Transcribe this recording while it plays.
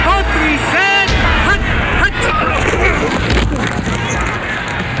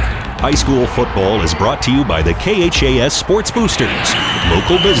High school football is brought to you by the KHAS Sports Boosters,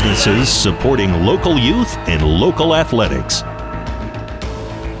 local businesses supporting local youth and local athletics.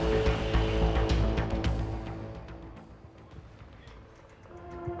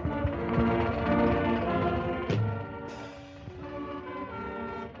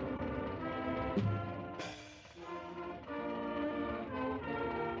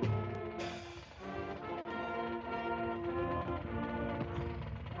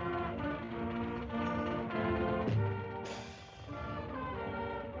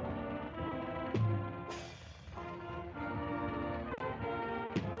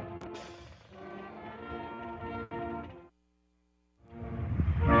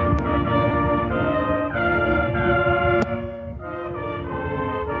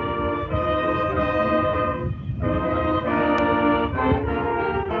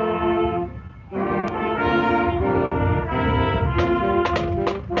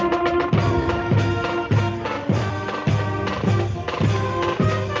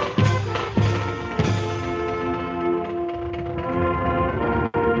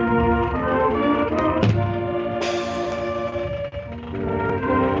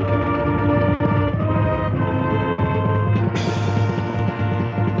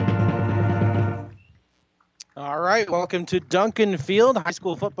 Welcome to Duncan Field, high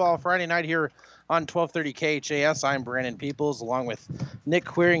school football Friday night here on 1230 KHAS. I'm Brandon Peoples along with Nick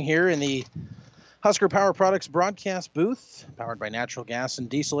Queering here in the Husker Power Products broadcast booth, powered by natural gas and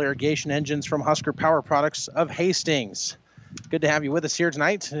diesel irrigation engines from Husker Power Products of Hastings. Good to have you with us here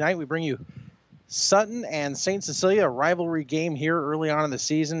tonight. Tonight we bring you Sutton and St. Cecilia, a rivalry game here early on in the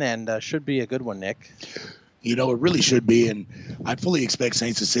season, and should be a good one, Nick. You know, it really should be, and I fully expect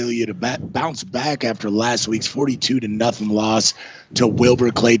St. Cecilia to bounce back after last week's 42-0 loss to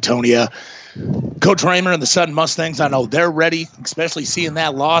Wilbur Claytonia. Coach Raymer and the Sutton Mustangs, I know they're ready, especially seeing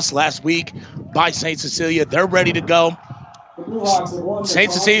that loss last week by St. Cecilia. They're ready to go.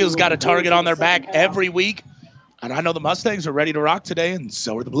 St. Cecilia's got a target on their back every week, and I know the Mustangs are ready to rock today, and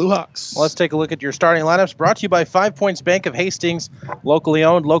so are the Blue Hawks. Well, let's take a look at your starting lineups, brought to you by 5 Points Bank of Hastings, locally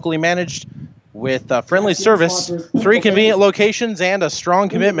owned, locally managed, with friendly service, 3 convenient locations, and a strong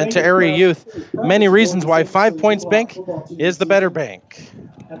commitment to area youth. Many reasons why 5 Points Bank is the better bank.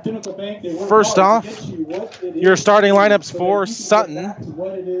 First off, your starting lineups for Sutton.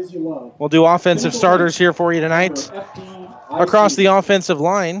 We'll do offensive starters here for you tonight. Across the offensive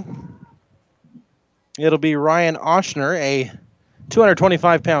line, it'll be Ryan Oshner, a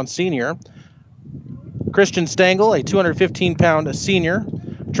 225-pound senior. Christian Stengel, a 215-pound senior.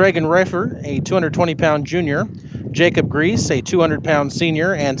 Tragan Reifer, a 220-pound junior. Jacob Grease, a 200-pound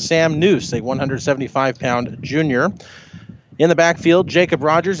senior. And Sam Noose, a 175-pound junior. In the backfield, Jacob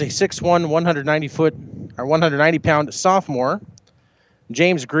Rogers, a 6'1", 190-pound sophomore.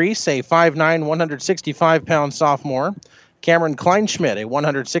 James Grease, a 5'9", 165-pound sophomore. Cameron Kleinschmidt, a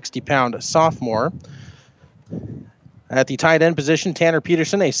 160-pound sophomore. At the tight end position, Tanner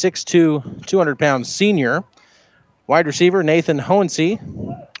Peterson, a 6'2", 200-pound senior. Wide receiver, Nathan Hohensee,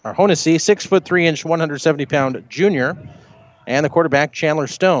 6'3", 170-pound junior. And the quarterback, Chandler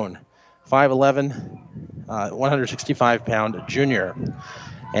Stone, 5'11", 165-pound junior.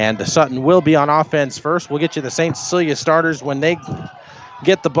 And Sutton will be on offense first. We'll get you the St. Cecilia starters when they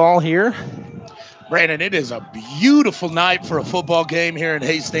get the ball here. Brandon, it is a beautiful night for a football game here in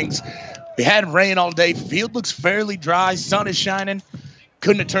Hastings. We had rain all day. Field looks fairly dry. Sun is shining.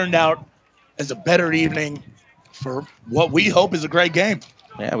 Couldn't have turned out as a better evening for what we hope is a great game.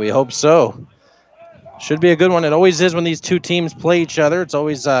 Yeah, we hope so. Should be a good one. It always is when these two teams play each other. It's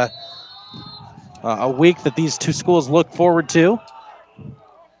always a week that these two schools look forward to.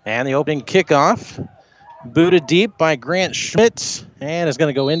 And the opening kickoff, booted deep by Grant Schmidt, and is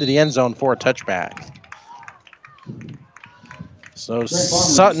going to go into the end zone for a touchback. So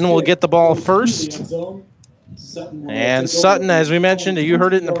Sutton will get the ball first. And Sutton, as we mentioned, you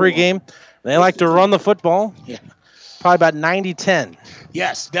heard it in the pregame, they like to run the football. Yeah. Probably about 90-10.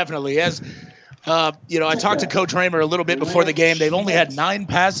 Yes, definitely. As I talked to Coach Raymer a little bit before the game. They've only had 9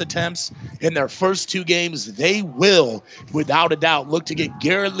 pass attempts in their first 2 games. They will, without a doubt, look to get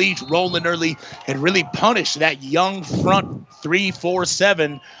Garrett Leach rolling early and really punish that young front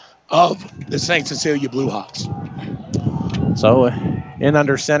 3-4-7 of the St. Cecilia Blue Hawks. So in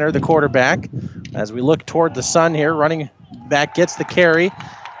under center, the quarterback. As we look toward the sun here, running back gets the carry.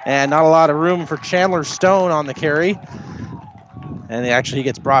 And not a lot of room for Chandler Stone on the carry. And he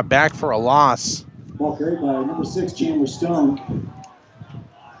gets brought back for a loss. Ball carried by number 6, Chandler Stone.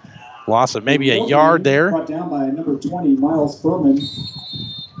 Loss of maybe a yard there. Brought down by number 20, Miles Furman.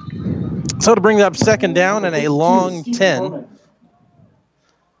 So to bring up second down and a long 10.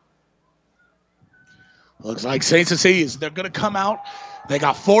 Looks like St. Cecilia's, they're going to come out. They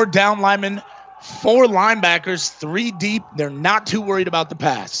got 4 down linemen, 4 linebackers, 3 deep. They're not too worried about the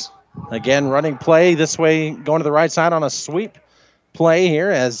pass. Again, running play this way, going to the right side on a sweep play here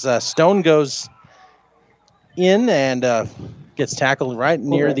as Stone goes in and gets tackled right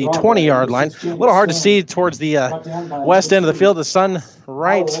near the 20-yard line. A little hard to see towards the west end of the field. The sun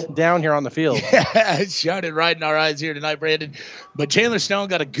right down here on the field. Yeah, it's shining right in our eyes here tonight, Brandon. But Chandler Stone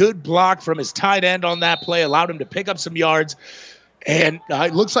got a good block from his tight end on that play, allowed him to pick up some yards. And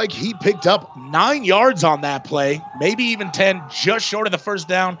it looks like he picked up 9 yards on that play, maybe even 10, just short of the first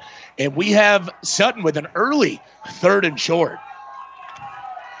down. And we have Sutton with an early 3rd and short.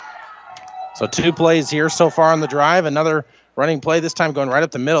 So 2 plays here so far on the drive. Another running play, this time going right up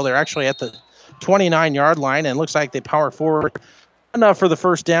the middle. They're actually at the 29-yard line, and looks like they power forward enough for the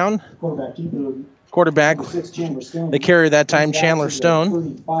first down. Quarterback, they carry that time, Chandler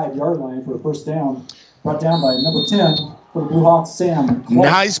Stone. 35-yard line for a first down. Brought down by number 10 for the Blue Hawks, Sam.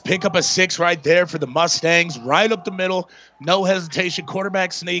 Nice pick up a 6 right there for the Mustangs, right up the middle. No hesitation,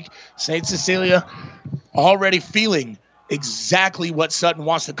 quarterback sneak. St. Cecilia already feeling exactly what Sutton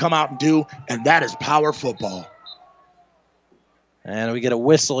wants to come out and do, and that is power football. And we get a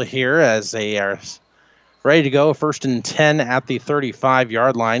whistle here as they are ready to go. 1st and 10 at the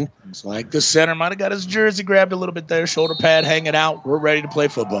 35-yard line. It's like the center might have got his jersey grabbed a little bit there, shoulder pad hanging out. We're ready to play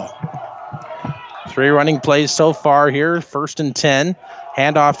football. 3 running plays so far here. 1st and 10.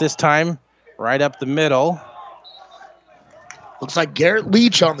 Handoff this time right up the middle. Looks like Garrett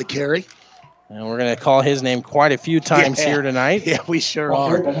Leach on the carry. And we're going to call his name quite a few times here tonight. Yeah, we sure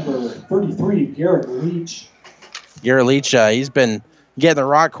are. Number 33, Garrett Leach. Garrett Leach, he's been getting the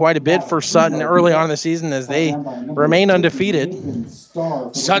rock quite a bit for Sutton early on in the season as they remain undefeated.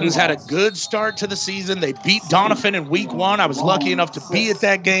 Sutton's had a good start to the season. They beat Donovan in week 1. I was lucky enough to be at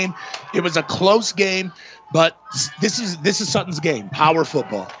that game. It was a close game, but this is Sutton's game, power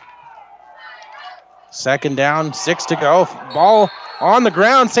football. 2nd down, 6 to go. Ball on the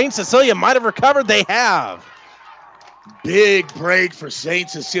ground. St. Cecilia might have recovered. They have. Big break for St.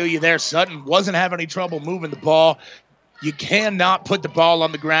 Cecilia there. Sutton wasn't having any trouble moving the ball. You cannot put the ball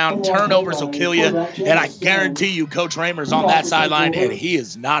on the ground. Turnovers will kill you. And I guarantee you Coach Raymer's on that sideline, and he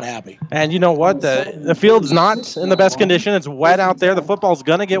is not happy. And you know what? The field's not in the best condition. It's wet out there. The football's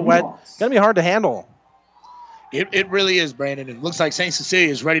going to get wet. It's going to be hard to handle. It really is, Brandon. It looks like St. Cecilia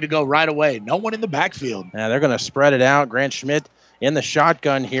is ready to go right away. No one in the backfield. Yeah, they're going to spread it out. Grant Schmidt in the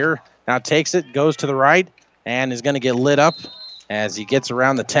shotgun here. Now takes it, goes to the right, and is going to get lit up as he gets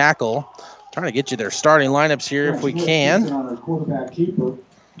around the tackle. Trying to get you their starting lineups here if we can.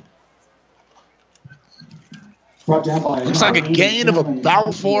 Looks like a gain of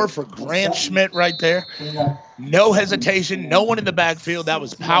about 4 for Grant Schmidt right there. No hesitation, no one in the backfield. That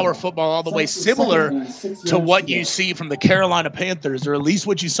was power football all the way, similar to what you see from the Carolina Panthers, or at least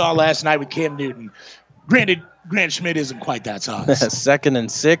what you saw last night with Cam Newton. Granted, Grant Schmidt isn't quite that size. 2nd and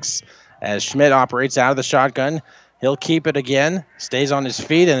 6 as Schmidt operates out of the shotgun. He'll keep it again, stays on his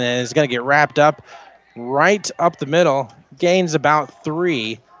feet, and then is going to get wrapped up right up the middle. Gains about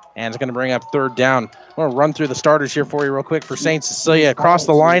 3, and it's going to bring up 3rd down. I'm going to run through the starters here for you real quick for St. Cecilia. Across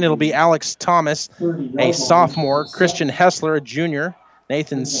the line, it'll be Alex Thomas, a sophomore, Christian Hessler, a junior,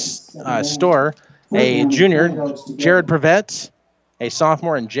 Nathan Storr, a junior, Jared Prevet, a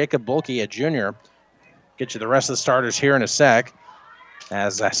sophomore, and Jacob Bulkey, a junior. Get you the rest of the starters here in a sec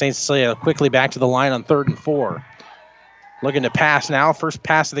as St. Cecilia quickly back to the line on 3rd and 4. Looking to pass now. First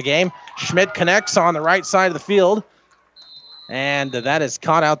pass of the game. Schmidt connects on the right side of the field. And that is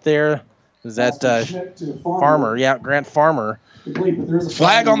caught out there. Is that Farmer? Yeah, Grant Farmer.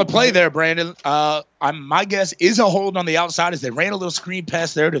 Flag on the play there, Brandon. My guess is a hold on the outside as they ran a little screen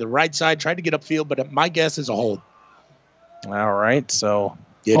pass there to the right side, tried to get upfield, but my guess is a hold. All right, so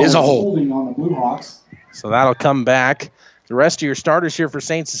it is a hold. On the Blue Hawks. So that'll come back. The rest of your starters here for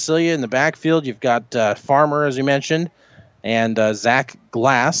St. Cecilia in the backfield, you've got Farmer, as you mentioned, and Zach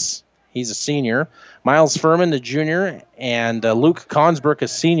Glass. He's a senior. Miles Furman, the junior, and Luke Consbrook, a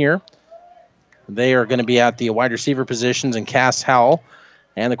senior. They are going to be at the wide receiver positions, and Cass Howell.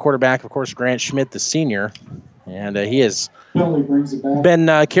 And the quarterback, of course, Grant Schmidt, the senior. And he has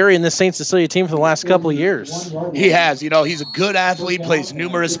been carrying this St. Cecilia team for the last couple of years. He has. You know, he's a good athlete, plays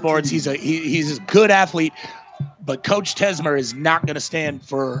numerous sports. He's a good athlete. But Coach Tesmer is not going to stand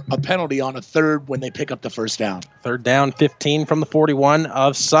for a penalty on a 3rd when they pick up the first down. 3rd down, 15 from the 41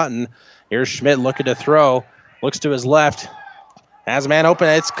 of Sutton. Here's Schmidt looking to throw. Looks to his left. Has a man open.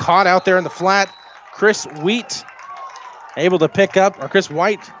 It's caught out there in the flat. Chris White able to pick up, or Chris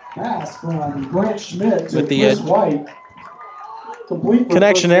White. Pass from Grant Schmidt to with the Chris White.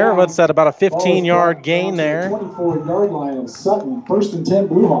 connection there. What's that, about a 15-yard gain there? 24-yard line of Sutton, 1st and 10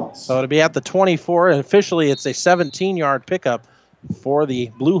 Blue Hawks. So it'll be at the 24, and officially it's a 17-yard pickup for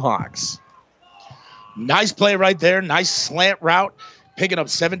the Blue Hawks. Nice play right there. Nice slant route. Picking up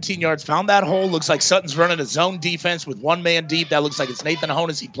 17 yards. Found that hole. Looks like Sutton's running a zone defense with one man deep. That looks like it's Nathan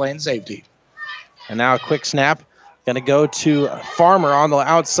Honesy playing safety. And now a quick snap. Going to go to Farmer on the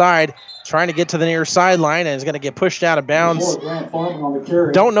outside, trying to get to the near sideline, and is going to get pushed out of bounds.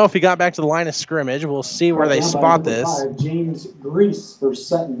 Don't know if he got back to the line of scrimmage. We'll see where they spot this. James Grease for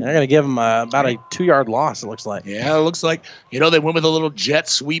Sutton. They're going to give him about a 2-yard loss, it looks like. Yeah, it looks like, they went with a little jet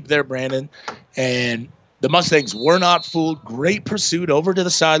sweep there, Brandon. And the Mustangs were not fooled. Great pursuit over to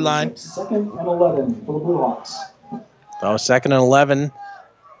the sideline. 2nd and 11 for the Blue Hawks. So 2nd and 11.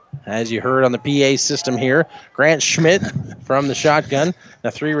 As you heard on the PA system here, Grant Schmidt from the shotgun. The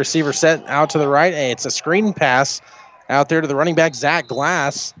 3-receiver set out to the right. It's a screen pass out there to the running back, Zach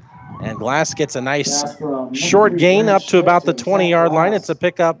Glass. And Glass gets a nice short gain up to about the 20-yard line. It's a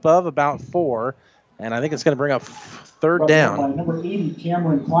pickup of about 4. And I think it's going to bring up 3rd down. Number 80,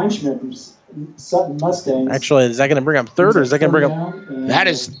 Cameron Kleinschmidt from Sutton Mustangs. Actually, is that going to bring up 3rd, or is that going to bring up? That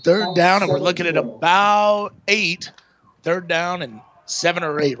is 3rd down, and we're looking at about 8. 3rd down and 7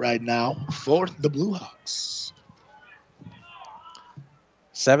 or 8 right now for the Blue Hawks.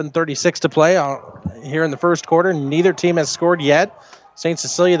 7:36 to play here in the first quarter. Neither team has scored yet. St.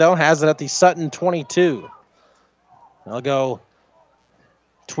 Cecilia, though, has it at the Sutton 22. They'll go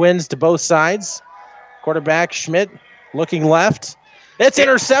twins to both sides. Quarterback Schmidt looking left. It's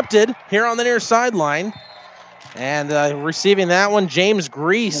intercepted here on the near sideline. And receiving that one, James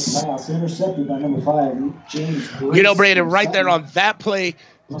Grease. Intercepted by number 5, James Grease. Brandon, right there on that play,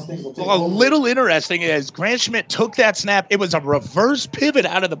 a little interesting is Grant Schmidt took that snap. It was a reverse pivot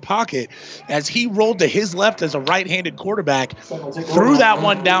out of the pocket as he rolled to his left as a right-handed quarterback. Threw that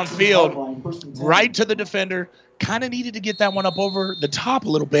one downfield right to the defender. Kind of needed to get that one up over the top a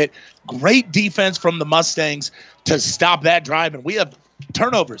little bit. Great defense from the Mustangs to stop that drive. And we have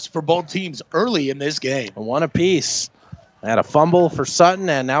turnovers for both teams early in this game. One apiece. Had a fumble for Sutton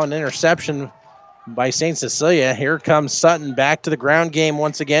and now an interception by St. Cecilia. Here comes Sutton back to the ground game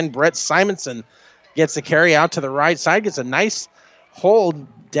once again. Brett Simonson gets the carry out to the right side, gets a nice hold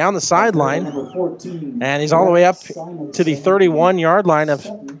down the sideline, and he's all the way up to the 31-yard line of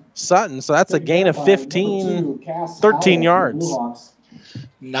Sutton. So that's a gain of 13 yards.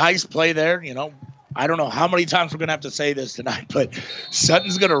 Nice play there. I don't know how many times we're going to have to say this tonight, but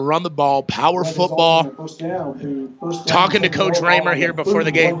Sutton's going to run the ball, power football. Talking to Coach Raymer here before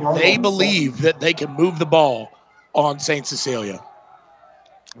the game, they believe that they can move the ball on St. Cecilia.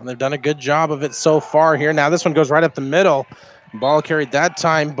 And they've done a good job of it so far here. Now this one goes right up the middle. Ball carried that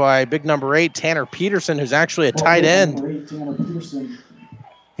time by big number 8, Tanner Peterson, who's actually a tight end.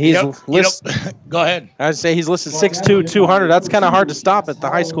 He's go ahead. I'd say he's listed 6'2", 200. That's kind of hard to stop at the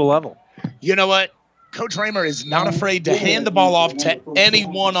high school level. You know what? Coach Raymer is not afraid to hand the ball off to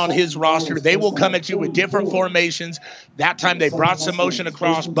anyone on his roster. They will come at you with different formations. That time they brought some motion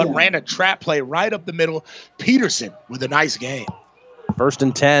across, but ran a trap play right up the middle. Peterson with a nice game. 1st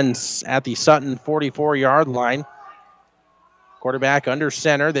and 10 at the Sutton 44-yard line. Quarterback under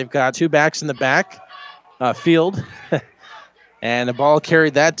center. They've got 2 backs in the back field. And the ball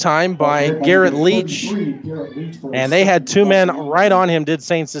carried that time by Garrett Leach. And they had 2 men right on him, did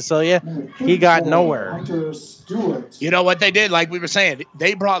St. Cecilia. He got nowhere. You know what they did, like we were saying,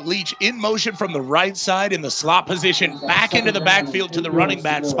 they brought Leach in motion from the right side in the slot position back into the backfield to the running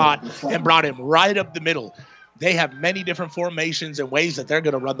back spot and brought him right up the middle. They have many different formations and ways that they're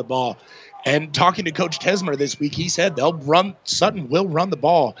going to run the ball. And talking to Coach Tesmer this week, he said Sutton will run the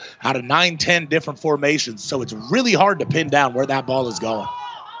ball out of 9-10 different formations. So it's really hard to pin down where that ball is going.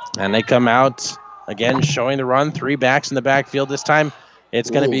 And they come out again showing the run. 3 backs in the backfield. This time it's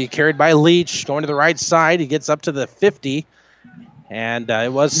going to be carried by Leach going to the right side. He gets up to the 50. And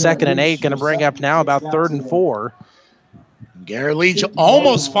it was 2nd and 8, going to bring up now about 3rd and 4. Garrett Leach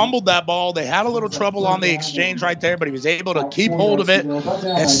almost fumbled that ball. They had a little trouble on the exchange right there, but he was able to keep hold of it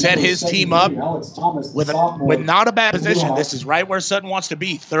and set his team up with not a bad position. This is right where Sutton wants to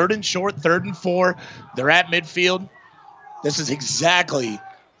be. 3rd and short, 3rd and 4. They're at midfield. This is exactly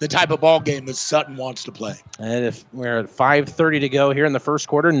the type of ball game that Sutton wants to play. And if we're at 5:30 to go here in the first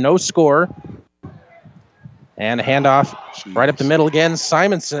quarter, no score. And a handoff right up the middle again.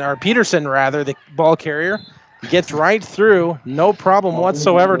 Peterson, the ball carrier. Gets right through, no problem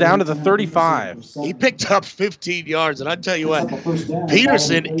whatsoever, down to the 35. He picked up 15 yards, and I tell you what,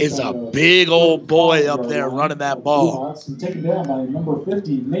 Peterson is a big old boy up there running that ball. Taken down by number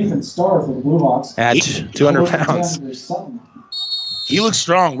 50, Nathan Starr for the Blue Hawks. At 200 pounds. He looks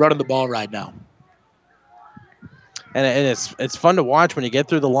strong running the ball right now. And it's fun to watch when you get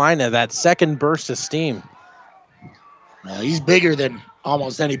through the line of that second burst of steam. He's bigger than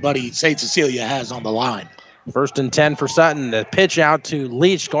almost anybody St. Cecilia has on the line. 1st and 10 for Sutton. The pitch out to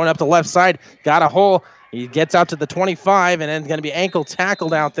Leach going up the left side. Got a hole. He gets out to the 25 and then going to be ankle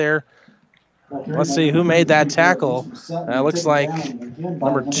tackled out there. Let's see who made that tackle. Looks like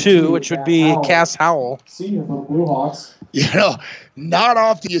number 2, which would be Cass Howell. Senior for the Blue Hawks. Not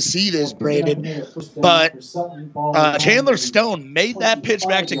often you see this, Brandon, but Chandler Stone made that pitch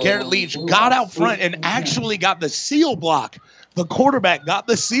back to Garrett Leach, got out front, and actually got the seal block. The quarterback got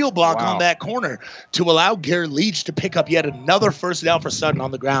the seal block on that corner to allow Garrett Leach to pick up yet another first down for Sutton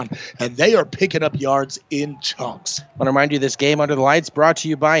on the ground, and they are picking up yards in chunks. I want to remind you this game under the lights brought to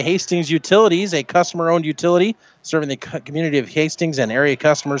you by Hastings Utilities, a customer-owned utility serving the community of Hastings and area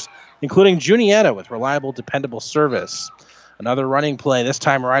customers, including Juniata, with reliable, dependable service. Another running play, this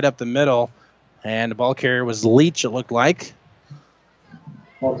time right up the middle, and the ball carrier was Leach, it looked like.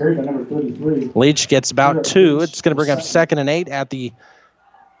 Ball carried by number 33. Leach gets about 2. It's going to bring up 2nd and 8 at the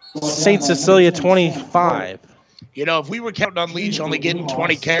St. Cecilia 25. If we were counting on Leach only getting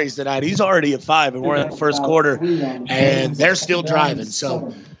 20 carries tonight, he's already at 5, and we're in the first quarter, and they're still driving.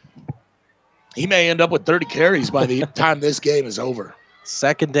 So he may end up with 30 carries by the time this game is over.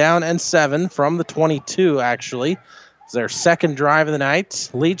 2nd down and 7 from the 22, actually. It's their second drive of the night.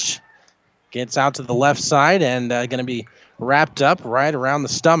 Leach gets out to the left side and going to be wrapped up right around the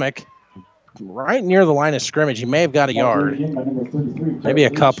stomach, right near the line of scrimmage. He may have got a yard, maybe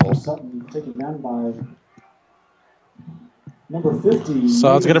a couple. Number 50.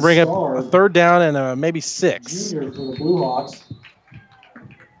 So it's going to bring up a 3rd down and maybe 6. Junior for the Blue Hawks.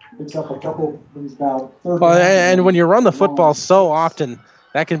 Picks up a couple, brings about 3rd Well, down. and when you run the football so often,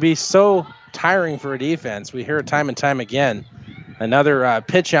 that can be so tiring for a defense. We hear it time and time again. Another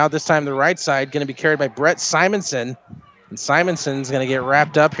pitch out, this time the right side, going to be carried by Brett Simonson. And Simonson's going to get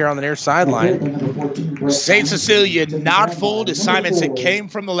wrapped up here on the near sideline. St. Cecilia not fooled as Simonson came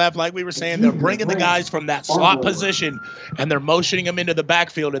from the left, like we were saying. They're bringing the guys from that slot position, and they're motioning them into the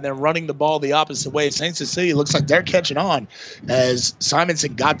backfield and then running the ball the opposite way. St. Cecilia looks like they're catching on as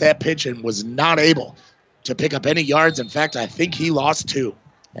Simonson got that pitch and was not able to pick up any yards. In fact, I think he lost 2.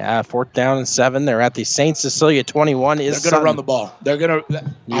 Yeah, 4th down and 7. They're at the St. Cecilia 21. They're going to run the ball. I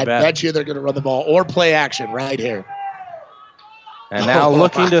bet you they're going to run the ball or play action right here. And now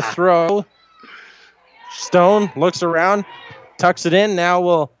looking to throw. Stone looks around, tucks it in. Now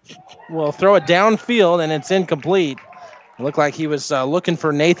we'll throw it downfield, and it's incomplete. It looked like he was looking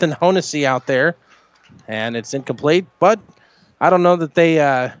for Nathan Honesy out there, and it's incomplete. But I don't know that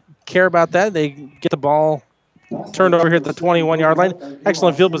they care about that. They get the ball turned over here at the 21-yard line.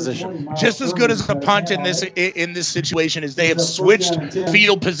 Excellent field position. Just as good as a punt in this situation is they have switched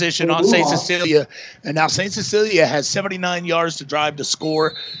field position on St. Cecilia, and now St. Cecilia has 79 yards to drive to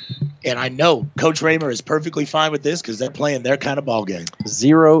score. And I know Coach Raymer is perfectly fine with this because they're playing their kind of ball game.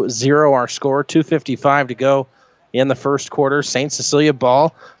 0-0 our score. 2:55 to go in the first quarter. St. Cecilia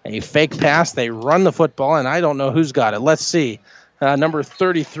ball. A fake pass. They run the football, and I don't know who's got it. Let's see. Number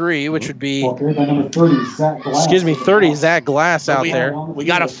 33, which would be, 30, Zach Glass out there. We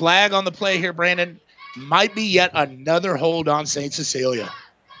got a flag on the play here, Brandon. Might be yet another hold on St. Cecilia.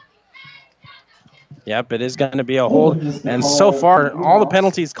 Yep, it is going to be a hold. And so far, all the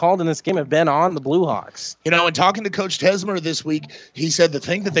penalties called in this game have been on the Blue Hawks. In talking to Coach Tesmer this week, he said the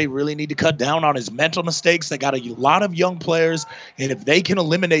thing that they really need to cut down on is mental mistakes. They got a lot of young players, and if they can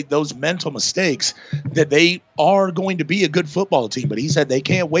eliminate those mental mistakes, that they are going to be a good football team. But he said they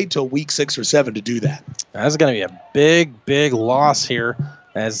can't wait till week 6 or 7 to do that. That's going to be a big, big loss here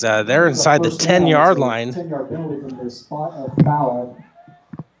as they're inside the 10-yard line. 10-yard penalty from the spot of foul.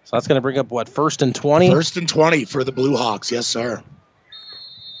 So that's going to bring up, 1st and 20? 1st and 20 for the Blue Hawks, yes, sir.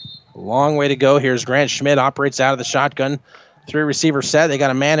 Long way to go. Here's Grant Schmidt, operates out of the shotgun. 3-receiver set. They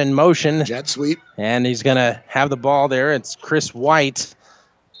got a man in motion. Jet sweep. And he's going to have the ball there. It's Chris White.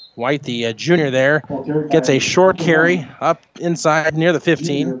 White, the junior there, gets a short carry up inside near the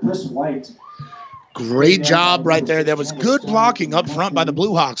 15. Chris White. Great job right there. There was good blocking up front by the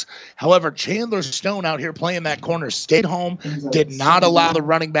Blue Hawks. However, Chandler Stone out here playing that corner stayed home, did not allow the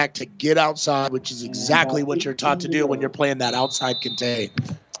running back to get outside, which is exactly what you're taught to do when you're playing that outside contain.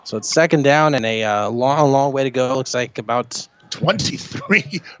 So it's 2nd down and a long, long way to go. Looks like about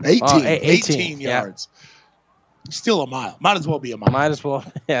 18 yards. Still a mile. Might as well be a mile. Might as well.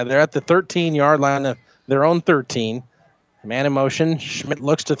 Yeah, they're at the 13-yard line of their own 13. Man in motion. Schmidt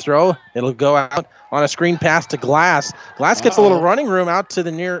looks to throw. It'll go out on a screen pass to Glass. Glass gets a little running room out to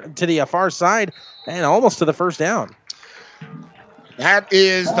the far side and almost to the first down. That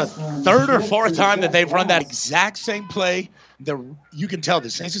is the third or fourth time that they've run that exact same play. You can tell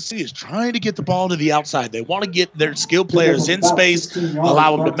that St. Cecilia is trying to get the ball to the outside. They want to get their skilled players in space,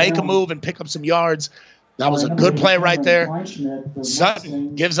 allow them to make a move and pick up some yards. That was a good play right there.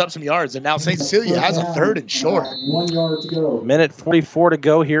 Sutton gives up some yards, and now St. Cecilia has a third and short. 1 yard to go. Minute 44 to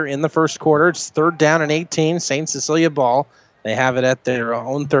go here in the first quarter. It's 3rd down and 18, St. Cecilia ball. They have it at their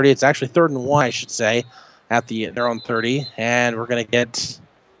own 30. It's actually 3rd and 1, I should say, at their own 30. And we're going to get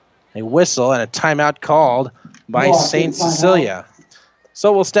a whistle and a timeout called by St. Cecilia.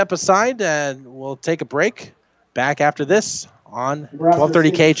 So we'll step aside and we'll take a break. Back after this on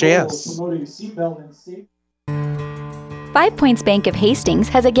 1230 KHAS. 5 Points Bank of Hastings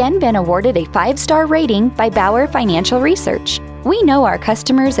has again been awarded a 5-star rating by Bauer Financial Research. We know our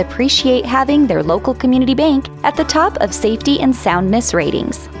customers appreciate having their local community bank at the top of safety and soundness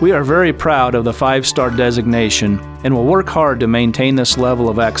ratings. We are very proud of the 5-star designation and will work hard to maintain this level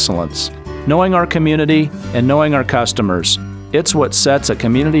of excellence. Knowing our community and knowing our customers, it's what sets a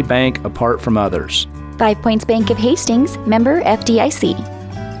community bank apart from others. 5 Points Bank of Hastings, member FDIC.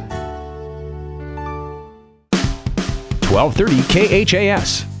 1230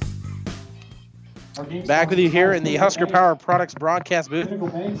 KHAS. Back with you here in the Husker Power Products broadcast booth.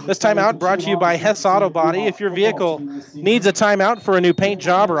 This timeout brought to you by Hess Auto Body. If your vehicle needs a timeout for a new paint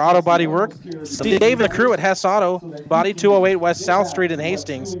job or auto body work, see Dave and the crew at Hess Auto Body, 208 West South Street in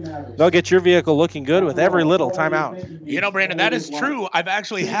Hastings. They'll get your vehicle looking good with every little timeout. You know, Brandon, that is true. I've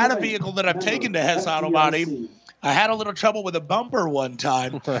actually had a vehicle that I've taken to Hess Auto Body. I had a little trouble with a bumper one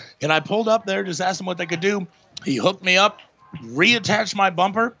time, and I pulled up there, just asked him what they could do. He hooked me up, reattached my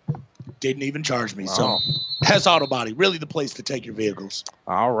bumper, didn't even charge me. So Hess Auto Body, really the place to take your vehicles.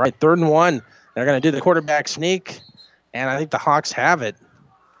 All right, 3rd and 1. They're going to do the quarterback sneak, and I think the Hawks have it.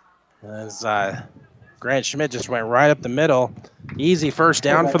 As Grant Schmidt just went right up the middle. Easy first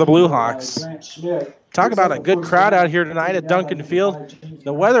down for the Blue Hawks. Talk about a good crowd out here tonight at Duncan Field.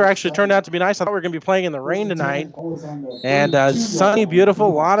 The weather actually turned out to be nice. I thought we were going to be playing in the rain tonight. And sunny, beautiful. A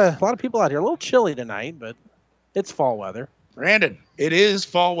lot of people out here. A little chilly tonight, but it's fall weather. Brandon, it is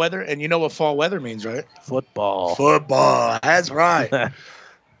fall weather, and you know what fall weather means, right? Football. Football, that's right.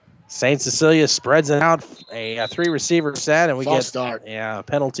 St. Cecilia spreads it out, a 3-receiver set, and we False get start. A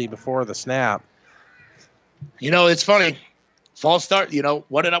penalty before the snap. You know, it's funny. False start, you know,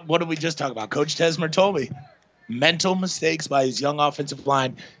 what did we just talk about? Coach Tesmer told me mental mistakes by his young offensive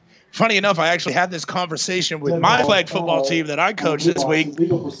line. Funny enough, I actually had this conversation with my flag football team that I coach this week.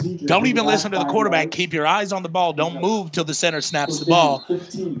 Don't even listen to the quarterback. Keep your eyes on the ball. Don't move till the center snaps the ball.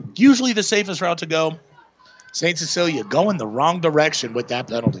 Usually the safest route to go. St. Cecilia going the wrong direction with that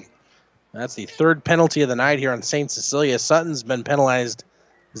penalty. That's the 3rd penalty of the night here on St. Cecilia. Sutton's been penalized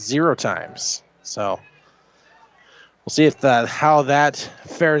 0 times. So we'll see if how that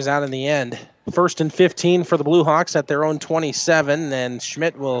fares out in the end. 1st and 15 for the Blue Hawks at their own 27, and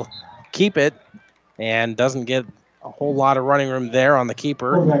Schmidt will keep it and doesn't get a whole lot of running room there on the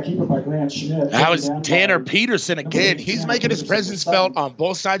keeper. That was Tanner Peterson again. He's making his presence felt on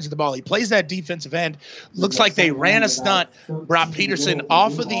both sides of the ball. He plays that defensive end. Looks like they ran a stunt, brought Peterson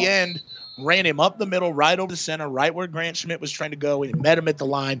off of the end, ran him up the middle, right over the center, right where Grant Schmidt was trying to go, and met him at the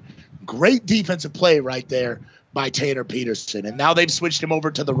line. Great defensive play right there by Tanner Peterson. And now they've switched him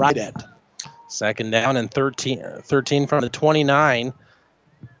over to the right end. 2nd down and 13 from the 29.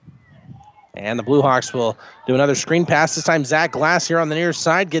 And the Blue Hawks will do another screen pass. This time Zach Glass here on the near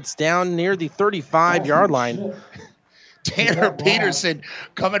side gets down near the 35-yard line. Tanner Peterson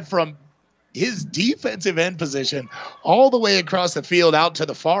coming from his defensive end position all the way across the field out to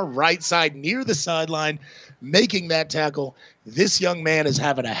the far right side near the sideline, making that tackle. This young man is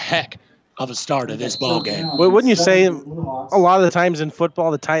having a heck of a start of this ball game. Well, wouldn't you say a lot of the times in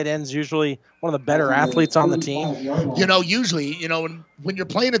football, the tight end's usually one of the better athletes on the team? You know, usually, you know, when you're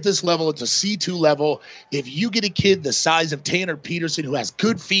playing at this level, it's a C2 level. If you get a kid the size of Tanner Peterson who has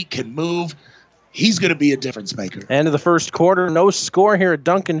good feet, can move, he's going to be a difference maker. End of the first quarter. No score here at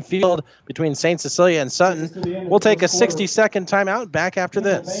Duncan Field between St. Cecilia and Sutton. We'll take a 60-second timeout. Back after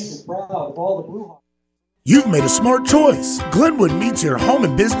this. You've made a smart choice. Glenwood meets your home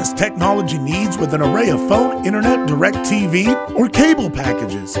and business technology needs with an array of phone, internet, direct TV, or cable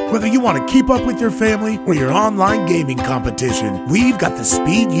packages. Whether you want to keep up with your family or your online gaming competition, we've got the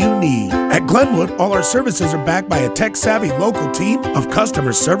speed you need. At Glenwood, all our services are backed by a tech-savvy local team of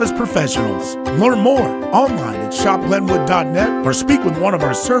customer service professionals. Learn more online at shopglenwood.net or speak with one of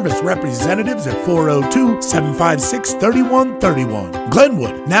our service representatives at 402-756-3131.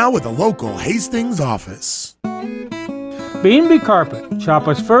 Glenwood, now with a local Hastings office. B&B Carpet. Shop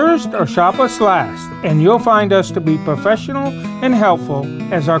us first or shop us last, and you'll find us to be professional and helpful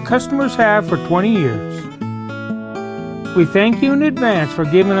as our customers have for 20 years. We thank you in advance for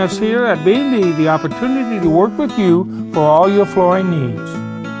giving us here at B&B the opportunity to work with you for all your flooring needs.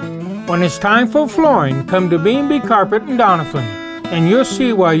 When it's time for flooring, come to B&B Carpet in Doniphan, and you'll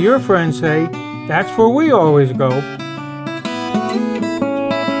see why your friends say, that's where we always go.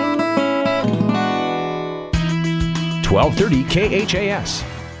 1230 KHAS.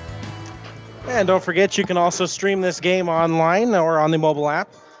 And don't forget, you can also stream this game online or on the mobile app.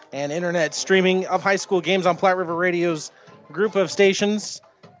 And internet streaming of high school games on Platte River Radio's group of stations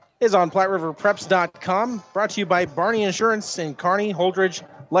is on PlatteRiverPreps.com. Brought to you by Barney Insurance in Kearney, Holdridge,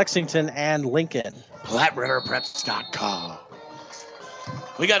 Lexington, and Lincoln. PlatteRiverPreps.com.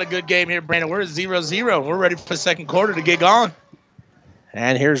 We got a good game here, Brandon. We're at 0-0. We're ready for the second quarter to get on.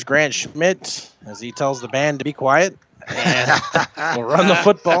 And here's Grant Schmidt as he tells the band to be quiet. And we'll run the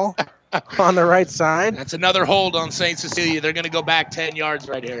football on the right side. That's another hold on St. Cecilia. They're going to go back 10 yards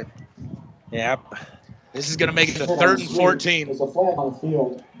right here. Yep. This is going to make it a 3rd and 14. There's a flag on the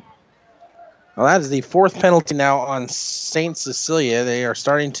field. Well, that is the 4th penalty now on St. Cecilia. They are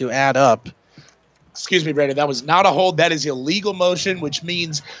starting to add up. Excuse me, Brandon. That was not a hold. That is illegal motion, which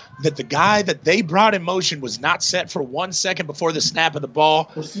means that the guy that they brought in motion was not set for 1 second before the snap of the ball.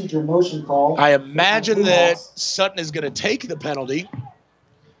 Procedure motion call. I imagine that Sutton is going to take the penalty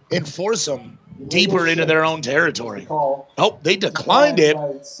and force them deeper into their own territory. Oh, they declined it,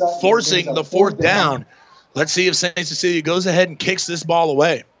 forcing the 4th down. Let's see if St. Cecilia goes ahead and kicks this ball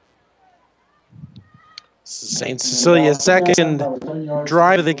away. St. Cecilia's second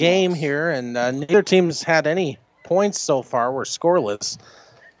drive of the game here, and neither team's had any points so far. We're scoreless.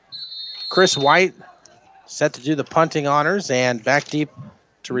 Chris White set to do the punting honors, and back deep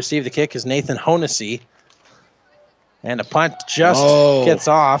to receive the kick is Nathan Honesy. And a punt just gets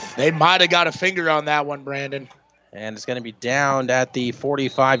off. They might have got a finger on that one, Brandon. And it's going to be downed at the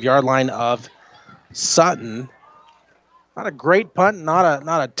 45-yard line of Sutton. Not a great punt, not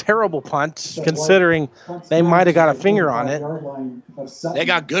a terrible punt, considering they might have got a finger on it. They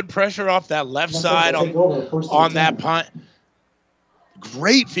got good pressure off that left side on that punt.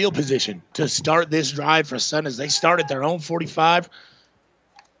 Great field position to start this drive for Sutton as they start at their own 45.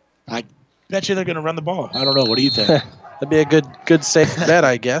 I bet you they're going to run the ball. I don't know. What do you think? That'd be a good safe bet,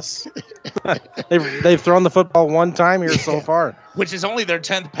 I guess. They've thrown the football one time here so far. Which is only their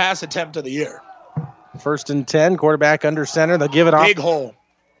 10th pass attempt of the year. 1st and 10, quarterback under center. They'll give it off big hole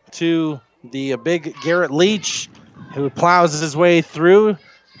to the big Garrett Leach, who plows his way through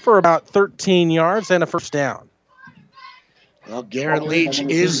for about 13 yards and a 1st down. Well, Garrett Leach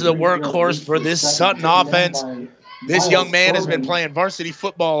is the workhorse for this Sutton offense. This young man has been playing varsity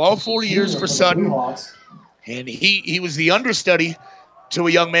football all 4 years for Sutton, and he was the understudy to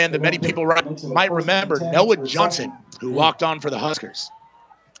a young man that many people might remember, Noah Johnson, who walked on for the Huskers.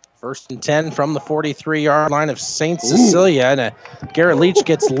 1st and 10 from the 43-yard line of St. Cecilia, and Garrett Leach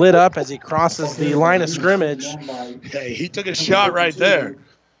gets lit up as he crosses the line of scrimmage. Hey, he took a shot right there.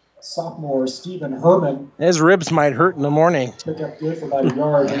 Sophomore Stephen Herman. His ribs might hurt in the morning.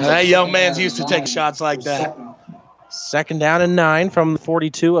 That young man's used to take shots like that. 2nd down and 9 from the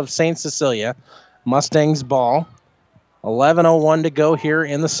 42 of St. Cecilia. Mustangs ball. 11:01 to go here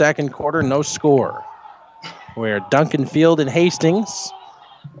in the second quarter. No score. We're Duncan Field and Hastings.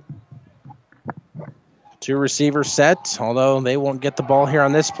 2 receivers set, although they won't get the ball here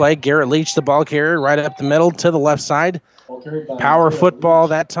on this play. Garrett Leach, the ball carrier, right up the middle to the left side. Power football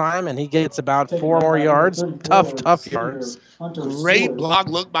that time, and he gets about 4 more yards. Tough yards. Great block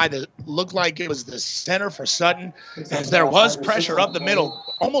looked like it was the center for Sutton, as there was pressure up the middle,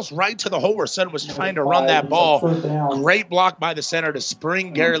 almost right to the hole where Sutton was trying to run that ball. Great block by the center to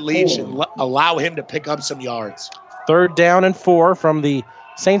spring Garrett Leach and allow him to pick up some yards. 3rd down and 4 from the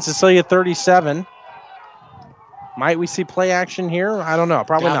St. Cecilia 37. Might we see play action here? I don't know.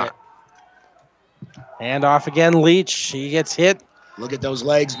 Probably not. And off again, Leach. He gets hit. Look at those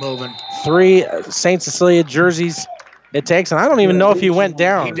legs moving. 3 St. Cecilia jerseys it takes, and I don't even know if he went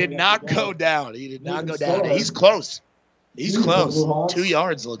down. He did not go down. He's close. He's close. 2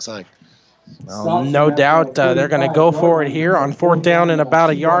 yards, looks like. Well, no doubt they're going to go for it here on 4th down and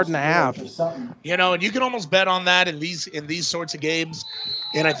about 1.5 yards. You know, and you can almost bet on that in these sorts of games.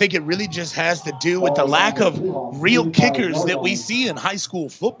 And I think it really just has to do with the lack of real kickers that we see in high school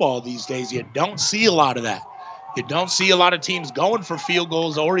football these days. You don't see a lot of that. You don't see a lot of teams going for field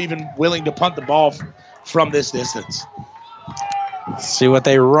goals or even willing to punt the ball from this distance. Let's see what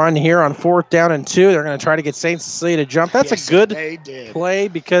they run here on 4th down and 2. They're going to try to get St. Cecilia to jump. That's a good play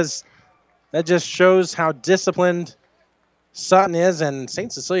because that just shows how disciplined Sutton is, and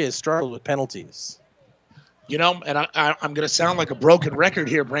St. Cecilia has struggled with penalties. You know, and I'm going to sound like a broken record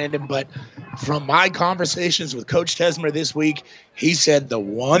here, Brandon, but from my conversations with Coach Tesmer this week, he said the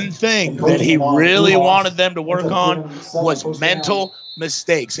one thing that he really wanted them to work on was mental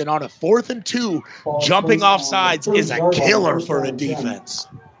mistakes. And on a 4th and 2, jumping off sides is a killer for a defense.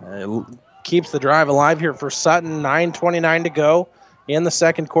 Keeps the drive alive here for Sutton. 9:29 to go in the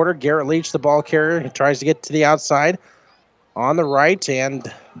second quarter. Garrett Leach, the ball carrier, he tries to get to the outside on the right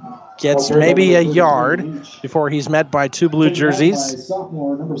and gets maybe a yard before he's met by 2 blue jerseys.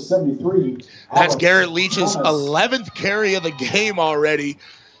 Sophomore number 73. That's Garrett Leach's 11th carry of the game already.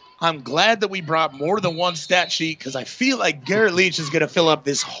 I'm glad that we brought more than one stat sheet because I feel like Garrett Leach is going to fill up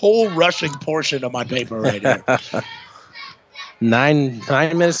this whole rushing portion of my paper right here. 9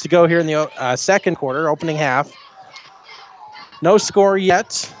 minutes to go here in the second quarter, opening half. No score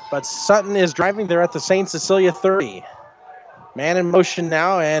yet, but Sutton is driving there at the St. Cecilia 30. Man in motion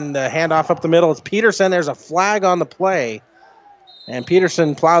now, and handoff up the middle. It's Peterson. There's a flag on the play. And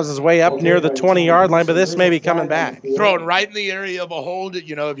Peterson plows his way up near the 20-yard line, but this may be coming back. Thrown right in the area of a hold.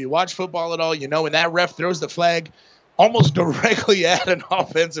 You know, if you watch football at all, you know when that ref throws the flag almost directly at an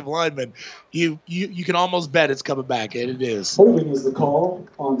offensive lineman, you can almost bet it's coming back, and it is. Holding is the call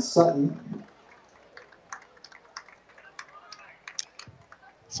on Sutton.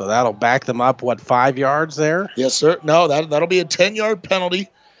 So that'll back them up, 5 yards there? Yes, sir. No, that'll be a 10-yard penalty.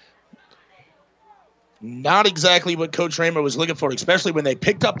 Not exactly what Coach Raymer was looking for, especially when they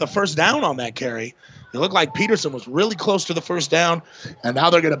picked up the first down on that carry. It looked like Peterson was really close to the first down, and now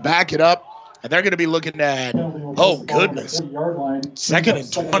they're going to back it up, and they're going to be looking at, oh, goodness,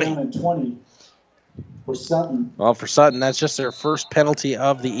 2nd and 20. For Sutton. Well, for Sutton, that's just their first penalty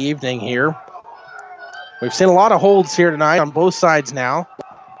of the evening here. We've seen a lot of holds here tonight on both sides now.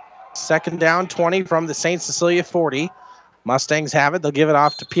 2nd down, 20 from the St. Cecilia 40. Mustangs have it. They'll give it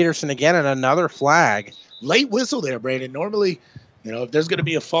off to Peterson again, and another flag. Late whistle there, Brandon. Normally, you know, if there's going to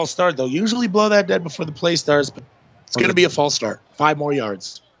be a false start, they'll usually blow that dead before the play starts, but it's going to be a false start. 5 more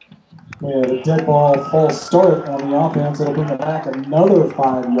yards. Yeah, the dead ball false start on the offense. It'll bring it back another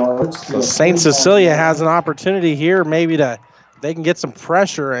 5 yards. So St. Cecilia has an opportunity here maybe they can get some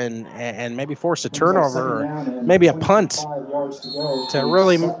pressure and maybe force a turnover or maybe a punt to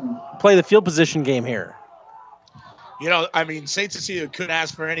really play the field position game here. You know, I mean, St. Cecilia couldn't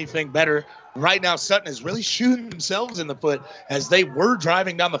ask for anything better. Right now, Sutton is really shooting themselves in the foot as they were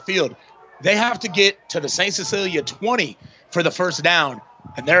driving down the field. They have to get to the St. Cecilia 20 for the first down,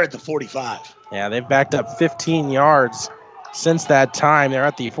 and they're at the 45. Yeah, they've backed up 15 yards since that time. They're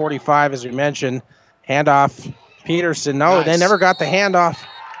at the 45, as we mentioned. Handoff. Peterson, no, nice. They never got the handoff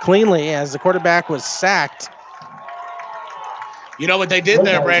cleanly as the quarterback was sacked. You know what they did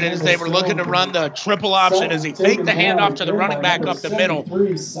there, Brandon, is they were looking to run the triple option as he faked the handoff to the running back up the middle.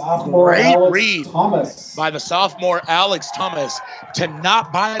 Great read by the sophomore Alex Thomas to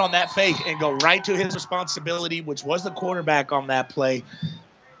not bite on that fake and go right to his responsibility, which was the quarterback on that play.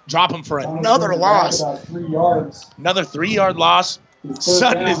 Drop him for another loss. Another 3-yard loss.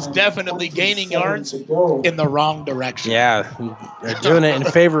 Sutton is definitely gaining yards in the wrong direction. Yeah, they're doing it in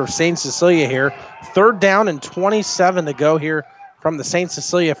favor of St. Cecilia here. 3rd down and 27 to go here from the St.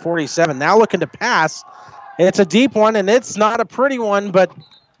 Cecilia 47. Now looking to pass. It's a deep one, and it's not a pretty one, but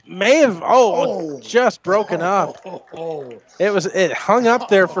may have, just broken up. It hung up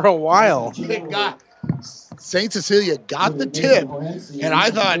there for a while. St. Cecilia got the tip, and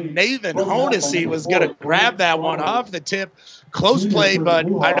I thought Nathan Honesty was going to grab that one off the tip. Close play, but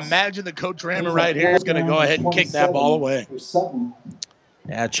I'd imagine the Coach Rammer right here is going to go ahead and kick that ball away.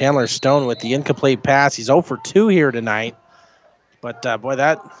 Yeah, Chandler Stone with the incomplete pass. He's 0 for 2 here tonight. But, boy,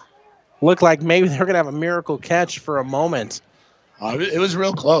 that looked like maybe they're going to have a miracle catch for a moment. It was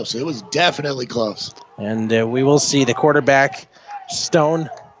real close. It was definitely close. And we will see the quarterback, Stone,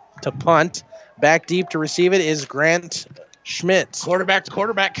 to punt. Back deep to receive it is Grant Schmidt.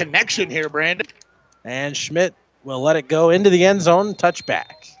 Quarterback-to-quarterback connection here, Brandon. And Schmidt will let it go into the end zone,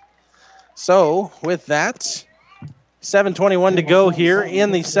 touchback. So, with that, 7:21 to go here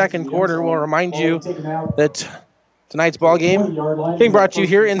in the second quarter. We'll remind you that tonight's ball game being brought to you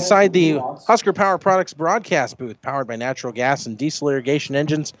here inside the Husker Power Products broadcast booth, powered by natural gas and diesel irrigation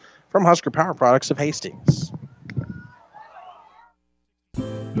engines from Husker Power Products of Hastings.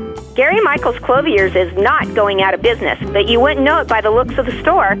 Gary Michaels Clothiers is not going out of business, but you wouldn't know it by the looks of the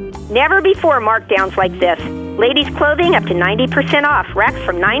store. Never before markdowns like this. Ladies' clothing up to 90% off. Racks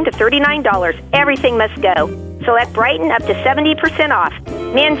from $9 to $39. Everything must go. Select Brighton up to 70% off.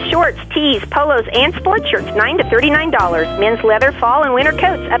 Men's shorts, tees, polos, and sports shirts $9 to $39. Men's leather, fall, and winter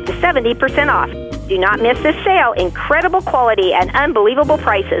coats up to 70% off. Do not miss this sale. Incredible quality and unbelievable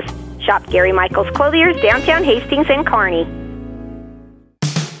prices. Shop Gary Michaels Clothiers, downtown Hastings and Kearney.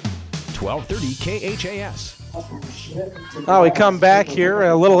 1230 KHAS. Oh, we come back here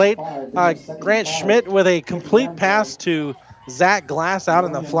a little late. Grant Schmidt with a complete pass to Zach Glass out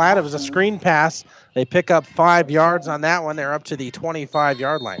in the flat. It was a screen pass. They pick up 5 yards on that one. They're up to the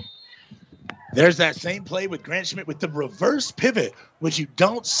 25-yard line. There's that same play with Grant Schmidt with the reverse pivot, which you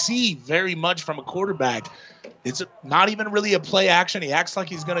don't see very much from a quarterback. It's not even really a play action. He acts like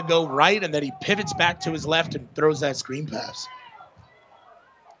he's going to go right, and then he pivots back to his left and throws that screen pass.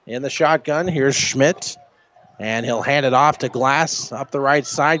 In the shotgun, here's Schmidt, and he'll hand it off to Glass up the right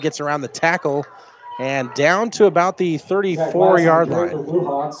side, gets around the tackle, and down to about the 34-yard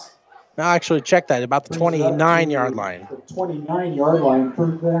line. No, actually, check that, about the 29-yard line. The 29-yard line,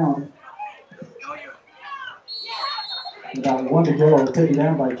 third down. About 1 to go, taken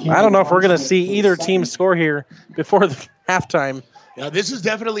down by Cameron. I don't know if we're going to see either team score here before the halftime. Yeah, this is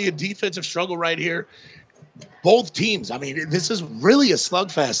definitely a defensive struggle right here. Both teams, I mean, this is really a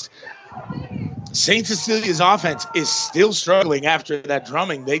slugfest. St. Cecilia's offense is still struggling after that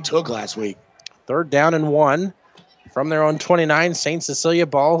drumming they took last week. 3rd down and 1 from their own 29. St. Cecilia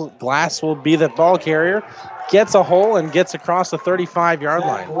ball. Glass will be the ball carrier. Gets a hole and gets across the 35-yard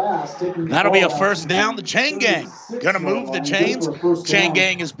line. That'll be a first down. The Chain Gang going to move the chains. Chain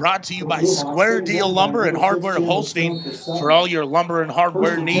Gang is brought to you by Square Deal Lumber and Hardware of Holstein. For all your lumber and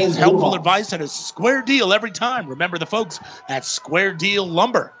hardware needs, helpful advice and a square deal every time. Remember the folks at Square Deal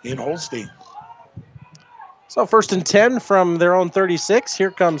Lumber in Holstein. So 1st and 10 from their own 36.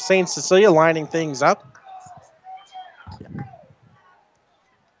 Here comes St. Cecilia lining things up.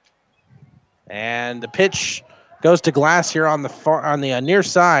 And the pitch goes to Glass here on the near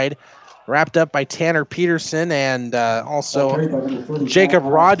side, wrapped up by Tanner Peterson and also Jacob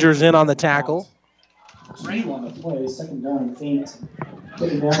Rogers in on the tackle. On the play, 2nd down and 8.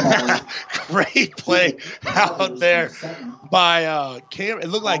 Great play out there by it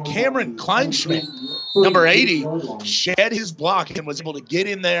looked like Cameron Kleinschmidt, number 80, shed his block and was able to get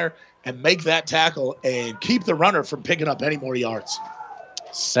in there and make that tackle and keep the runner from picking up any more yards.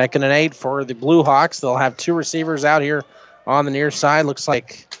 2nd and 8 for the Blue Hawks. They'll have 2 receivers out here on the near side. Looks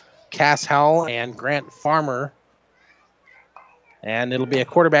like Cass Howell and Grant Farmer. And it'll be a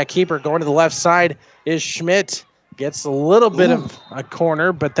quarterback keeper. Going to the left side is Schmidt. Gets a little bit of a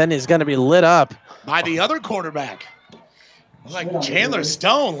corner, but then he's going to be lit up by the other quarterback. Like Chandler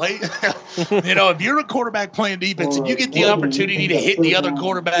Stone. If you're a quarterback playing defense and you get the opportunity to hit the other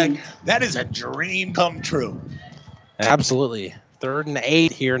quarterback, that is a dream come true. Absolutely. 3rd and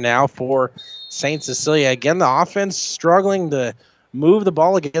 8 here now for St. Cecilia. Again, the offense struggling to move the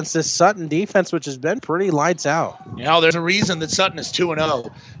ball against this Sutton defense, which has been pretty lights out. There's a reason that Sutton is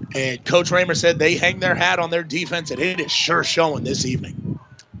 2-0. And Coach Raymer said they hang their hat on their defense, and it is sure showing this evening.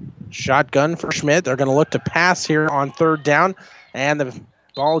 Shotgun for Schmidt. They're going to look to pass here on 3rd down, and the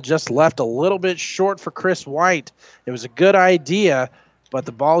ball just left a little bit short for Chris White. It was a good idea, but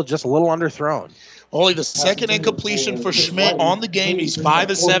the ball just a little underthrown. Only the 2nd incompletion for Schmidt on the game. He's 5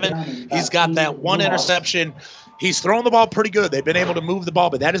 of 7. He's got that 1 interception. He's throwing the ball pretty good. They've been able to move the ball,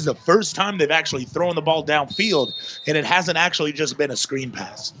 but that is the first time they've actually thrown the ball downfield, and it hasn't actually just been a screen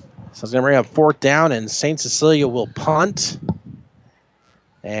pass. So it's going to bring up 4th down, and St. Cecilia will punt.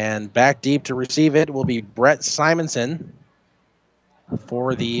 And back deep to receive it will be Brett Simonson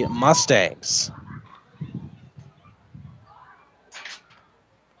for the Mustangs.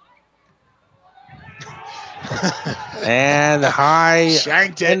 And the high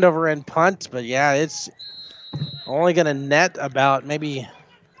end over end punt, but yeah, it's only going to net about maybe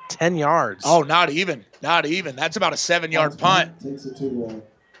 10 yards. Oh, not even. That's about a 7-yard punt. Takes it to the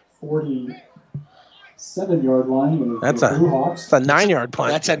 47-yard line. That's a 9-yard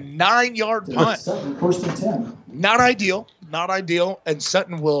punt. That's a 9-yard punt. Sutton, 1st and 10. Not ideal. And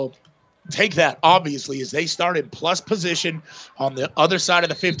Sutton will take that, obviously, as they start in plus position on the other side of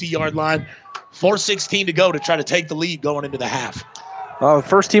the 50-yard line. 4:16 to go to try to take the lead going into the half. Well, the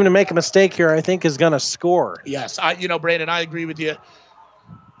first team to make a mistake here, I think, is going to score. Yes, Brandon, I agree with you.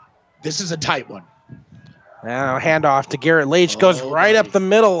 This is a tight one. Now handoff to Garrett Leach, goes right up the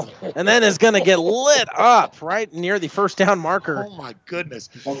middle, and then is going to get lit up right near the 1st down marker. Oh, my goodness.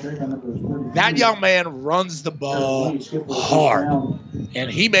 That young man runs the ball hard, and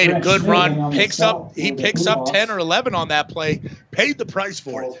he made a good run. He picks up 10 or 11 on that play, paid the price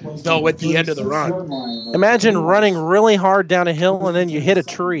for it, though, at the end of the run. Imagine running really hard down a hill, and then you hit a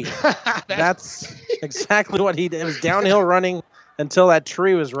tree. That's exactly what he did. It was downhill running until that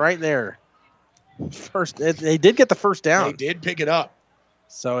tree was right there. They did get the 1st down. They did pick it up.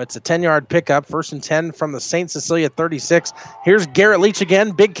 So it's a 10-yard pickup, 1st and 10 from the St. Cecilia 36. Here's Garrett Leach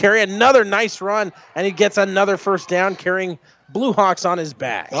again, big carry, another nice run, and he gets another first down carrying Blue Hawks on his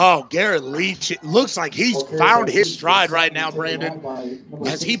back. Oh, Garrett Leach, it looks like he's found his stride right now, Brandon.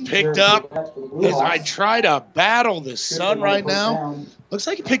 As he picked up, as I try to battle the sun right now, looks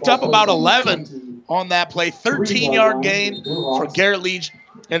like he picked up about 11 on that play. 13-yard gain for Garrett Leach.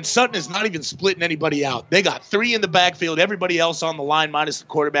 And Sutton is not even splitting anybody out. They got 3 in the backfield, everybody else on the line minus the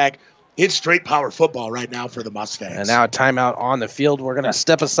quarterback. It's straight power football right now for the Mustangs. And now a timeout on the field. We're going to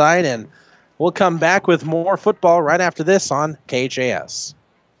step aside, and we'll come back with more football right after this on KHAS.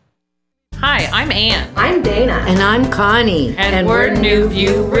 Hi, I'm Ann. I'm Dana. And I'm Connie. And we're New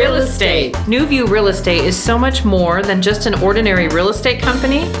View Real Estate. New View Real Estate is so much more than just an ordinary real estate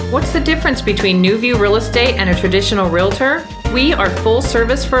company. What's the difference between New View Real Estate and a traditional realtor? We are full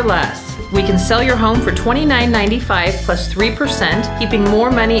service for less. We can sell your home for $29.95 plus 3%, keeping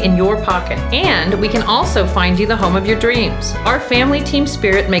more money in your pocket. And we can also find you the home of your dreams. Our family team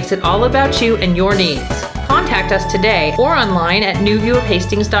spirit makes it all about you and your needs. Contact us today or online at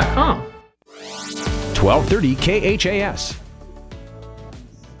newviewofhastings.com. 1230 KHAS.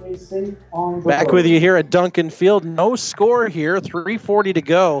 Back with you here at Duncan Field. No score here. 3:40 to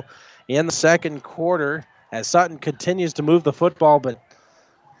go in the second quarter as Sutton continues to move the football.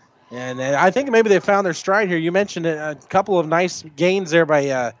 And I think maybe they found their stride here. You mentioned a couple of nice gains there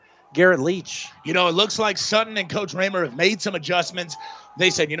by Garrett Leach. You know, it looks like Sutton and Coach Raymer have made some adjustments. They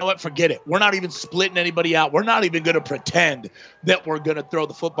said, you know what, forget it. We're not even splitting anybody out. We're not even going to pretend that we're going to throw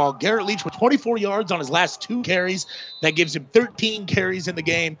the football. Garrett Leach with 24 yards on his last 2 carries. That gives him 13 carries in the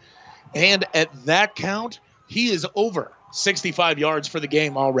game. And at that count, he is over 65 yards for the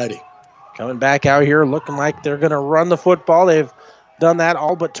game already. Coming back out here looking like they're going to run the football. They've done that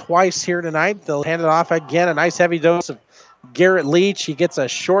all but twice here tonight. They'll hand it off again. A nice heavy dose of Garrett Leach. He gets a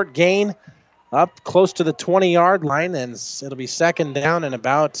short gain up close to the 20-yard line, and it'll be second down and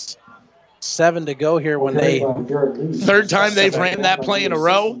about 7 to go here when they... Third time they've ran that play in a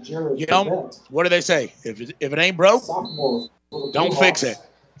row. You know, what do they say? If it ain't broke, don't fix it.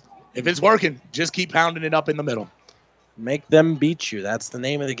 If it's working, just keep pounding it up in the middle. Make them beat you. That's the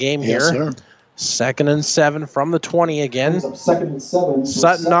name of the game here. Yes, sir. 2nd and 7 from the 20 again. 2nd and 7.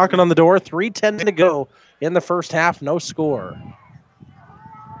 Sutton knocking on the door. 3:10 to go in the first half. No score.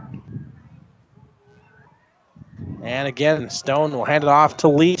 And again, Stone will hand it off to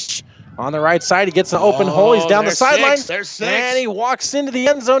Leach on the right side. He gets an open hole. He's down the sideline. And he walks into the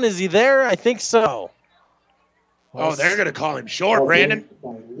end zone. Is he there? I think so. Oh, they're going to call him short, Brandon.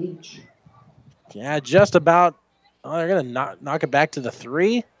 Yeah, just about. Oh, they're going to knock it back to the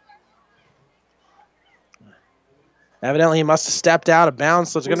 3. Evidently, he must have stepped out of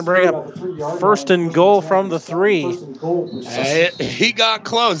bounds, so it's going to bring up 1st and goal from the 3. He got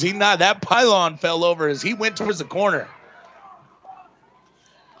close. That pylon fell over as he went towards the corner.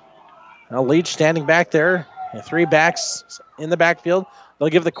 Now Leach standing back there. 3 backs in the backfield. They'll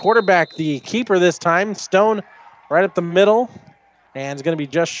give the quarterback the keeper this time. Stone right up the middle, and it's going to be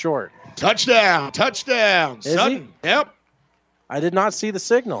just short. Touchdown. Is Sutton. He? Yep. I did not see the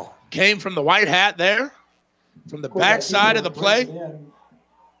signal. Came from the white hat there. From the backside of the play.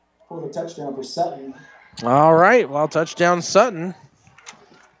 For the touchdown for Sutton. All right. Well, touchdown Sutton.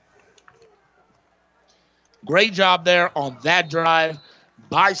 Great job there on that drive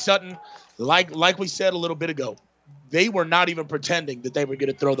by Sutton. Like we said a little bit ago, they were not even pretending that they were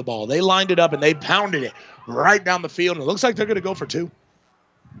going to throw the ball. They lined it up and they pounded it right down the field. And it looks like they're going to go for 2.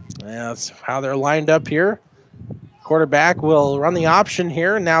 Yeah, that's how they're lined up here. Quarterback will run the option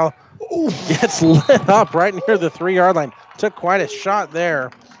here. Now gets lit up right near the 3-yard line. Took quite a shot there.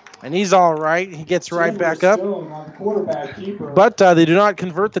 And he's all right. He gets right back up. But they do not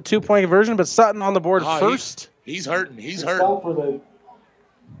convert the 2-point conversion. But Sutton on the board first. He's hurting. He's hurting,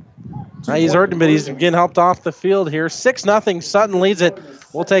 but he's getting helped off the field here. 6-0. Sutton leads it.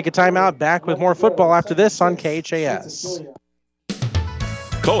 We'll take a timeout. Back with more football after this on KHAS.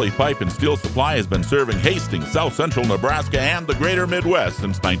 Cully Pipe and Steel Supply has been serving Hastings, South Central Nebraska, and the greater Midwest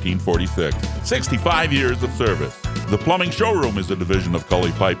since 1946. 65 years of service. The Plumbing Showroom is a division of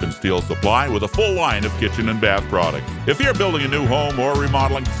Cully Pipe and Steel Supply with a full line of kitchen and bath products. If you're building a new home or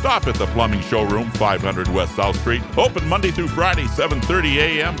remodeling, stop at the Plumbing Showroom, 500 West South Street. Open Monday through Friday, 7:30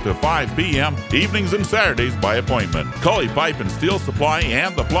 a.m. to 5 p.m., evenings and Saturdays by appointment. Cully Pipe and Steel Supply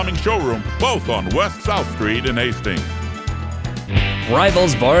and the Plumbing Showroom, both on West South Street in Hastings.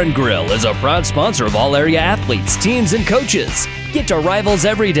 Rivals Bar and Grill is a proud sponsor of all area athletes, teams, and coaches. Get to Rivals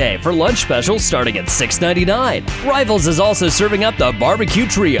every day for lunch specials starting at $6.99. Rivals is also serving up the barbecue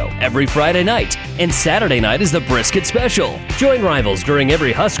trio every Friday night, and Saturday night is the brisket special. Join Rivals during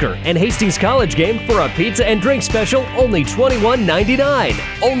every Husker and Hastings College game for a pizza and drink special, only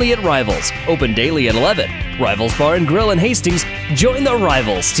 $21.99. Only at Rivals, open daily at 11. Rivals Bar and Grill in Hastings. Join the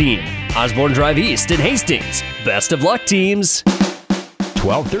Rivals team. Osborne Drive East in Hastings. Best of luck, teams.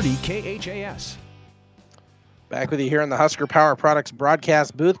 1230 KHAS. Back with you here in the Husker Power Products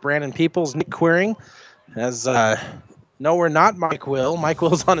broadcast booth. Brandon Peoples, Nick Quiring. No, we're not Mike Will. Mike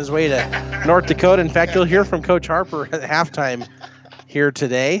Will's on his way to North Dakota. In fact, you'll hear from Coach Harper at halftime here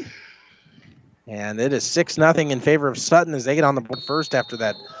today. And it is 6-0 in favor of Sutton as they get on the board first after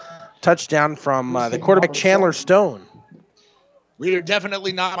that touchdown from the quarterback Chandler Stone. We are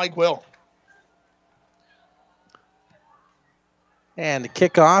definitely not Mike Will. And the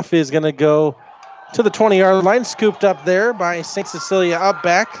kickoff is going to go to the 20-yard line, scooped up there by St. Cecilia up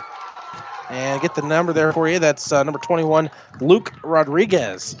back. And get the number there for you. That's number 21, Luke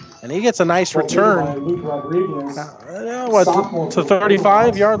Rodriguez. And he gets a nice return. Luke Rodriguez. To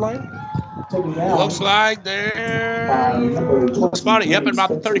 35-yard line? Looks like they're spotted. Yep, at about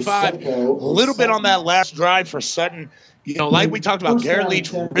the 35. A little bit on that last drive for Sutton. You know, like we talked about, Garrett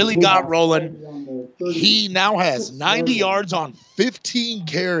Leach really got rolling. He now has 90 yards on 15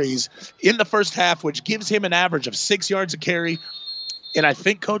 carries in the first half, which gives him an average of 6 yards a carry. And I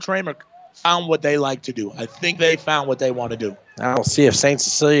think Coach Raymer found what they like to do. I think they found what they want to do. Now we'll see if St.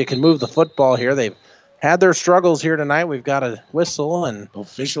 Cecilia can move the football here. They've had their struggles here tonight. We've got a whistle and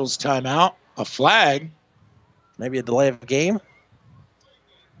officials timeout, a flag, maybe a delay of game.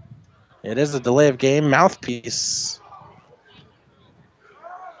 It is a delay of game. Mouthpiece.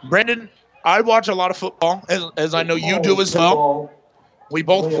 Brendan, I watch a lot of football, as I know you do as well. We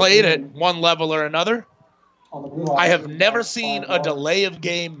both played at one level or another. I have never seen a delay of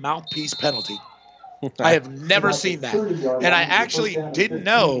game mouthpiece penalty. I have never seen that. And I actually didn't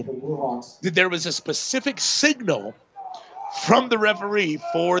know that there was a specific signal from the referee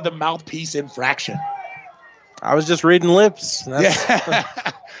for the mouthpiece infraction. I was just reading lips. Yeah.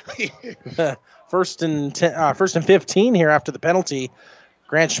 First and 15 here after the penalty.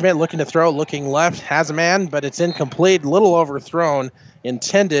 Grant Schmidt looking to throw, looking left, has a man, but it's incomplete, little overthrown,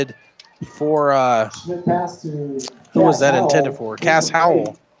 intended for, who was that intended for? Cass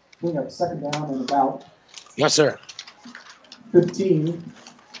Howell. Bring up second down and about. Yes, sir. 15.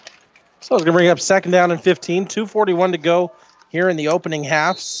 So it's going to bring up second down and 15, 2:41 to go here in the opening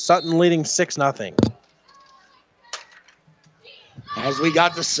half. Sutton leading 6-0. As we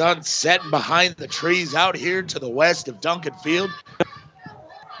got the sun setting behind the trees out here to the west of Duncan Field,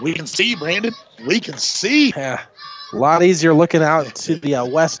 we can see, Brandon. We can see. Yeah, a lot easier looking out to the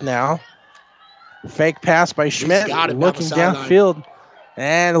west now. Fake pass by Schmidt, looking downfield,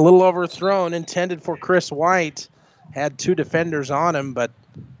 and a little overthrown, intended for Chris White. Had two defenders on him, but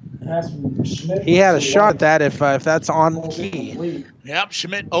he had a shot at that if that's on key. Yep,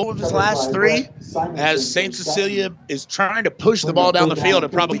 Schmidt over his last three as St. Cecilia is trying to push the ball down the field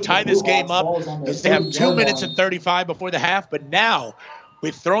and probably tie this game up as they have 2 minutes and 35 before the half. But now,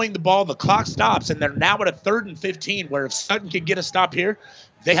 with throwing the ball, the clock stops, and they're now at a 3rd and 15, where if Sutton can get a stop here,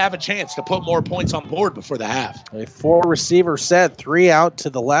 they have a chance to put more points on the board before the half. A 4-receiver set, 3 out to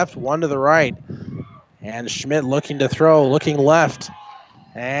the left, 1 to the right. And Schmidt looking to throw, looking left.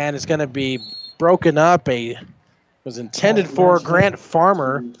 And it's going to be broken up. Was intended for Grant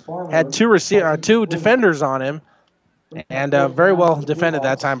Farmer. Had two defenders on him. And very well defended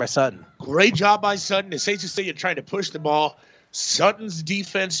that time by Sutton. Great job by Sutton. As St. Cecilia trying to push the ball. Sutton's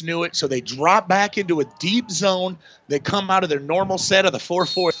defense knew it, so they drop back into a deep zone. They come out of their normal set of the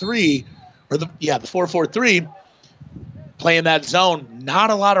 4-4-3, the 4-4-3, playing that zone.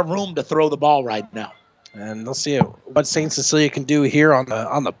 Not a lot of room to throw the ball right now. And they'll see what St. Cecilia can do here on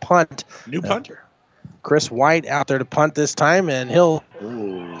the punt. New punter. Chris White out there to punt this time, and he'll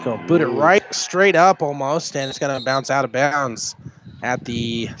go boot it right straight up almost, and it's going to bounce out of bounds at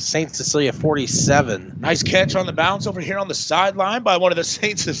the St. Cecilia 47. Nice catch on the bounce over here on the sideline by one of the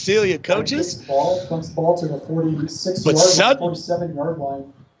St. Cecilia coaches. Ball to the 47-yard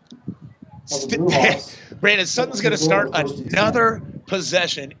line. Brandon, Sutton's going to start another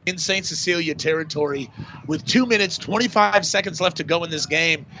possession in St. Cecilia territory with 2 minutes, 25 seconds left to go in this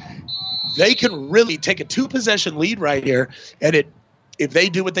game. They can really take a 2-possession lead right here, and if they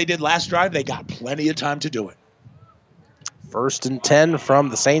do what they did last drive, they got plenty of time to do it. 1st and 10 from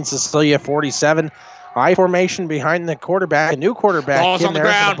the St. Cecilia 47. I formation behind the quarterback. A new quarterback. Ball's on the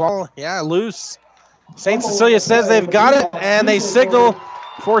ground. Ball, loose. St. Cecilia says they've got it, and they signal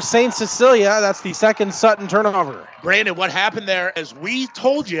for St. Cecilia. That's the second Sutton turnover. Brandon, what happened there, as we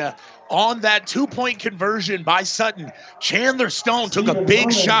told you, on that 2-point conversion by Sutton, Chandler Stone took a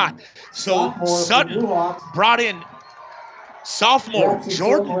big shot. So Sutton brought in sophomore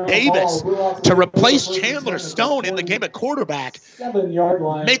Jordan Davis to replace Chandler Stone in the game at quarterback. 7-yard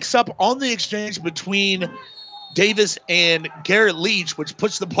line. Mix up on the exchange between Davis and Garrett Leach, which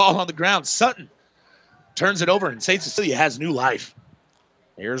puts the ball on the ground. Sutton turns it over, and St. Cecilia has new life.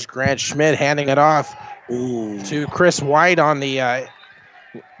 Here's Grant Schmidt handing it off to Chris White on the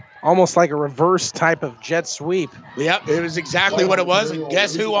almost like a reverse type of jet sweep. Yep, it was exactly what it was. And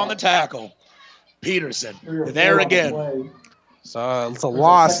guess who on the tackle? Peterson. There again. So it's a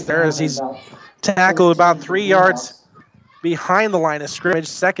loss there as he's tackled about 3 yards behind the line of scrimmage.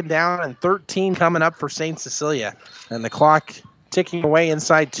 Second down and 13 coming up for St. Cecilia. And the clock ticking away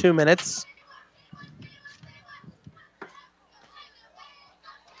inside 2 minutes.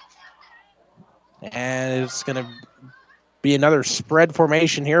 And it's going to be another spread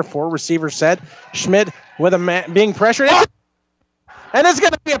formation here. 4 receivers set. Schmidt with a man being pressured. And it's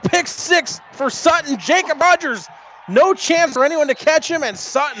going to be a pick 6 for Sutton. Jacob Rogers, no chance for anyone to catch him, and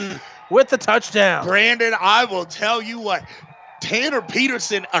Sutton with the touchdown. Brandon, I will tell you what. Tanner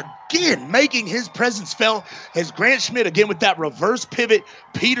Peterson again making his presence felt as Grant Schmidt again with that reverse pivot.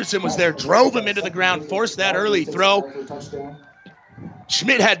 Peterson was there, drove him into the ground, forced that early throw.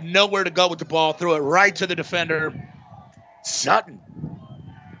 Schmidt had nowhere to go with the ball, threw it right to the defender. Sutton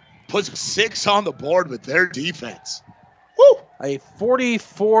puts 6 on the board with their defense. Woo! A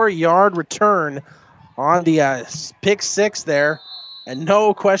 44-yard return on the pick 6 there, and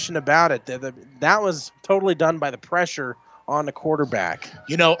no question about it. That was totally done by the pressure on the quarterback.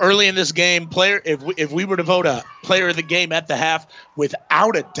 You know, early in this game, if we were to vote a player of the game at the half,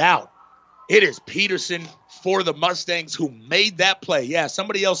 without a doubt, it is Peterson for the Mustangs who made that play. Yeah,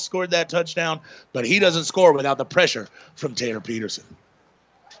 somebody else scored that touchdown, but he doesn't score without the pressure from Tanner Peterson.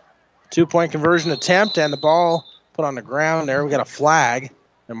 2-point conversion attempt, and the ball put on the ground there. We got a flag.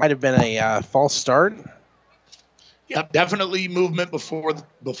 There might have been a false start. Yep, definitely movement before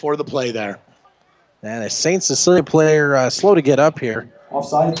the play there. And a St. Cecilia player slow to get up here.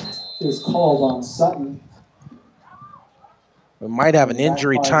 Offside is called on Sutton. We might have an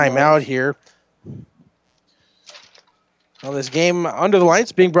injury timeout here. Well, this game Under the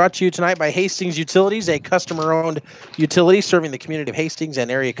Lights being brought to you tonight by Hastings Utilities, a customer-owned utility serving the community of Hastings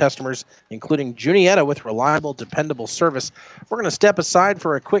and area customers, including Junietta, with reliable, dependable service. We're going to step aside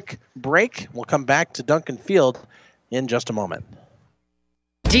for a quick break. We'll come back to Duncan Field in just a moment.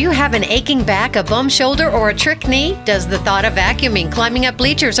 Do you have an aching back, a bum shoulder, or a trick knee? Does the thought of vacuuming, climbing up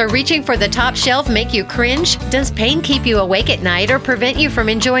bleachers, or reaching for the top shelf make you cringe? Does pain keep you awake at night or prevent you from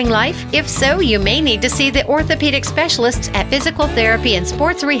enjoying life? If so, you may need to see the orthopedic specialists at Physical Therapy and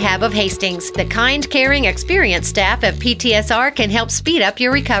Sports Rehab of Hastings. The kind, caring, experienced staff of PTSR can help speed up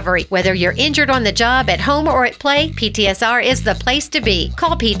your recovery. Whether you're injured on the job, at home, or at play, PTSR is the place to be.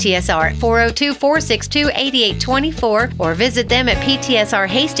 Call PTSR at 402-462-8824 or visit them at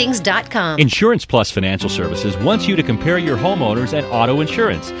PTSRHastings.com. Insurance Plus Financial Services wants you to compare your homeowners and auto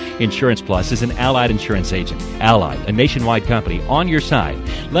insurance. Insurance Plus is an Allied insurance agent. Allied, a nationwide company, on your side.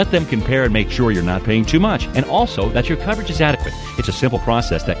 Let them compare and make sure you're not paying too much, and also that your coverage is adequate. It's a simple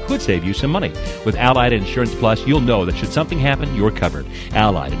process that could save you some money. With Allied Insurance Plus, you'll know that should something happen, you're covered.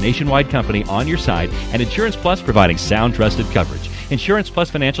 Allied, a nationwide company on your side, and Insurance Plus providing sound, trusted coverage. Insurance Plus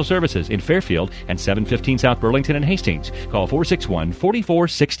Financial Services in Fairfield and 715 South Burlington and Hastings. Call 461-4465.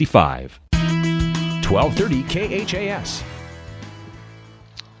 1230 KHAS.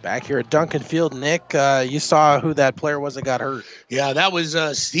 Back here at Duncan Field, Nick, you saw who that player was that got hurt. Yeah, that was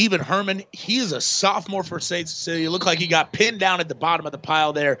Stephen Herman. He is a sophomore for St. Cecilia. Looked like he got pinned down at the bottom of the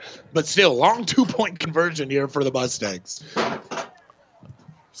pile there, but still, long 2-point conversion here for the Mustangs.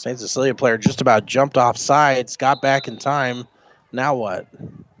 St. Cecilia player just about jumped off sides, got back in time. Now what?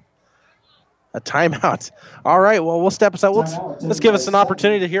 A timeout. All right, well, we'll step aside. Let's give us an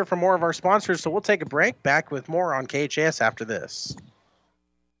opportunity to hear from more of our sponsors, so we'll take a break. Back with more on KHAS after this.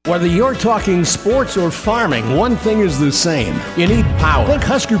 Whether you're talking sports or farming, one thing is the same. You need power. Think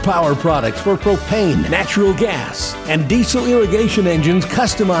Husker Power products for propane, natural gas, and diesel irrigation engines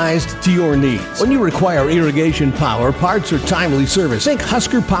customized to your needs. When you require irrigation power, parts, or timely service, think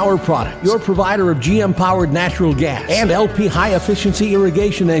Husker Power products, your provider of GM-powered natural gas and LP high-efficiency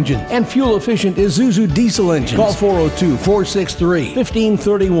irrigation engines and fuel-efficient Isuzu diesel engines. Call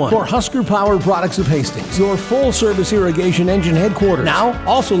 402-463-1531 for Husker Power products of Hastings, your full-service irrigation engine headquarters. Now,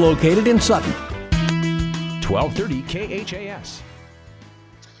 also located in Sutton. 1230 KHAS.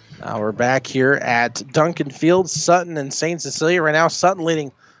 We're back here at Duncan Field, Sutton and St. Cecilia. Right now, Sutton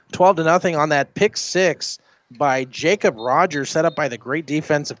leading 12-0 on that pick six by Jacob Rogers, set up by the great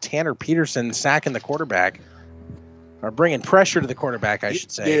defense of Tanner Peterson, sacking the quarterback, or bringing pressure to the quarterback, I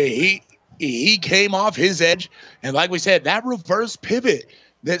should say. He came off his edge, and like we said, that reverse pivot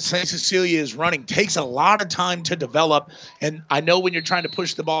that St. Cecilia is running takes a lot of time to develop. And I know when you're trying to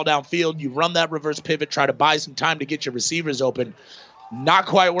push the ball downfield, you run that reverse pivot, try to buy some time to get your receivers open. Not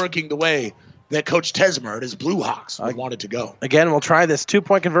quite working the way that Coach Tesmer and his Blue Hawks would want it to go. Again, we'll try this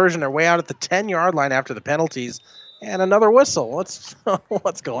 2-point conversion. They're way out at the 10-yard line after the penalties. And another whistle. What's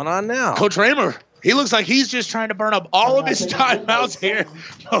going on now? Coach Raymer, he looks like he's just trying to burn up all of his timeouts here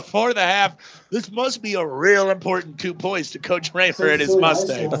before the half. This must be a real important 2 points to Coach Raymer and his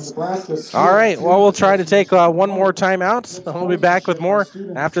Mustangs. All right, well, we'll try to take one more timeout. We'll be back with more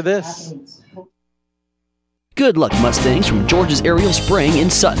after this. Good luck, Mustangs, from George's Aerial Spraying in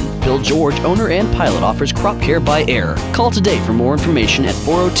Sutton. Bill George, owner and pilot, offers crop care by air. Call today for more information at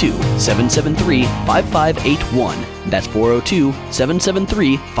 402-773-5581. That's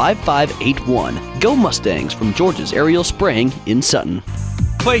 402-773-5581. Go Mustangs from George's Aerial Spraying in Sutton.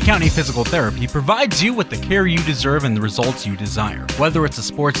 Clay County Physical Therapy provides you with the care you deserve and the results you desire. Whether it's a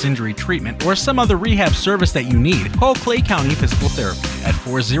sports injury treatment or some other rehab service that you need, call Clay County Physical Therapy at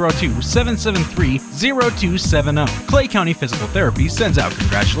 402-773-0270. Clay County Physical Therapy sends out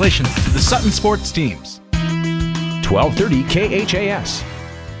congratulations to the Sutton sports teams. 1230 KHAS.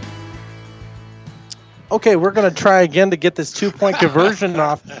 Okay, we're going to try again to get this 2-point conversion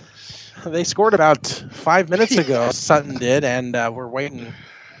off. They scored about 5 minutes ago, Sutton did, and we're waiting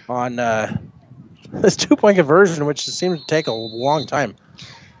on this 2-point conversion, which seems to take a long time.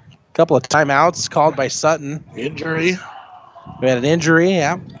 A couple of timeouts called by Sutton. Injury. We had an injury,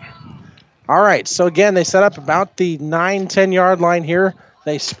 yeah. All right, so again, they set up about the 9-10 line here.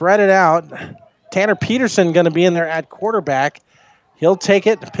 They spread it out. Tanner Peterson going to be in there at quarterback. He'll take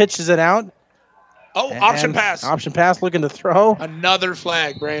it, pitches it out. Oh, option pass. Option pass, looking to throw. Another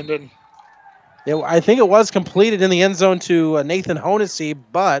flag, Brandon. I think it was completed in the end zone to Nathan Honesy,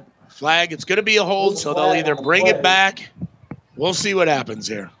 but... Flag, it's going to be a hold, so they'll either bring it back. We'll see what happens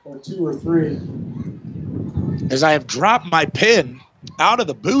here. Or 2 or 3. As I have dropped my pin out of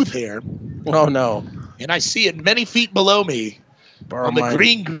the booth here. Oh, no. And I see it many feet below me on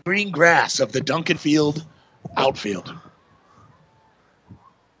the green grass of the Duncan Field outfield.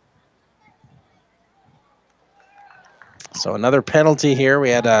 So another penalty here. We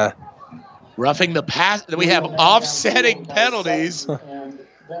had roughing the pass. We have offsetting penalties.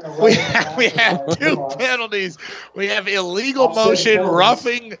 We have 2 penalties. We have illegal motion,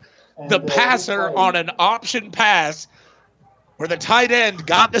 roughing the passer on an option pass where the tight end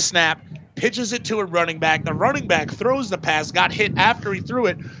got the snap, pitches it to a running back. The running back throws the pass, got hit after he threw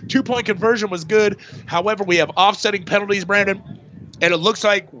it. 2-point conversion was good. However, we have offsetting penalties, Brandon, and it looks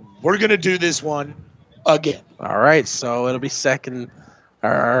like we're going to do this one again. All right, so it'll be second.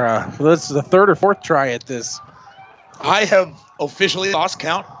 This is the 3rd or 4th try at this. I have officially lost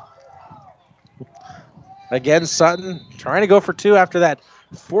count. Again, Sutton trying to go for 2 after that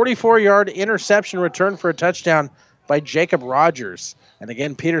 44-yard interception return for a touchdown by Jacob Rogers. And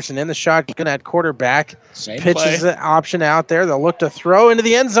again, Peterson in the shotgun at quarterback. Pitches the option out there. They'll look to throw into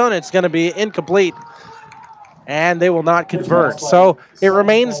the end zone. It's going to be incomplete. And they will not convert. So it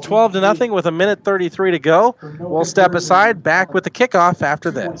remains 12-0 with 1:33 to go. We'll step aside, back with the kickoff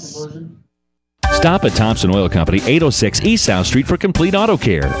after this. Stop at Thompson Oil Company, 806 East South Street for complete auto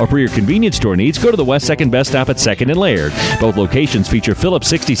care. Or for your convenience store needs, go to the West 2nd Best Stop at 2nd and Laird. Both locations feature Phillips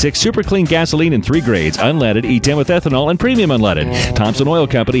 66 Super Clean gasoline in 3 grades, unleaded, E10 with ethanol, and premium unleaded. Thompson Oil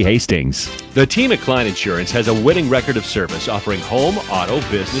Company, Hastings. The team at Klein Insurance has a winning record of service, offering home, auto,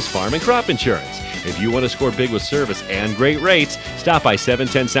 business, farm, and crop insurance. If you want to score big with service and great rates, stop by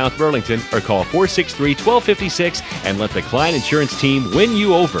 710 South Burlington or call 463-1256 and let the Klein Insurance team win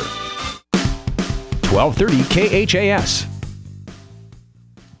you over. 1230 KHAS.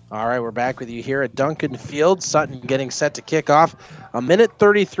 All right, we're back with you here at Duncan Field. Sutton getting set to kick off.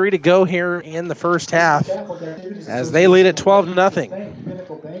 1:33 to go here in the first half as they lead at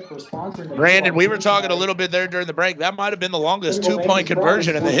 12-0. Brandon, we were talking a little bit there during the break. That might have been the longest 2-point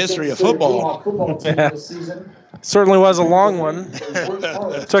conversion in the history of football. Yeah. Certainly was a long one.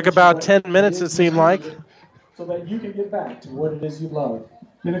 Took about 10 minutes, it seemed like. So that you can get back to what it is you love.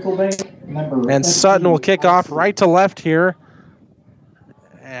 Pinnacle Bank, member. And Sutton will kick off right to left here.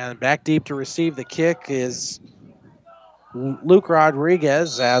 And back deep to receive the kick is Luke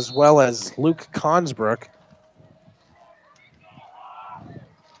Rodriguez as well as Luke Consbrook.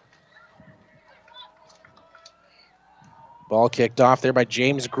 Ball kicked off there by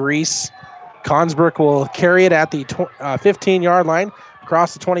James Grease. Consbrook will carry it at the 15-yard line,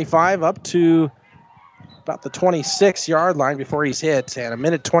 across the 25, up to about the 26-yard line before he's hit. And a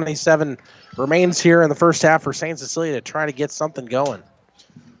minute 27 remains here in the first half for St. Cecilia to try to get something going.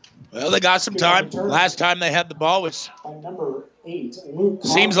 Well, they got some time. Last time they had the ball was number 8, Luke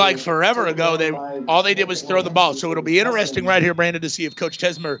seems like forever ago. All they did was throw the ball. So it'll be interesting right here, Brandon, to see if Coach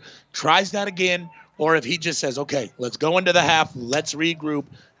Tesmer tries that again or if he just says, okay, let's go into the half, let's regroup,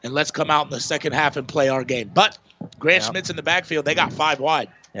 and let's come out in the second half and play our game. But Grant Schmidt's in the backfield. They got 5 wide.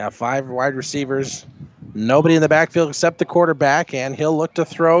 Yeah, 5 wide receivers. Nobody in the backfield except the quarterback, and he'll look to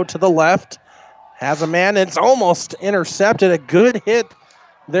throw to the left. Has a man. It's almost intercepted. A good hit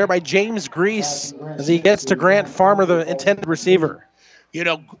there by James Grease as he gets to Grant Farmer, the intended receiver. You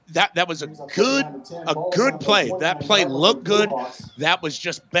know, that was a good play. That play looked good. That was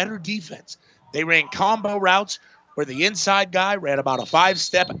just better defense. They ran combo routes where the inside guy ran about a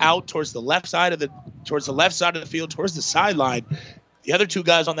 5-step out towards the left side of the field, towards the sideline. The other 2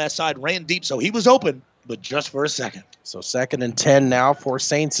 guys on that side ran deep, so he was open, but just for a second. So 2nd and 10 now for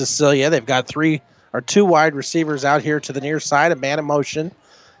St. Cecilia. They've got 2 wide receivers out here to the near side, a man in motion.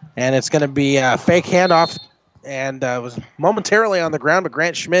 And it's going to be a fake handoff, and was momentarily on the ground, but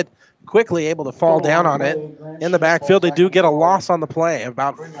Grant Schmidt quickly able to fall down on it in the backfield. They do get a loss on the play,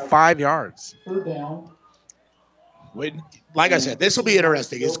 about 5 yards. Third down. Like I said, this will be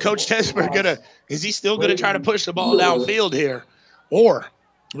interesting. Is Coach Tesmer is he still gonna try to push the ball downfield here? Or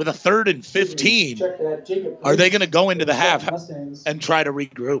with a 3rd and 15, are they gonna go into the half and try to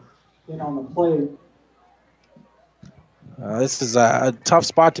regroup? On the play. This is a tough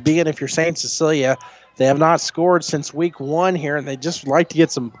spot to be in if you're St. Cecilia. They have not scored since week 1 here, and they just like to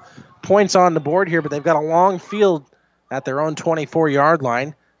get some points on the board here, but they've got a long field at their own 24-yard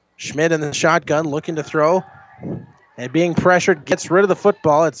line. Schmidt in the shotgun looking to throw, and being pressured, gets rid of the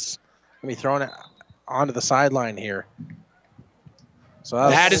football. It's going to be thrown onto the sideline here. So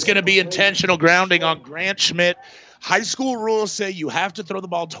that is going to be intentional grounding on Grant Schmidt. High school rules say you have to throw the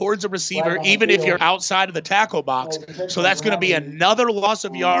ball towards a receiver even if you're outside of the tackle box. So that's going to be another loss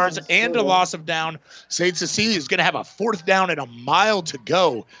of yards and a loss of down. St. Cecilia is going to have a 4th down and a mile to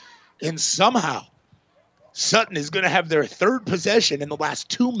go. And somehow Sutton is going to have their 3rd possession in the last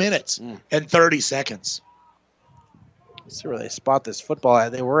 2 minutes and 30 seconds. Let's see where they spot this football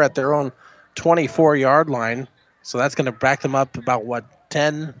at. They were at their own 24-yard line. So that's going to back them up about,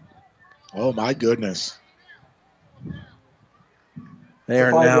 10? Oh, my goodness. They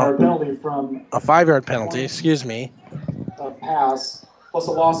are now a 5-yard penalty, excuse me. A pass plus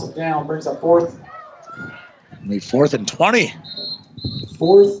a loss of down brings up 4th. 4th and 20.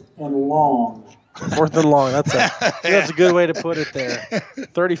 4th and long. 4th and long. That's a good way to put it there.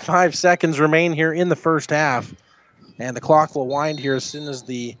 35 seconds remain here in the first half, and the clock will wind here as soon as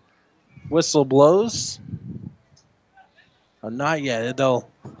the whistle blows. Not yet. They'll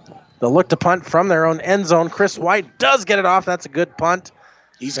look to punt from their own end zone. Chris White does get it off. That's a good punt.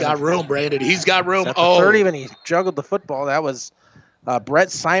 He's got room, Brandon. He's got room. At the 30 when he juggled the football. That was Brett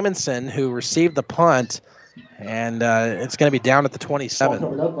Simonson who received the punt, and it's going to be down at the 27.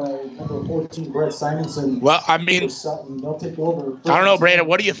 Covered up by number 14, Brett Simonson. Well, I mean, they'll take over. I don't know, Brandon.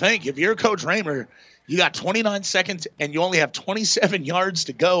 What do you think? If you're Coach Raymer, you got 29 seconds and you only have 27 yards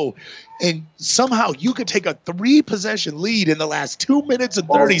to go, and somehow you could take a 3-possession lead in the last 2 minutes and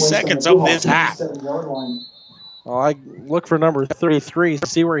 30 seconds of this half. Well, I look for number 33,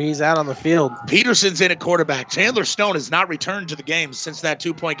 see where he's at on the field. Peterson's in at quarterback. Chandler Stone has not returned to the game since that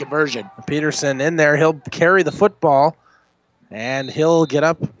 2-point conversion. Peterson in there. He'll carry the football, and he'll get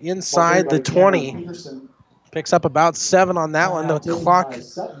up inside the 20. Picks up about 7 on that one. The clock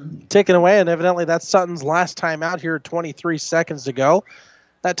ticking away, and evidently that's Sutton's last time out here, 23 seconds to go.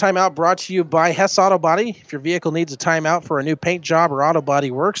 That timeout brought to you by Hess Auto Body. If your vehicle needs a timeout for a new paint job or auto body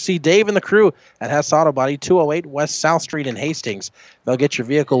work, see Dave and the crew at Hess Auto Body, 208 West South Street in Hastings. They'll get your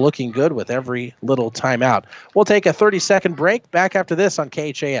vehicle looking good with every little timeout. We'll take a 30-second break. Back after this on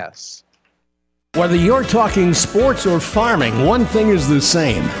KHAS. Whether you're talking sports or farming, one thing is the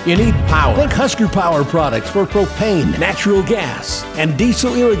same. You need power. Think Husker Power products for propane, natural gas, and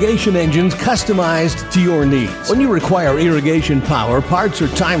diesel irrigation engines customized to your needs. When you require irrigation power, parts, or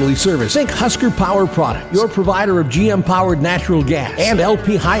timely service, think Husker Power products, your provider of GM-powered natural gas and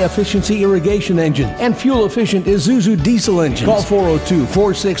LP high-efficiency irrigation engines and fuel-efficient Isuzu diesel engines. Call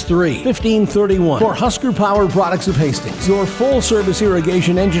 402-463-1531 for Husker Power Products of Hastings, your full-service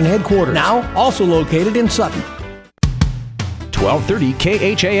irrigation engine headquarters. Now, also located in Sutton. 1230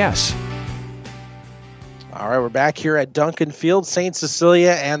 KHAS. All right, we're back here at Duncan Field, St.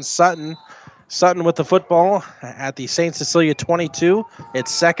 Cecilia and Sutton Sutton with the football at the St. Cecilia 22.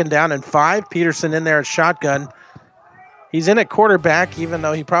 It's 2nd down and 5. Peterson in there at shotgun. He's in at quarterback, even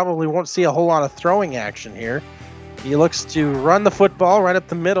though he probably won't see a whole lot of throwing action here. He looks to run the football right up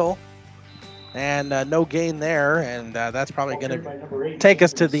the middle, and no gain there, and that's probably going to take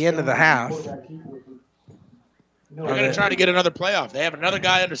us to the end of the half. They're going to try to get another playoff. They have another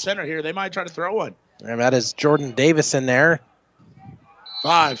guy under center here. They might try to throw one. And that is Jordan Davis in there.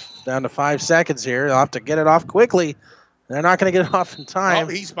 5. Down to 5 seconds here. They'll have to get it off quickly. They're not going to get it off in time. Oh,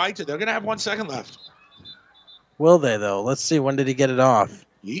 he spiked it. They're going to have 1 second left. Will they, though? Let's see. When did he get it off?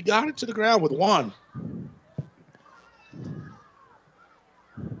 He got it to the ground with 1.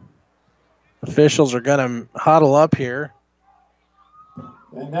 Officials are going to huddle up here.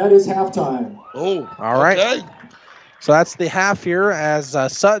 And that is halftime. Oh, all right. Okay. So that's the half here as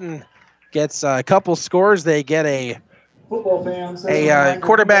Sutton gets a couple scores. They get a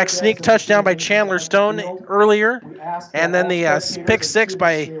quarterback sneak touchdown by Chandler Stone earlier, and then the pick 6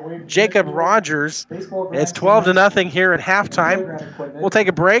 by Jacob Rogers. It's 12-0 here at halftime. We'll take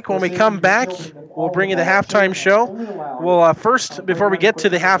a break. When we come back, we'll bring you the halftime show. We'll first, before we get to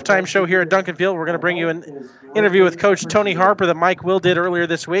the halftime show here at Duncan Field, we're going to bring you an interview with Coach Tony Harper that Mike Will did earlier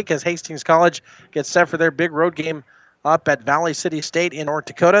this week as Hastings College gets set for their big road game up at Valley City State in North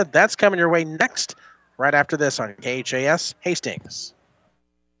Dakota. That's coming your way next, right after this on KHAS Hastings.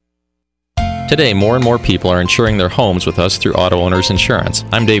 Today, more and more people are insuring their homes with us through Auto Owners Insurance.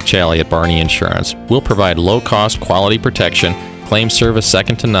 I'm Dave Challey at Barney Insurance. We'll provide low-cost, quality protection, claim service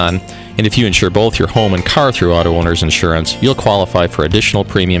second to none, and if you insure both your home and car through Auto Owners Insurance, you'll qualify for additional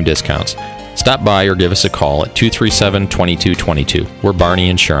premium discounts. Stop by or give us a call at 237-2222. We're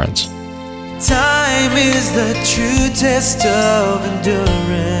Barney Insurance. Time is the true test of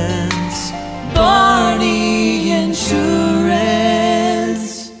endurance. Barney Insurance.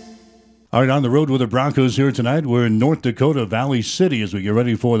 All right, on the road with the Broncos here tonight. We're in North Dakota, Valley City, as we get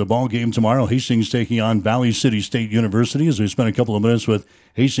ready for the ball game tomorrow. Hastings taking on Valley City State University as we spend a couple of minutes with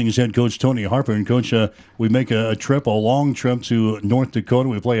Hastings head coach Tony Harper. And, Coach, we make a long trip to North Dakota.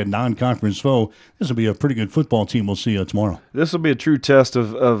 We play a non-conference foe. This will be a pretty good football team we'll see tomorrow. This will be a true test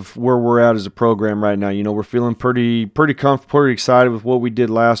of where we're at as a program right now. You know, we're feeling pretty comfortable, pretty excited with what we did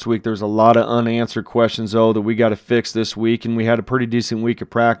last week. There's a lot of unanswered questions, though, that we got to fix this week, and we had a pretty decent week of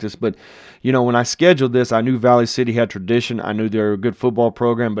practice. But, you know, when I scheduled this, I knew Valley City had tradition. I knew they were a good football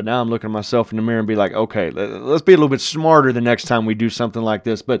program, but now I'm looking at myself in the mirror and be like, okay, let's be a little bit smarter the next time we do something like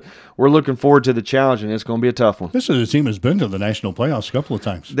this. But we're looking forward to the challenge, and it's going to be a tough one. This is a team that's been to the national playoffs a couple of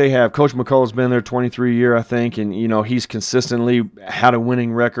times. They have. Coach McCullough's been there 23 years, I think, and, you know, he's consistently had a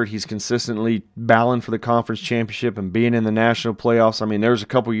winning record. He's consistently battling for the conference championship and being in the national playoffs. I mean, there was a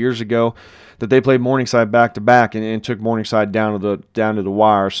couple years ago that they played Morningside back-to-back and took Morningside down to the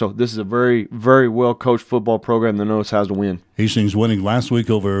wire. So this is a very, very well-coached football program that knows how to win. Hastings winning last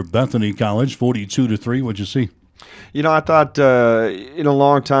week over Bethany College, 42-3. What'd you see? You know, I thought in a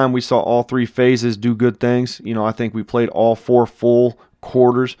long time we saw all three phases do good things. You know, I think we played all 4 full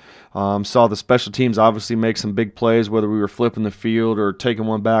quarters. Saw the special teams obviously make some big plays, whether we were flipping the field or taking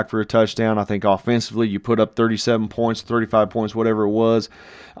one back for a touchdown. I think offensively you put up 37 points, 35 points, whatever it was.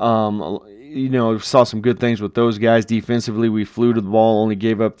 You know, saw some good things with those guys. Defensively, we flew to the ball, only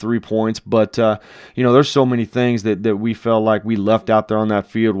gave up 3 points. But, you know, there's so many things that we felt like we left out there on that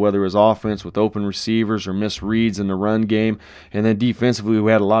field, whether it was offense with open receivers or missed reads in the run game. And then defensively, we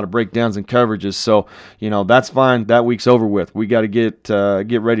had a lot of breakdowns and coverages. So, you know, that's fine. That week's over with. We got to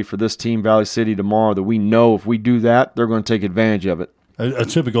get ready for this team, Valley City, tomorrow, that we know if we do that, they're going to take advantage of it. A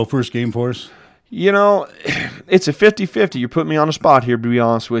typical first game for us? You know, it's a 50-50. You put me on the spot here, to be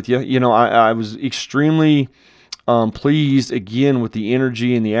honest with you. You know, I was extremely pleased, again, with the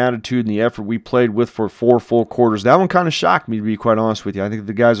energy and the attitude and the effort we played with for 4 full quarters. That one kind of shocked me, to be quite honest with you. I think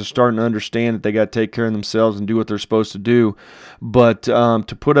the guys are starting to understand that they got to take care of themselves and do what they're supposed to do. But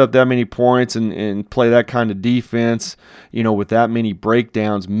to put up that many points and play that kind of defense, you know, with that many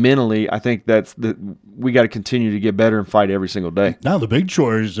breakdowns mentally, I think we got to continue to get better and fight every single day. Now the big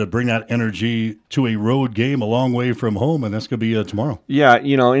chore is to bring that energy to a road game a long way from home, and that's going to be tomorrow. Yeah,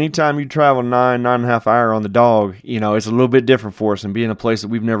 you know, anytime you travel 9.5 hours on the dog, you know, it's a little bit different for us and being a place that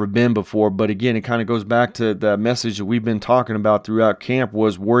we've never been before. But again, it kind of goes back to the message that we've been talking about throughout camp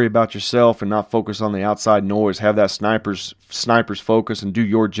was worry about yourself and not focus on the outside noise. Have that sniper's focus and do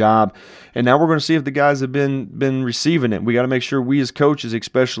your job. And now we're going to see if the guys have been receiving it. We got to make sure we as coaches,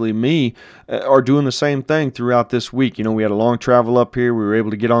 especially me, are doing the same thing throughout this week. You know, we had a long travel up here. We were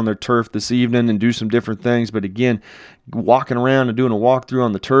able to get on their turf this evening and do some different things. But again, walking around and doing a walkthrough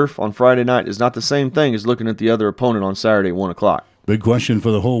on the turf on Friday night is not the same thing as looking at the other opponent on Saturday at 1 o'clock. Big question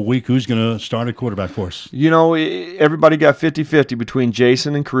for the whole week. Who's going to start at quarterback for us? Everybody got 50-50 between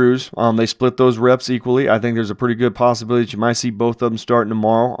Jason and Cruz. They split those reps equally. I think there's a pretty good possibility that you might see both of them starting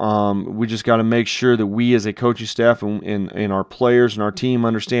tomorrow. We just got to make sure that we as a coaching staff and our players and our team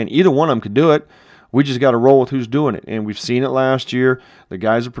understand either one of them could do it. We just got to roll with who's doing it. And we've seen it last year. The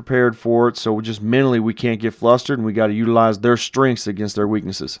guys are prepared for it. So just mentally we can't get flustered, and we got to utilize their strengths against their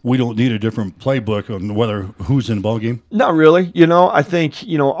weaknesses. We don't need a different playbook on whether who's in the ballgame? Not really. I think,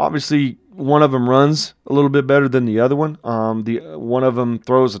 obviously one of them runs a little bit better than the other one. One of them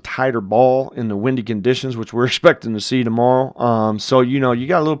throws a tighter ball in the windy conditions, which we're expecting to see tomorrow. So, you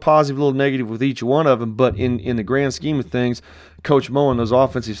got a little positive, a little negative with each one of them. But in the grand scheme of things, Coach Mo and those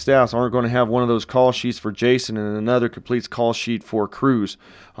offensive staffs aren't going to have one of those call sheets for Jason and another complete call sheet for Cruz.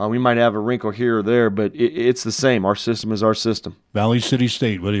 We might have a wrinkle here or there, but it's the same. Our system is our system. Valley City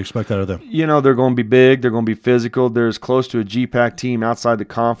State, what do you expect out of them? They're going to be big. They're going to be physical. They're as close to a GPAC team outside the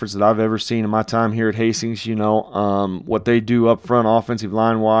conference that I've ever seen in my time here at Hastings. What they do up front offensive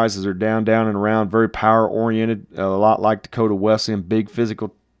line-wise is they're down, and around, very power-oriented, a lot like Dakota Wesleyan, big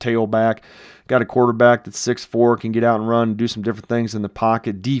physical tailback. Got a quarterback that's 6'4", can get out and run and do some different things in the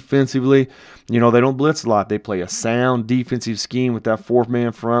pocket. Defensively, they don't blitz a lot. They play a sound defensive scheme with that fourth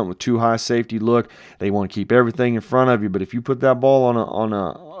man front with too high safety look. They want to keep everything in front of you, but if you put that ball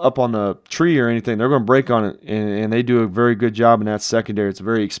up on the tree or anything, they're going to break on it, and they do a very good job in that secondary. It's a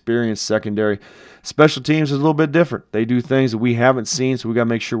very experienced secondary. Special teams is a little bit different. They do things that we haven't seen, so we got to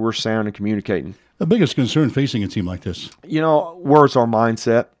make sure we're sound and communicating. The biggest concern facing a team like this? Where's our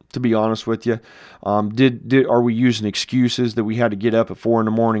mindset? To be honest with you, are we using excuses that we had to get up at 4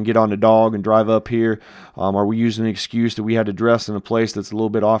 a.m, get on the dog and drive up here? Are we using an excuse that we had to dress in a place that's a little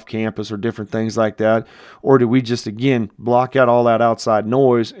bit off campus or different things like that? Or do we just, again, block out all that outside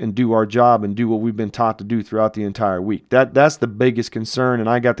noise and do our job and do what we've been taught to do throughout the entire week? That's the biggest concern, and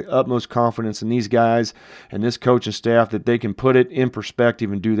I got the utmost confidence in these guys and this coaching staff that they can put it in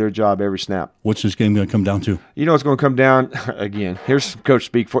perspective and do their job every snap. What's this game going to come down to? It's going to come down, again, here's some coach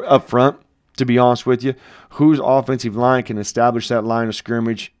speak for up front. To be honest with you, whose offensive line can establish that line of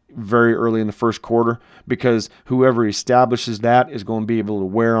scrimmage very early in the first quarter, because whoever establishes that is going to be able to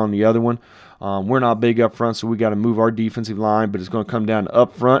wear on the other one. We're not big up front, so we got to move our defensive line, but it's going to come down to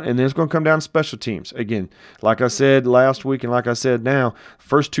up front, and then it's going to come down to special teams. Again, like I said last week and like I said now,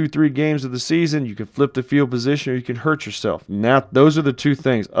 first 2-3 games of the season, you can flip the field position or you can hurt yourself. Now, those are the two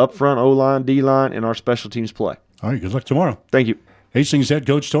things, up front, O-line, D-line, and our special teams play. All right, good luck tomorrow. Thank you. Hastings head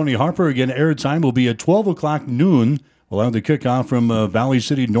coach Tony Harper. Again, air time will be at 12 o'clock noon. We'll have the kickoff from Valley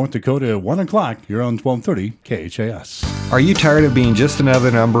City, North Dakota at 1 o'clock here on 1230 KHAS. Are you tired of being just another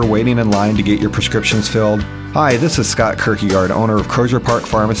number waiting in line to get your prescriptions filled? Hi, this is Scott Kierkegaard, owner of Crozier Park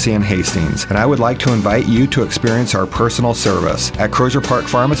Pharmacy in Hastings, and I would like to invite you to experience our personal service. At Crozier Park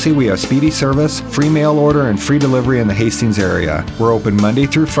Pharmacy, we have speedy service, free mail order, and free delivery in the Hastings area. We're open Monday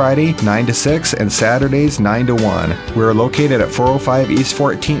through Friday, 9 to 6, and Saturdays, 9 to 1. We're located at 405 East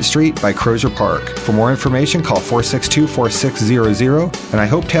 14th Street by Crozier Park. For more information, call 462-4600, and I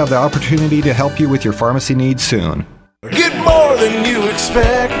hope to have the opportunity to help you with your pharmacy needs soon. Get more than you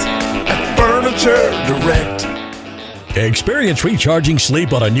expect at Furniture Direct. Experience recharging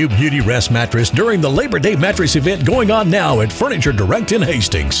sleep on a new Beauty Rest mattress during the Labor Day mattress event going on now at Furniture Direct in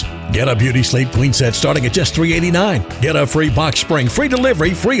Hastings. Get a Beauty Sleep Queen set starting at just $389. Get a free box spring, free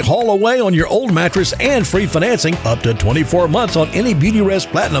delivery, free haul away on your old mattress, and free financing up to 24 months on any Beauty Rest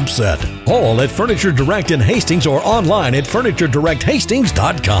Platinum set. All at Furniture Direct in Hastings or online at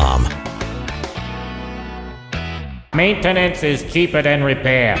FurnitureDirectHastings.com. Maintenance is cheaper than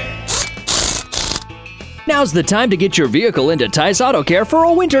repair. Now's the time to get your vehicle into Tice Auto Care for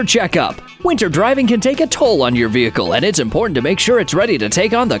a winter checkup. Winter driving can take a toll on your vehicle, and it's important to make sure it's ready to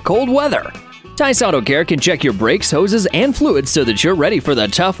take on the cold weather. Tice Auto Care can check your brakes, hoses, and fluids so that you're ready for the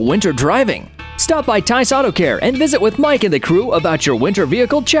tough winter driving. Stop by Tice Auto Care and visit with Mike and the crew about your winter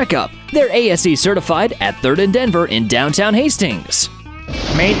vehicle checkup. They're ASE certified at 3rd and Denver in downtown Hastings.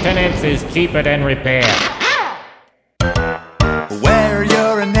 Maintenance is cheaper than repair. Where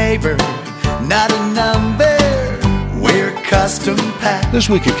you're a neighbor, not a number. We're Custom Pack. This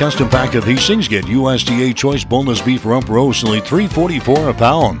week at Custom Pack of Hastings, get USDA Choice Boneless Beef Rump Roast, only $3.44 a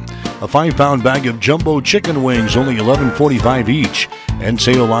pound. A 5-pound bag of jumbo chicken wings, only $11.45 each. And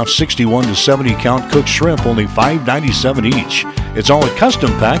sale off 61 to 70 count cooked shrimp, only $5.97 each. It's all at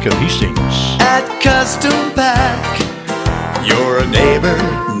Custom Pack of Hastings. At Custom Pack, you're a neighbor,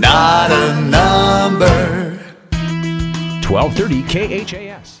 not a number. 1230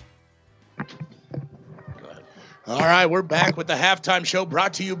 KHAS. All right, we're back with the halftime show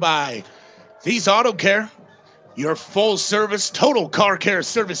brought to you by These Auto Care. your full-service total car care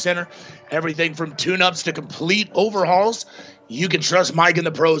service center. Everything from tune-ups to complete overhauls. You can trust Mike and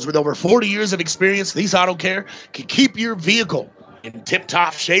the pros. With over 40 years of experience, Lease Auto Care can keep your vehicle in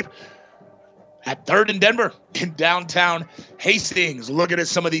tip-top shape. At 3rd and Denver in downtown Hastings. Looking at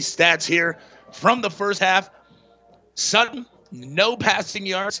some of these stats here from the first half. Sutton, no passing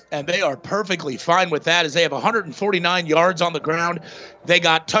yards, and they are perfectly fine with that as they have 149 yards on the ground. They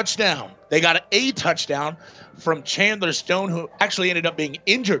got touchdown. They got a touchdown from Chandler Stone, who actually ended up being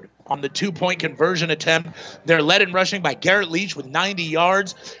injured on the 2-point conversion attempt. They're led in rushing by Garrett Leach with 90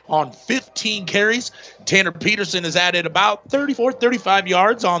 yards on 15 carries. Tanner Peterson has added about 35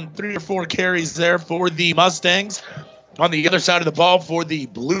 yards on 3 or 4 carries there for the Mustangs. On the other side of the ball for the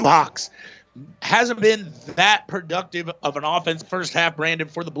Blue Hawks, hasn't been that productive of an offense first half, Brandon,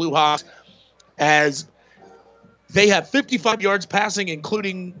 for the Blue Hawks, as they have 55 yards passing,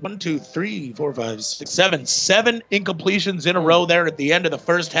 including 7 incompletions in a row there at the end of the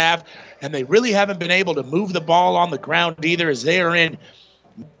first half. And they really haven't been able to move the ball on the ground either, as they are in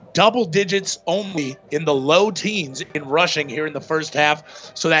double digits only in the low teens in rushing here in the first half.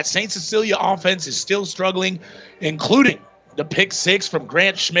 So that St. Cecilia offense is still struggling, including the pick 6 from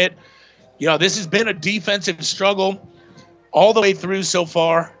Grant Schmidt. You know, this has been a defensive struggle all the way through so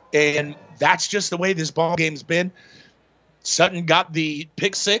far, and that's just the way this ball game's been. Sutton got the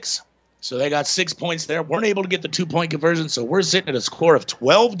pick 6, so they got 6 points there. Weren't able to get the 2-point conversion, so we're sitting at a score of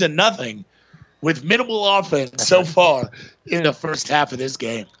 12-0 with minimal offense so far in the first half of this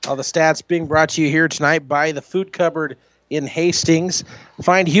game. All the stats being brought to you here tonight by the Food Cupboard in Hastings.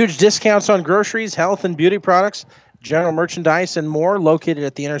 Find huge discounts on groceries, health and beauty products, general merchandise, and more, located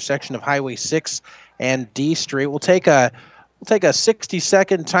at the intersection of Highway 6 and D Street. We'll take a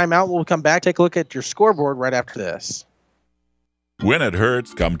 60-second timeout. We'll come back, take a look at your scoreboard right after this. When it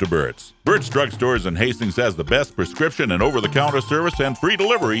hurts, come to Burt's. Burt's Drug Stores in Hastings has the best prescription and over-the-counter service and free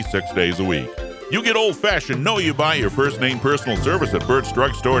delivery 6 days a week. You get old-fashioned, know you buy your first name personal service at Burt's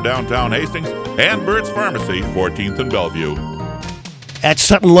Drug Store downtown Hastings and Burt's Pharmacy, 14th and Bellevue. At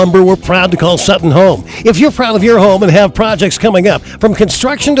Sutton Lumber, we're proud to call Sutton home. If you're proud of your home and have projects coming up, from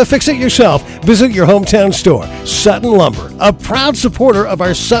construction to fix it yourself, visit your hometown store. Sutton Lumber, a proud supporter of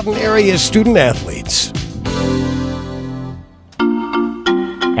our Sutton area student athletes.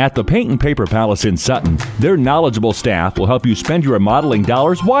 At the Paint and Paper Palace in Sutton, their knowledgeable staff will help you spend your remodeling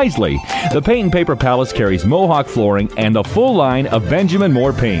dollars wisely. The Paint and Paper Palace carries Mohawk flooring and the full line of Benjamin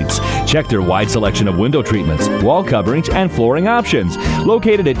Moore paints. Check their wide selection of window treatments, wall coverings, and flooring options.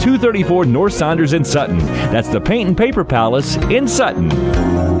 Located at 234 North Saunders in Sutton. That's the Paint and Paper Palace in Sutton.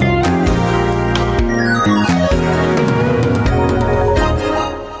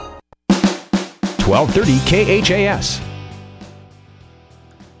 1230 KHAS.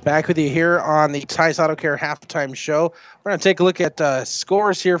 Back with you here on the Tice Auto Care Halftime Show. We're going to take a look at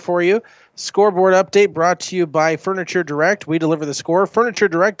scores here for you. Scoreboard update brought to you by Furniture Direct. We deliver the score. Furniture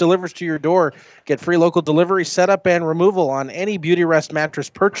Direct delivers to your door. Get free local delivery, setup, and removal on any Beauty Rest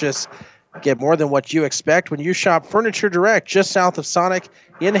mattress purchase. Get more than what you expect when you shop Furniture Direct just south of Sonic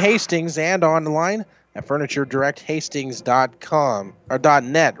in Hastings and online at FurnitureDirectHastings.com or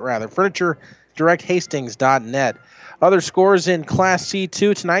 .net rather. FurnitureDirectHastings.net. Other scores in Class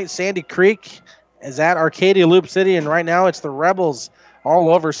C2 tonight. Sandy Creek is at Arcadia Loop City, and right now it's the Rebels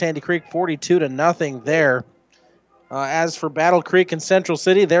all over Sandy Creek, 42-0 there. As for Battle Creek and Central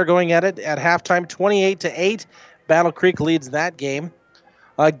City, they're going at it at halftime, 28-8. Battle Creek leads that game.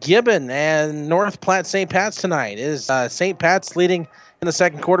 Gibbon and North Platte St. Pat's tonight is St. Pat's leading in the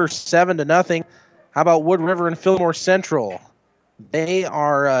second quarter, 7-0. How about Wood River and Fillmore Central? They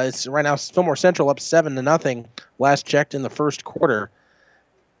are right now Fillmore Central up 7-0. Last checked in the first quarter.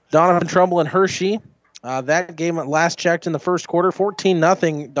 Donovan Trumbull and Hershey. That game last checked in the first quarter,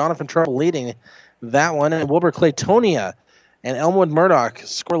 14-0. Donovan Trumbull leading that one. And Wilbur Claytonia and Elmwood Murdoch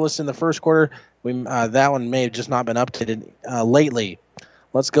scoreless in the first quarter. That one may have just not been updated lately.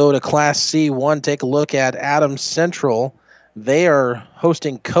 Let's go to Class C1. Take a look at Adams Central. They are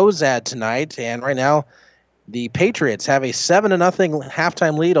hosting Cozad tonight, and right now the Patriots have a 7-0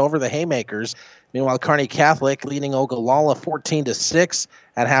 halftime lead over the Haymakers. Meanwhile, Kearney Catholic leading Ogallala 14-6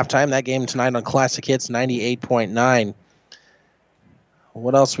 at halftime. That game tonight on Classic Hits 98.9.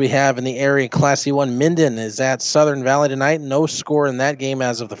 What else we have in the area? Class C1, Minden is at Southern Valley tonight. No score in that game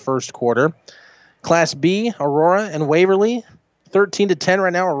as of the first quarter. Class B, Aurora and Waverly, 13-10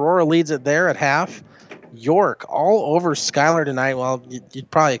 right now. Aurora leads it there at half. York all over Schuyler tonight. Well, you'd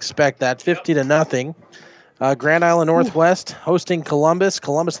probably expect that, 50-0. Grand Island Northwest hosting Columbus.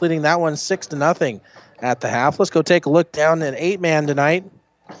 Columbus leading that one 6-0 at the half. Let's go take a look down at 8-man tonight.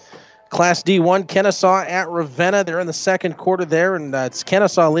 Class D1, Kennesaw at Ravenna. They're in the second quarter there, and it's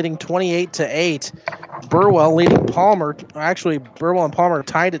Kennesaw leading 28-8. Burwell leading Palmer. Actually, Burwell and Palmer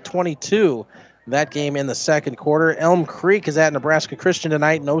tied at 22. That game in the second quarter. Elm Creek is at Nebraska Christian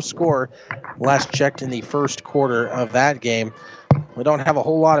tonight. No score. Last checked in the first quarter of that game. We don't have a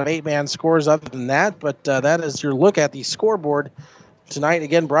whole lot of 8-man scores other than that, but that is your look at the scoreboard tonight.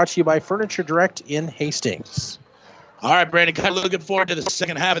 Again, brought to you by Furniture Direct in Hastings. All right, Brandon, kind of looking forward to the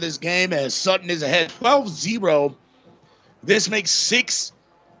second half of this game as Sutton is ahead 12-0. This makes 6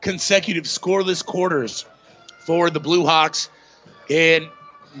 consecutive scoreless quarters for the Blue Hawks. And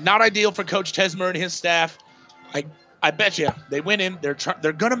not ideal for Coach Tesmer and his staff. I bet you they went in. They're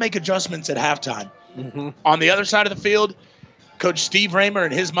going to make adjustments at halftime. Mm-hmm. On the other side of the field, Coach Steve Raymer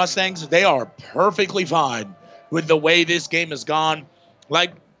and his Mustangs, they are perfectly fine with the way this game has gone.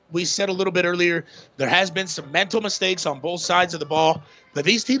 Like we said a little bit earlier, there has been some mental mistakes on both sides of the ball, but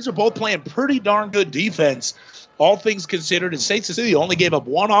these teams are both playing pretty darn good defense, all things considered. And St. Cecilia only gave up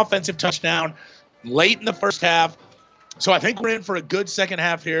 1 offensive touchdown late in the first half. So I think we're in for a good second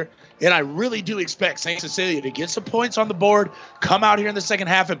half here, and I really do expect St. Cecilia to get some points on the board, come out here in the second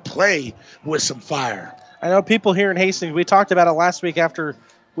half, and play with some fire. I know people here in Hastings, we talked about it last week after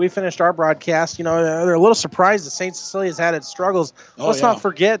we finished our broadcast. You know, they're a little surprised that St. Cecilia's had its struggles. Let's not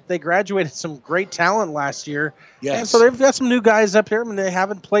forget they graduated some great talent last year. Yes. And so they've got some new guys up here, and they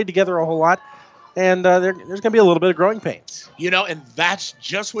haven't played together a whole lot. And there's going to be a little bit of growing pains. You know, and that's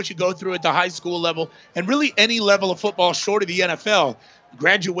just what you go through at the high school level and really any level of football short of the NFL.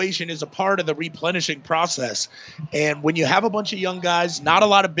 Graduation is a part of the replenishing process. And when you have a bunch of young guys, not a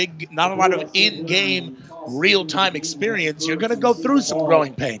lot of in-game, real-time experience, you're going to go through some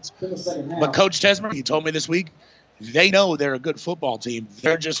growing pains. But Coach Tesmer, he told me this week, they know they're a good football team.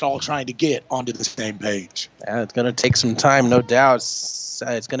 They're just all trying to get onto the same page. Yeah, it's going to take some time, no doubt. It's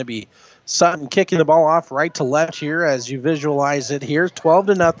going to be Sutton kicking the ball off right to left here as you visualize it here.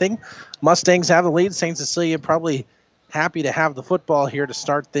 12-0. Mustangs have the lead. St. Cecilia probably happy to have the football here to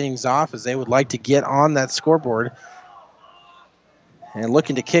start things off as they would like to get on that scoreboard. And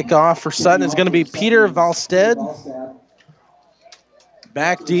looking to kick off for Sutton is going to be Peter Valstead.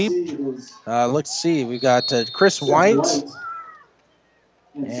 Back deep. Let's see. We've got Chris White.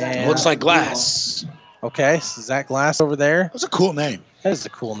 And looks like Glass. Okay, so Zach Glass over there. That's a cool name. That is a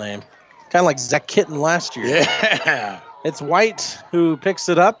cool name. Kind of like Zach Kitten last year. Yeah. It's White who picks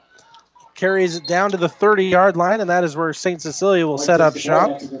it up, carries it down to the 30-yard line, and that is where St. Cecilia will set up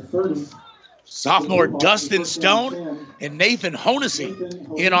shop. Sophomore Dustin Stone and Nathan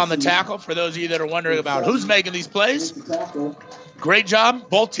Honesy in on the tackle. For those of you that are wondering about who's making these plays, great job.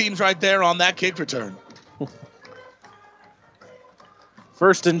 Both teams right there on that kick return.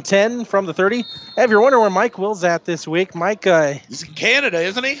 1st and 10 from the 30. Hey, if you're wondering where Mike Will's at this week, Mike... he's in Canada,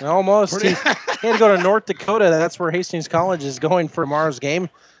 isn't he? Almost. He had to go to North Dakota. That's where Hastings College is going for tomorrow's game.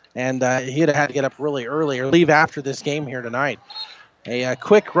 And he'd have had to get up really early or leave after this game here tonight. A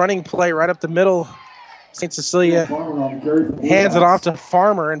quick running play right up the middle. St. Cecilia hands it off to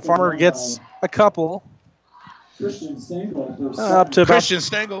Farmer, and Farmer gets a couple. Up to Christian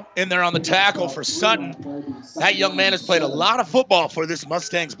Stengel in there on the tackle for Sutton. That young man has played a lot of football for this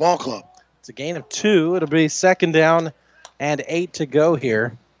Mustangs ball club. It's a gain of 2. It'll be 2nd down and 8 to go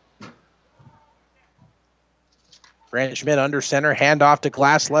here. Brandon Schmidt under center, handoff to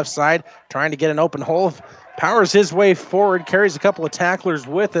Glass left side, trying to get an open hole. Powers his way forward, carries a couple of tacklers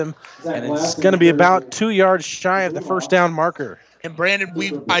with him, and it's going to be about 2 yards shy of the first down marker. And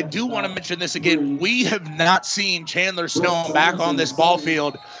Brandon, I do want to mention this again. We have not seen Chandler Stone back on this ball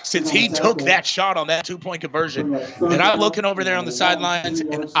field since he took that shot on that 2-point conversion. And I'm looking over there on the sidelines,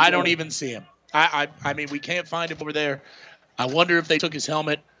 and I don't even see him. I mean, we can't find him over there. I wonder if they took his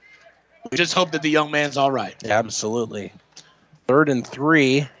helmet. We just hope that the young man's all right. Yeah, absolutely. 3rd and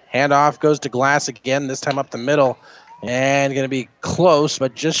 3. Handoff goes to Glass again, this time up the middle. And going to be close,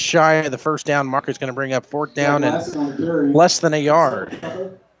 but just shy of the first down marker. Is going to bring up 4th down and less than a yard.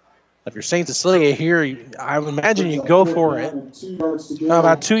 If you're St. Cecilia here, I would imagine you go for it.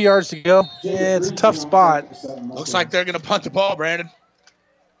 About 2 yards to go. Yeah, it's a tough spot. Looks like they're going to punt the ball, Brandon.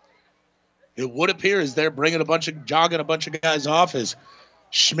 It would appear as they're jogging a bunch of guys off as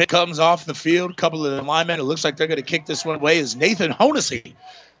Schmidt comes off the field. A couple of the linemen. It looks like they're going to kick this one away as Nathan Honesy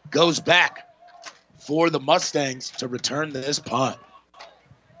goes back for the Mustangs to return this punt.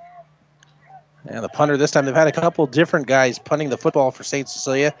 And the punter this time, they've had a couple different guys punting the football for St.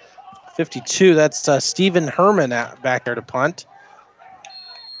 Cecilia. 52, that's Stephen Herman back there to punt.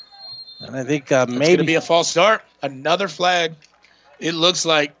 And I think maybe... It's going to be a false start. Another flag. It looks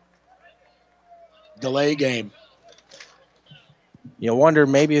like delay game. You wonder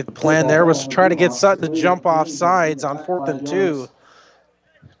maybe the plan there was to try to get Sutton to jump off sides on 4th and 2.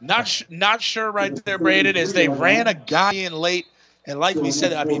 Not sure right there, Braden, as they ran a guy in late. And like we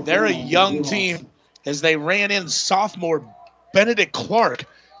said, I mean, they're a young team. As they ran in, sophomore Benedict Clark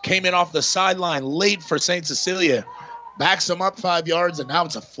came in off the sideline late for St. Cecilia. Backs them up 5 yards, and now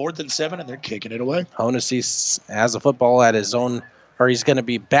it's a 4th and 7, and they're kicking it away. Honesty has the football at his own, or he's going to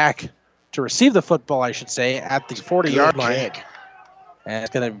be back to receive the football, I should say, at the 40-yard line. Kick. And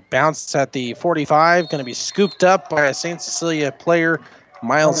it's going to bounce at the 45, going to be scooped up by a St. Cecilia player,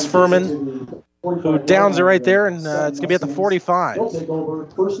 Miles Furman, who downs it right there, and it's going to be at the 45.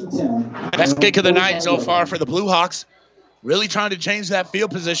 Best kick of the night so far for the Blue Hawks. Really trying to change that field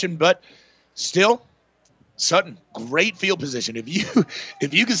position, but still, Sutton, great field position. If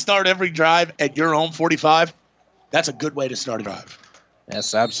you can start every drive at your own 45, that's a good way to start a drive.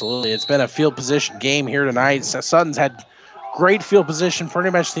 Yes, absolutely. It's been a field position game here tonight. Sutton's had great field position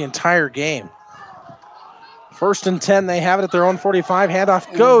pretty much the entire game. 1st and 10, they have it at their own 45.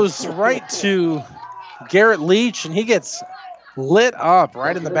 Handoff goes right to Garrett Leach, and he gets lit up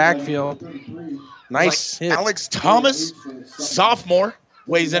right in the backfield. Nice hit. Alex Thomas, sophomore,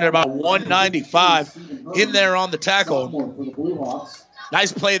 weighs in at about 195, in there on the tackle.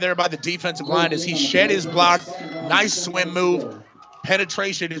 Nice play there by the defensive line as he shed his block. Nice swim move.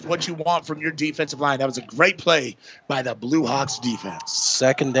 Penetration is what you want from your defensive line. That was a great play by the Blue Hawks defense.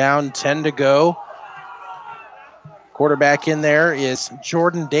 2nd down, 10 to go. Quarterback in there is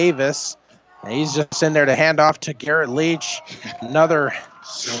Jordan Davis. And he's just in there to hand off to Garrett Leach. Another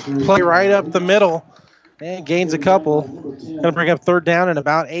play right up the middle. And gains a couple. Going to bring up 3rd down and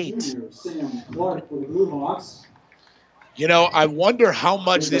about 8. You know, I wonder how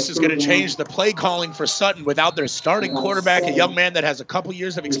much this is going to change the play calling for Sutton without their starting quarterback, a young man that has a couple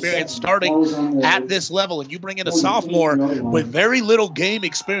years of experience starting at this level. And you bring in a sophomore with very little game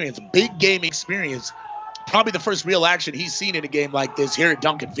experience, big game experience. Probably the first real action he's seen in a game like this here at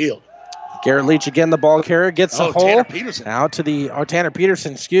Duncan Field. Garrett Leach again, the ball carrier, gets a hole. Tanner Peterson. Out to the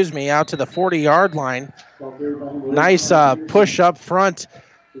 40-yard line. Nice push up front.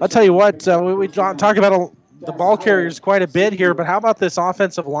 I'll tell you what, we talk about the ball carriers quite a bit here, but how about this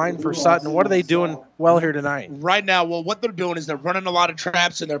offensive line for Sutton? What are they doing well here tonight? Right now, well, what they're doing is they're running a lot of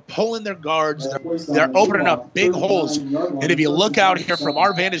traps and they're pulling their guards. They're opening up big holes. And if you look out here from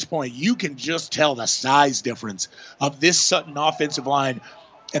our vantage point, you can just tell the size difference of this Sutton offensive line.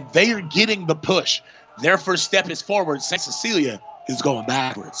 And they are getting the push. Their first step is forward. St. Cecilia is going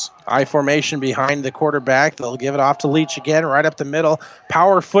backwards. I formation behind the quarterback. They'll give it off to Leach again, right up the middle.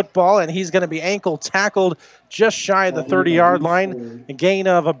 Power football, and he's going to be ankle tackled just shy of the 30-yard line. A gain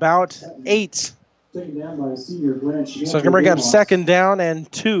of about 8. So it's going to bring up 2nd down and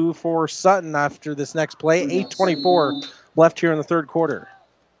 2 for Sutton after this next play. 8:24 left here in the 3rd quarter.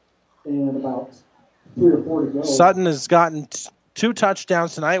 And about 3 or 4 to go. Sutton has gotten 2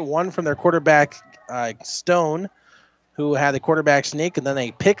 touchdowns tonight, one from their quarterback, Stone, who had the quarterback sneak, and then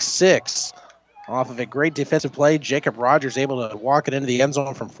a pick 6 off of a great defensive play. Jacob Rogers able to walk it into the end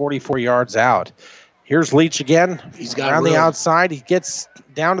zone from 44 yards out. Here's Leach again. He's got around room. The outside. He gets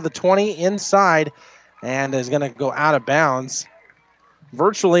down to the 20 inside and is going to go out of bounds,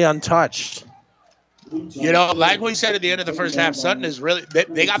 virtually untouched. You know, like we said at the end of the first half, Sutton is really,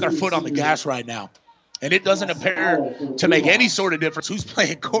 they got their foot on the gas right now. And it doesn't appear to make any sort of difference who's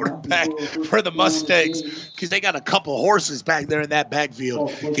playing quarterback for the Mustangs because they got a couple horses back there in that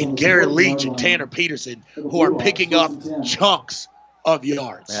backfield in Garrett Leach and Tanner Peterson who are picking up chunks of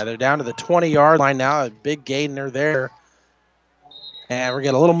yards. Yeah, they're down to the 20-yard line now. A big gainer there. And we're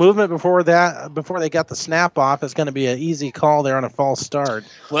getting a little movement before they got the snap off. It's going to be an easy call there on a false start.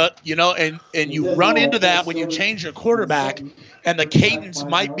 Well, you know, and you run into that when you change your quarterback and the cadence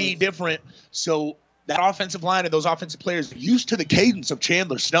might be different. So that offensive line and those offensive players are used to the cadence of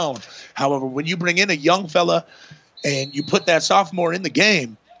Chandler Stone. However, when you bring in a young fella and you put that sophomore in the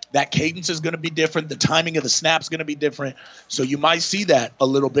game, that cadence is going to be different. The timing of the snap is going to be different. So you might see that a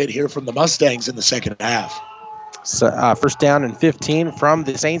little bit here from the Mustangs in the second half. So, 1st down and 15 from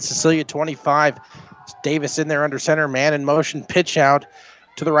the St. Cecilia 25. Davis in there under center, man in motion, pitch out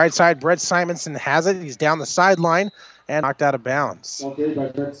to the right side. Brett Simonson has it. He's down the sideline and knocked out of bounds. Okay, by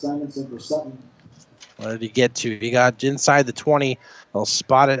Brett Simonson for Sutton. What did he get to? He got inside the 20. They'll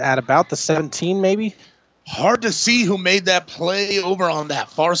spot it at about the 17 maybe. Hard to see who made that play over on that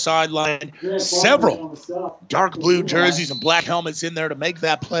far sideline. Several dark blue jerseys and black helmets in there to make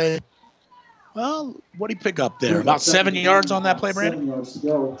that play. Well, what did he pick up there? About 7 yards on that play, Brandon?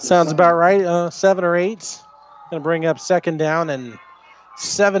 Sounds about right. 7 or 8. Going to bring up 2nd down and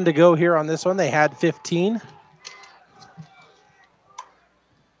 7 to go here on this one. They had 15.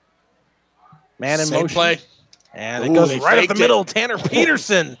 Man in Same motion. play. And it goes they right up the faked middle. it. Tanner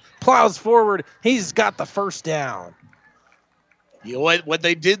Peterson plows forward. He's got the first down. You know what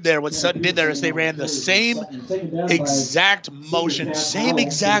they did there, what Sutton did there is they ran the same exact motion, same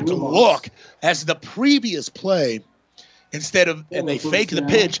exact look as the previous play. And they fake the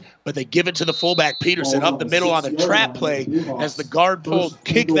pitch, but they give it to the fullback Peterson up the middle on the trap play as the guard pulled,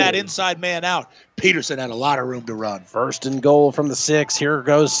 kick that inside man out. Peterson had a lot of room to run. First and goal from the 6. Here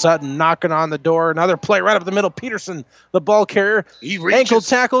goes Sutton knocking on the door. Another play right up the middle. Peterson, the ball carrier, ankle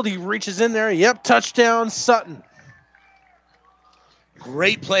tackled. He reaches in there. Yep, touchdown Sutton.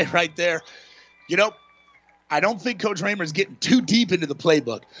 Great play right there. You know, I don't think Coach Raymer's getting too deep into the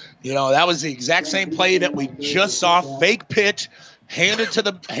playbook. You know, that was the exact same play that we just saw. Fake pitch, handed to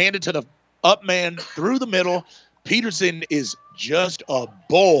the up man through the middle. Peterson is just a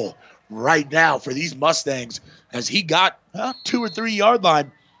bull right now for these Mustangs as he got 2 or 3 yard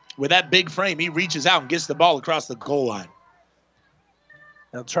line with that big frame. He reaches out and gets the ball across the goal line.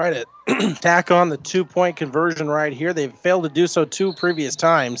 They'll try to tack on the 2-point conversion right here. They've failed to do so 2 previous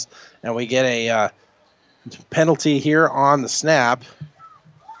times, and we get a penalty here on the snap.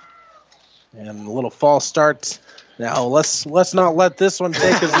 And a little false start. Now let's not let this one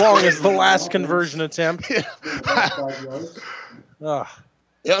take as long as the last conversion attempt.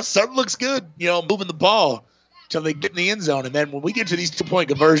 Yeah, Sutton looks good, you know, moving the ball till they get in the end zone. And then when we get to these 2-point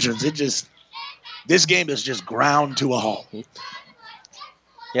conversions, this game is just ground to a halt.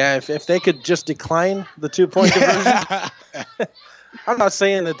 Yeah, if they could just decline the 2-point conversion. I'm not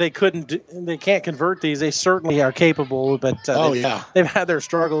saying that they can't convert these. They certainly are capable, but they've had their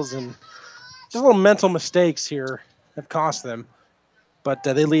struggles and just little mental mistakes here have cost them. But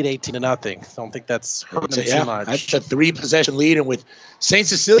they lead 18-0. I don't think that's hurting them too much. That's a 3-possession lead, and with St.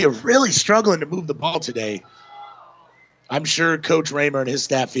 Cecilia really struggling to move the ball today, I'm sure Coach Raymer and his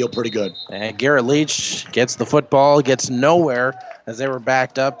staff feel pretty good. And Garrett Leach gets the football, gets nowhere as they were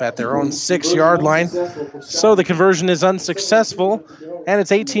backed up at their own 6-yard line. So the conversion is unsuccessful, and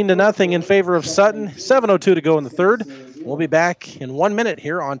it's 18-0 in favor of Sutton. 7:02 to go in the third. We'll be back in 1 minute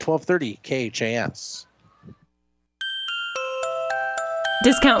here on 1230 KHAS.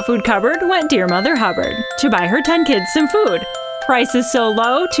 Discount Food Cupboard went Dear Mother Hubbard to buy her 10 kids some food. Prices so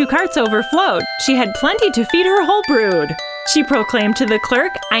low, 2 carts overflowed. She had plenty to feed her whole brood. She proclaimed to the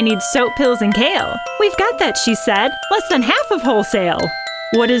clerk, I need soap, pills, and kale. We've got that, she said, less than half of wholesale.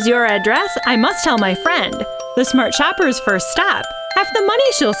 What is your address? I must tell my friend. The smart shopper's first stop, half the money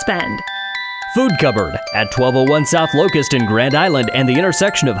she'll spend. Food Cupboard at 1201 South Locust in Grand Island and the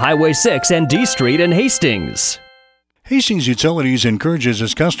intersection of Highway 6 and D Street in Hastings. Hastings Utilities encourages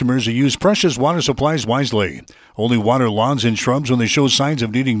its customers to use precious water supplies wisely. Only water lawns and shrubs when they show signs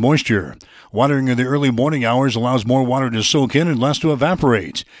of needing moisture. Watering in the early morning hours allows more water to soak in and less to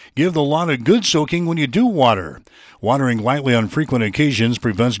evaporate. Give the lawn a good soaking when you do water. Watering lightly on frequent occasions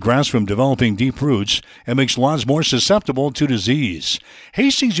prevents grass from developing deep roots and makes lawns more susceptible to disease.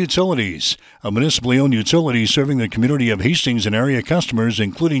 Hastings Utilities, a municipally owned utility serving the community of Hastings and area customers,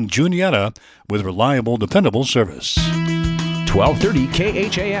 including Juniata, with reliable, dependable service. 1230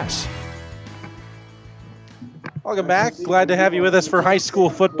 KHAS. Welcome back. Glad to have you with us for high school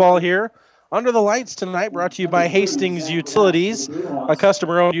football here. Under the Lights tonight, brought to you by Hastings Utilities, a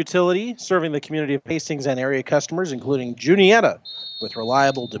customer-owned utility serving the community of Hastings and area customers, including Juniata, with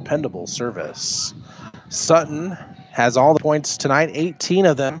reliable, dependable service. Sutton has all the points tonight, 18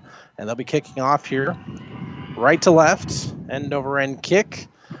 of them, and they'll be kicking off here. Right to left, end-over-end kick.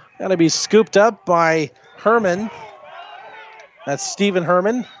 Going to be scooped up by Herman. That's Stephen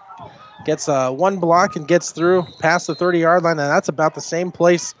Herman. Gets one block and gets through past the 30-yard line, and that's about the same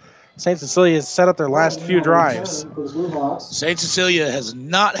place St. Cecilia has set up their last few drives. St. Cecilia has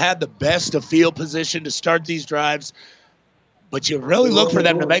not had the best of field position to start these drives, but you really look for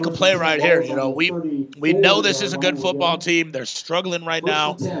them to make a play right here. You know, we know this is a good football team. They're struggling right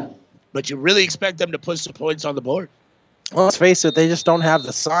now, but you really expect them to put some points on the board. Well, let's face it, they just don't have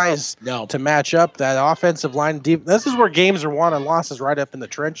the size to match up. That offensive line deep. This is where games are won and losses, right up in the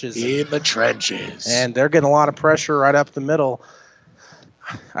trenches. In the trenches. And they're getting a lot of pressure right up the middle.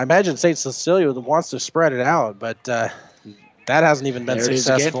 I imagine St. Cecilia wants to spread it out, but that hasn't even been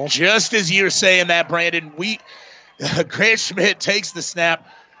successful. Just as you're saying that, Brandon, Grant Schmidt takes the snap.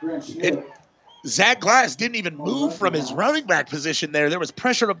 Zach Glass didn't even move from his running back position there. There was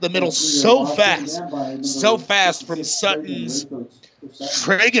pressure up the middle so fast from Sutton's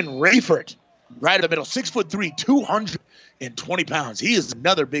Tragan Rayford. Right in the middle, 6'3", 220 pounds. He is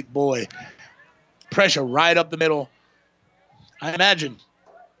another big boy. Pressure right up the middle. I imagine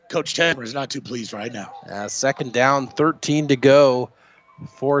Coach Tedmer is not too pleased right now. Second down, 13 to go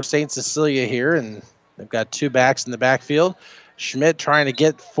for St. Cecilia here, and they've got two backs in the backfield. Schmidt trying to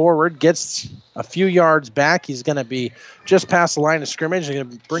get forward, gets a few yards back. He's going to be just past the line of scrimmage. They're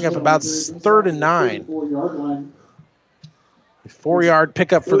going to bring up about 3rd and 9. 4-yard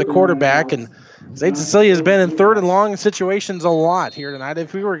pickup for the quarterback, and St. Cecilia has been in 3rd and long situations a lot here tonight.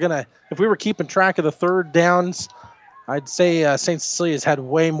 If we were keeping track of the third downs, I'd say St. Cecilia's had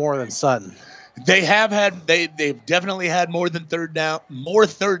way more than Sutton. They have had. They've definitely had more third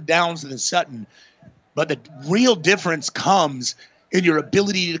downs than Sutton. But the real difference comes in your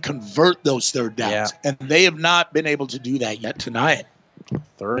ability to convert those third downs, and they have not been able to do that yet tonight.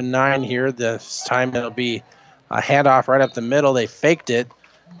 3rd and 9 here. This time it'll be a handoff right up the middle. They faked it,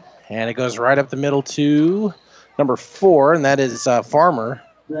 and it goes right up the middle to number 4, and that is Farmer.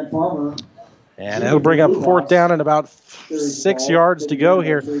 And it'll bring up 4th down and about 6 yards to go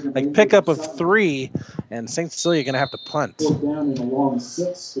here. A pickup of 3, and St. Cecilia going to have to punt. 4th down and a long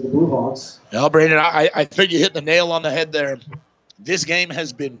 6 for the Blue Hawks. Well, Brandon, I think you hit the nail on the head there. This game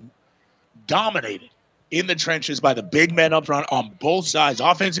has been dominated in the trenches by the big men up front on both sides.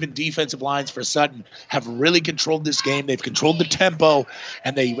 Offensive and defensive lines for Sutton have really controlled this game. They've controlled the tempo,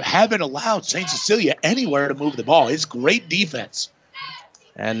 and they haven't allowed St. Cecilia anywhere to move the ball. It's great defense.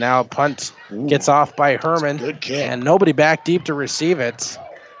 And now punt gets off by Herman. Good kick. And nobody back deep to receive it.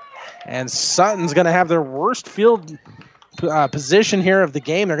 And Sutton's going to have their worst field position here of the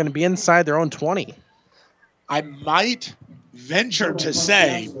game. They're going to be inside their own 20. I might venture to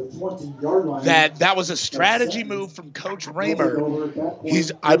say that was a strategy move from Coach Raymer.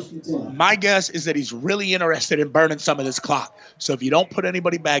 My guess is that he's really interested in burning some of this clock. So if you don't put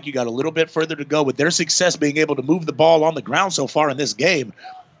anybody back, you got a little bit further to go. With their success being able to move the ball on the ground so far in this game,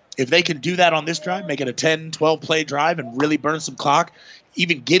 if they can do that on this drive, make it a 10, 12-play drive and really burn some clock,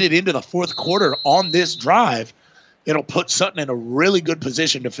 even get it into the fourth quarter on this drive, it'll put Sutton in a really good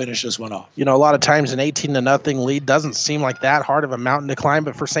position to finish this one off. You know, a lot of times an 18-0 lead doesn't seem like that hard of a mountain to climb,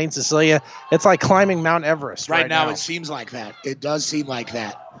 but for St. Cecilia, it's like climbing Mount Everest right now. It seems like that. It does seem like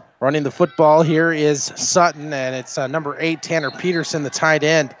that. Running the football here is Sutton, and it's number 8, Tanner Peterson, the tight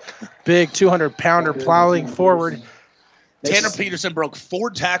end. Big 200-pounder plowing forward. Tanner Peterson broke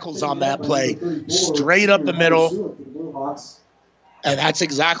 4 tackles on that play, straight up the middle. And that's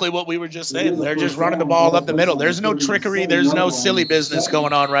exactly what we were just saying. They're just running the ball up the middle. There's no trickery. There's no silly business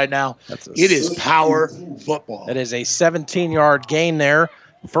going on right now. It is power football. It is a 17-yard gain there.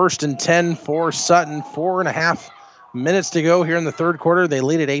 1st and 10 for Sutton. 4.5 minutes to go here in the third quarter. They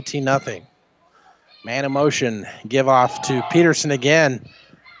lead at 18-0. Man in motion. Give off to Peterson again.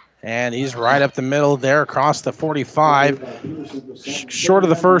 And he's right up the middle there across the 45. Short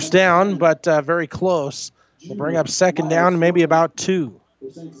of the first down, but very close. We'll bring up 2nd down, maybe about 2.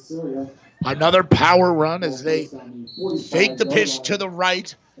 Another power run as they fake the pitch to the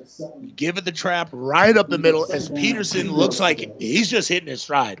right, give it the trap right up the middle as Peterson looks like he's just hitting his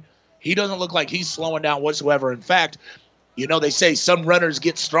stride. He doesn't look like he's slowing down whatsoever. In fact, you know, they say some runners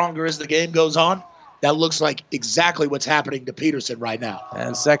get stronger as the game goes on. That looks like exactly what's happening to Peterson right now.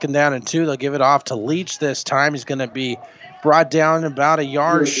 And 2nd down and 2, they'll give it off to Leach this time. He's going to be brought down about a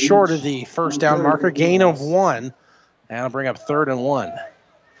yard short of the first down marker, gain of 1, and it'll bring up 3rd and 1.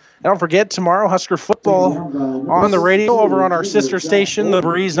 Don't forget, tomorrow, Husker football on the radio over on our sister station, The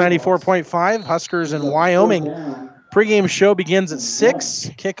Breeze 94.5, Huskers in Wyoming. Pregame show begins at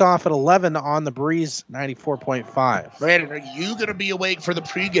 6, kickoff at 11 on The Breeze 94.5. Brandon, are you going to be awake for the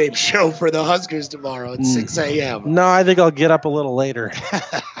pregame show for the Huskers tomorrow at 6 a.m.? No, I think I'll get up a little later.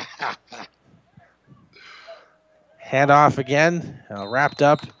 Handoff again, wrapped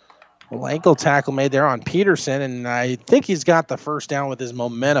up. A little ankle tackle made there on Peterson, and I think he's got the first down with his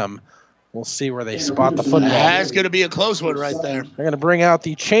momentum. We'll see where they spot the football. That's going to be a close one right there. They're going to bring out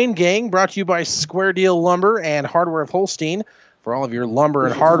the Chain Gang, brought to you by Square Deal Lumber and Hardware of Holstein. For all of your lumber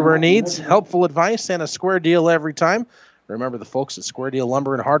and hardware needs, helpful advice and a square deal every time. Remember the folks at Square Deal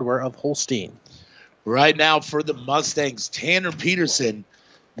Lumber and Hardware of Holstein. Right now for the Mustangs, Tanner Peterson,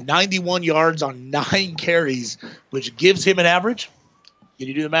 91 yards on 9 carries, which gives him an average. Can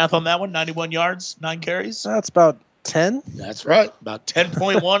you do the math on that one? 91 yards, 9 carries? That's about 10. That's right. About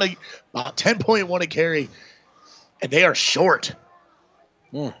 10.1 about 10.1 a carry. And they are short.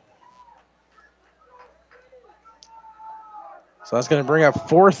 So that's going to bring up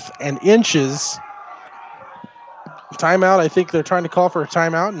 4th and inches. Timeout. I think they're trying to call for a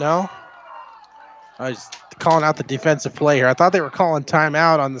timeout. No. I was calling out the defensive play here. I thought they were calling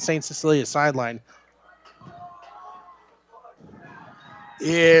timeout on the St. Cecilia sideline.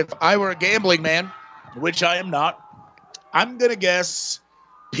 If I were a gambling man, which I am not, I'm going to guess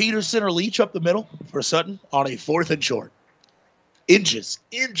Peterson or Leach up the middle for Sutton on a 4th and short.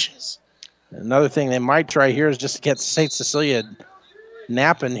 Inches. Another thing they might try here is just to get St. Cecilia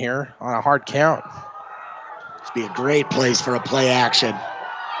napping here on a hard count. This would be a great place for a play action.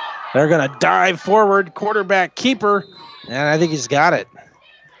 They're going to dive forward, quarterback keeper, and I think he's got it.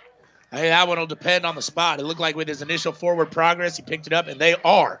 Hey, that one will depend on the spot. It looked like with his initial forward progress, he picked it up, and they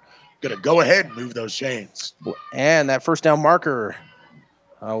are going to go ahead and move those chains. And that first down marker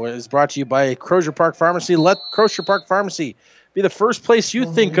is brought to you by Crozier Park Pharmacy. Let Crozier Park Pharmacy be the first place you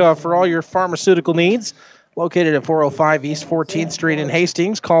think of for all your pharmaceutical needs. Located at 405 East 14th Street in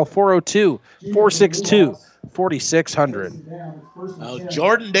Hastings. Call 402-462-4600.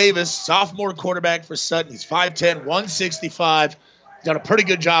 Jordan Davis, sophomore quarterback for Sutton. He's 5'10", 165. Done a pretty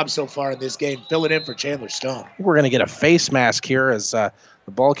good job so far in this game, filling in for Chandler Stone. We're going to get a face mask here as the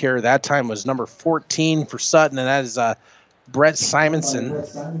ball carrier that time was number 14 for Sutton, and that is Brett Simonson.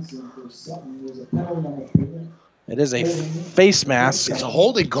 It is a face mask. It's a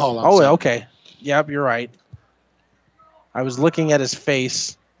holding call. Okay. Yep, you're right. I was looking at his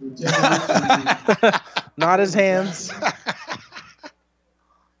face, not his hands.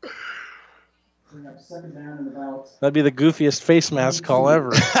 That'd be the goofiest face mask call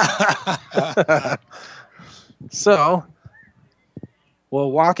ever. So,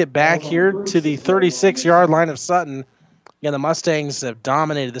 we'll walk it back here to the 36-yard line of Sutton. Again, the Mustangs have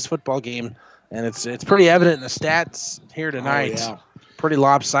dominated this football game, and it's pretty evident in the stats here tonight. Oh, yeah. Pretty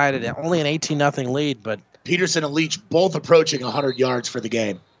lopsided. Only an 18-0 lead, but Peterson and Leach both approaching 100 yards for the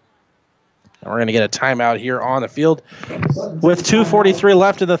game. we're going to get a timeout here on the field. With 2:43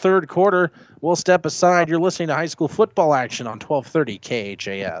 left in the third quarter, we'll step aside. You're listening to high school football action on 1230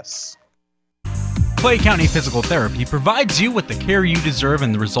 KHAS. Clay County Physical Therapy provides you with the care you deserve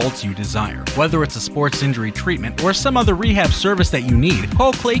and the results you desire. Whether it's a sports injury treatment or some other rehab service that you need,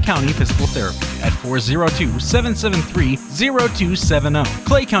 call Clay County Physical Therapy at 402-773-0270.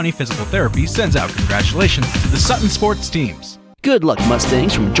 Clay County Physical Therapy sends out congratulations to the Sutton sports teams. Good luck,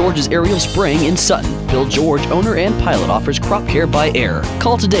 Mustangs, from George's Aerial Spraying in Sutton. Bill George, owner and pilot, offers crop care by air.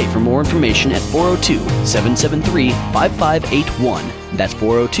 Call today for more information at 402-773-5581. That's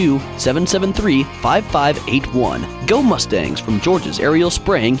 402-773-5581. Go Mustangs from George's Aerial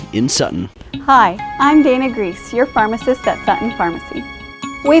Spraying in Sutton. Hi, I'm Dana Grease, your pharmacist at Sutton Pharmacy.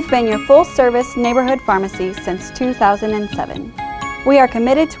 We've been your full-service neighborhood pharmacy since 2007. We are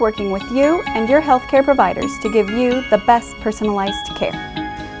committed to working with you and your healthcare providers to give you the best personalized care.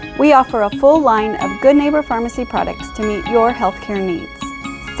 We offer a full line of Good Neighbor Pharmacy products to meet your healthcare needs.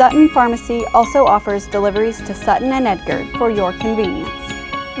 Sutton Pharmacy also offers deliveries to Sutton and Edgar for your convenience.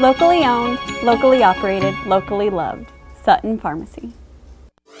 Locally owned, locally operated, locally loved. Sutton Pharmacy.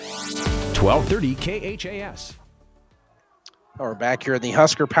 1230 KHAS. We're back here in the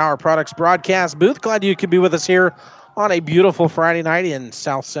Husker Power Products broadcast booth. Glad you could be with us here on a beautiful Friday night in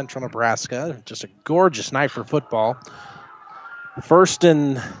south central Nebraska. Just a gorgeous night for football. First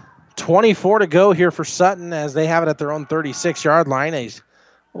and 24 to go here for Sutton as they have it at their own 36-yard line. A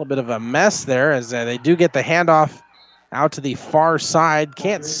little bit of a mess there as they do get the handoff out to the far side.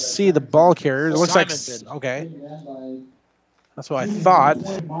 Can't see the ball carrier. It looks like, okay. That's what I thought.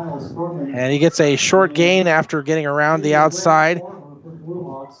 And he gets a short gain after getting around the outside.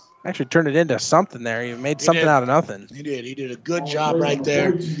 Actually turned it into something there. He made something out of nothing. He did. He did a good job right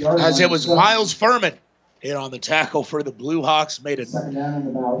there. As it was Miles Furman in on the tackle for the Blue Hawks. Made a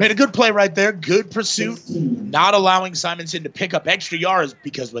good play right there. Good pursuit. Not allowing Simonson to pick up extra yards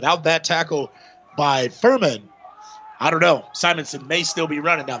because without that tackle by Furman, I don't know. Simonson may still be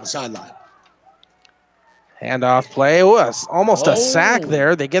running down the sideline. Handoff play. Almost a sack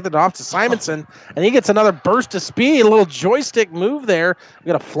there. They get it off to Simonson, and he gets another burst of speed. A little joystick move there. We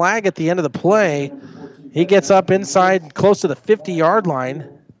got a flag at the end of the play. He gets up inside close to the 50-yard line.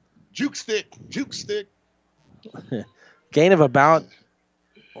 Juke stick. Gain of about,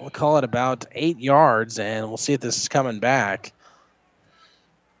 we'll call it about 8 yards, and we'll see if this is coming back.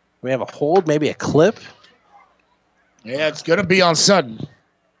 We have a hold, maybe a clip. Yeah, it's going to be on Sutton.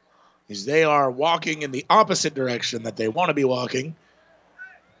 As they are walking in the opposite direction that they want to be walking.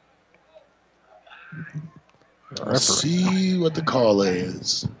 Let's see what the call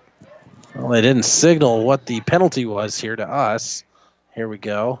is. Well, they didn't signal what the penalty was here to us. Here we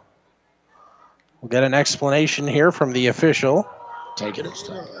go. We'll get an explanation here from the official. Taking his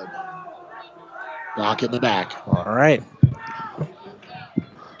time. Block in the back. All right.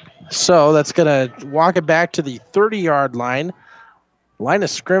 So that's going to walk it back to the 30-yard line. Line of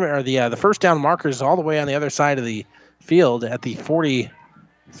scrimmage, or the first down marker is all the way on the other side of the field at the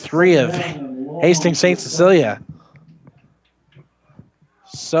 43 of Hastings St. Cecilia.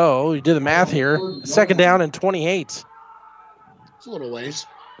 So you do the math here. Second down and 28. It's a little ways.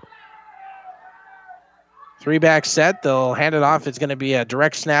 3-back set. They'll hand it off. It's going to be a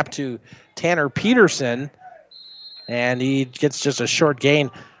direct snap to Tanner Peterson. And he gets just a short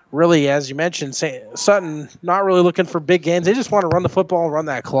gain. Really, as you mentioned, Sutton not really looking for big gains. They just want to run the football and run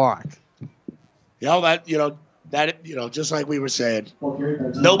that clock. Just like we were saying,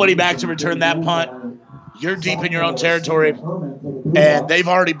 nobody back to return that punt. You're deep in your own territory, and they've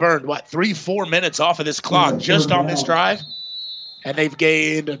already burned, 3-4 minutes off of this clock just on this drive, and they've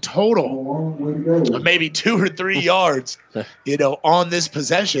gained a total of maybe 2 or 3 yards, on this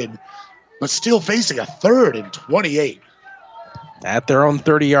possession, but still facing a 3rd and 28. At their own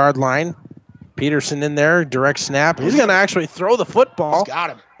 30-yard line. Peterson in there, direct snap. He's going to actually throw the football. He's got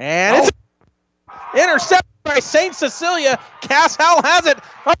him. And it's intercepted by St. Cecilia. Cass Howell has it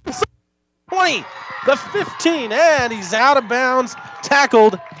up to 20, the 15, and he's out of bounds,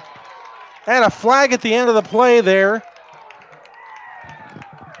 tackled, and a flag at the end of the play there.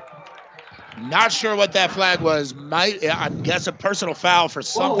 Not sure what that flag was. I guess a personal foul for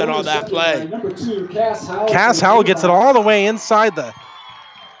something on that play. Cass Howell gets it all the way inside the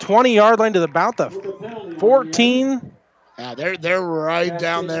 20-yard line to about the 14. Yeah, they're right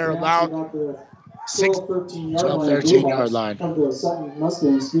down there about 13-yard line.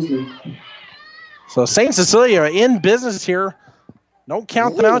 So St. Cecilia in business here. Don't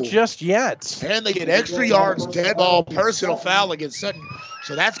count them out just yet. And they get extra yards, dead ball, personal foul against Sutton.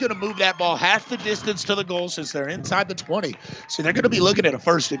 So that's going to move that ball half the distance to the goal since they're inside the 20. So they're going to be looking at a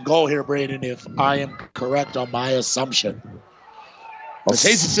 1st and goal here, Brandon, if I am correct on my assumption. But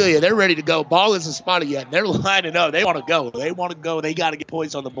St. Cecilia, they're ready to go. Ball isn't spotted yet. They're lining up. They want to go. They got to get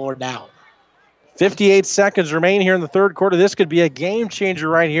points on the board now. 58 seconds remain here in the third quarter. This could be a game changer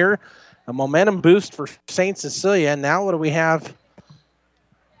right here. A momentum boost for St. Cecilia. And now what do we have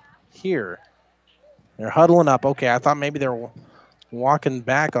here? They're huddling up. Okay, I thought maybe they're walking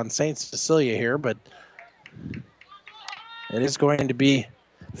back on St. Cecilia here, but it is going to be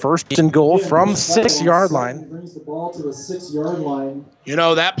 1st and goal from 6-yard line. Brings the ball to the 6-yard line.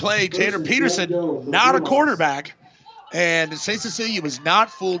 That play, Tanner Peterson, not a quarterback, and St. Cecilia was not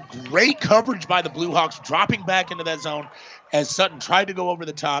fooled. Great coverage by the Blue Hawks, dropping back into that zone as Sutton tried to go over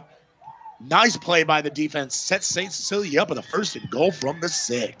the top. Nice play by the defense. Sets St. Cecilia up with a 1st and goal from the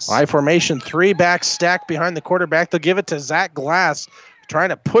 6. I formation, 3-back stack behind the quarterback. They'll give it to Zach Glass, trying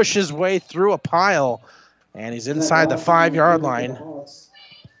to push his way through a pile, and he's inside the 5-yard line.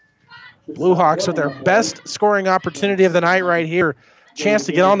 Blue Hawks with their best scoring opportunity of the night right here. Chance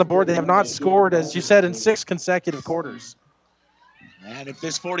to get on the board. They have not scored, as you said, in 6 consecutive quarters. And if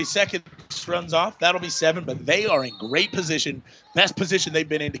this 40 seconds runs off, that'll be 7, but they are in great position, best position they've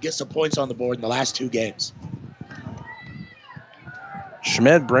been in to get some points on the board in the last 2 games.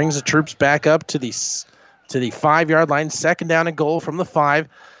 Schmidt brings the troops back up to the 5-yard line, 2nd down and goal from the 5.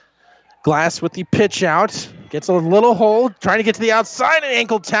 Glass with the pitch out, gets a little hold, trying to get to the outside, and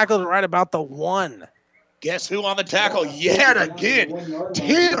ankle tackled right about the 1. Guess who on the tackle yet again?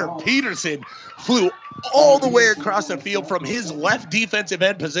 Tanner Peterson flew all the way across the field from his left defensive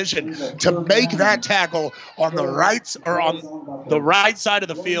end position to make that tackle on the right side of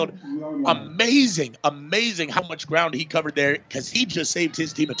the field. Amazing how much ground he covered there, because he just saved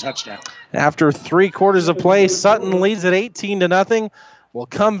his team a touchdown. After 3 quarters of play, Sutton leads at 18-0. We'll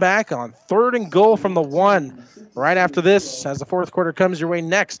come back on 3rd and goal from the 1 right after this, as the 4th quarter comes your way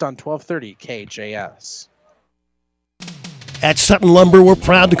next on 1230 KHAS. At Sutton Lumber, we're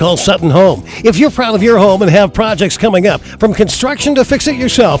proud to call Sutton home. If you're proud of your home and have projects coming up, from construction to fix it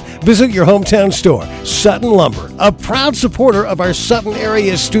yourself, visit your hometown store. Sutton Lumber, a proud supporter of our Sutton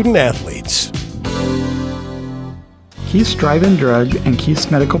area student athletes. Keith's Drive-In Drug and Keith's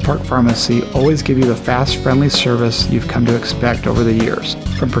Medical Park Pharmacy always give you the fast, friendly service you've come to expect over the years.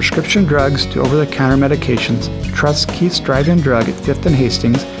 From prescription drugs to over-the-counter medications, trust Keith's Drive-In Drug at 5th and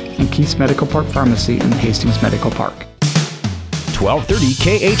Hastings and Keith's Medical Park Pharmacy in Hastings Medical Park.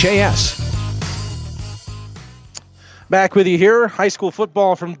 1230 KHAS. Back with you here. High school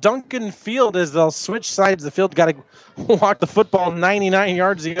football from Duncan Field as they'll switch sides. The field got to walk the football 99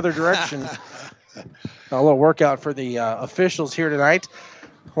 yards the other direction. A little workout for the officials here tonight.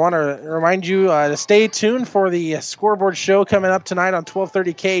 I want to remind you to stay tuned for the scoreboard show coming up tonight on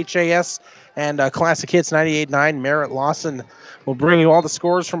 1230 KHAS and Classic Hits 98.9. Merritt Lawson will bring you all the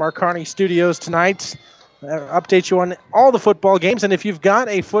scores from our Kearney studios tonight. Update you on all the football games. And if you've got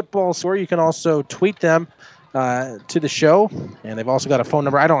a football score, you can also tweet them to the show. And they've also got a phone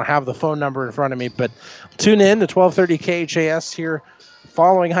number. I don't have the phone number in front of me, but tune in to 1230 KHAS here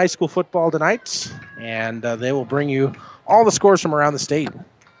following high school football tonight. And they will bring you all the scores from around the state.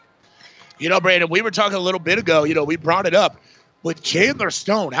 Brandon, we were talking a little bit ago, we brought it up. with Chandler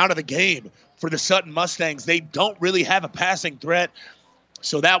Stone out of the game for the Sutton Mustangs, they don't really have a passing threat.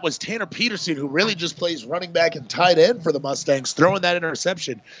 So that was Tanner Peterson, who really just plays running back and tight end for the Mustangs, throwing that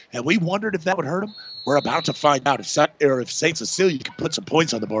interception. And we wondered if that would hurt him. We're about to find out if St. Cecilia can put some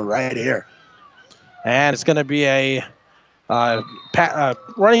points on the board right here. And it's going to be a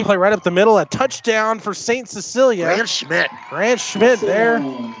running play right up the middle, a touchdown for St. Cecilia. Grant Schmidt there.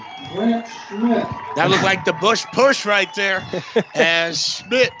 That looked like the Bush push right there. As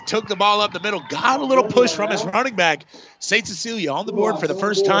Schmidt took the ball up the middle, got a little push from his running back. St. Cecilia on the board for the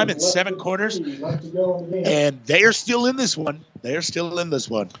first time in 7 quarters. And they are still in this one.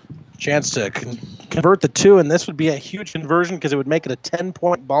 Chance to convert the 2, and this would be a huge conversion because it would make it a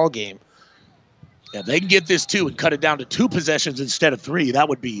 10-point ball game. Yeah, they can get this 2 and cut it down to 2 possessions instead of 3. That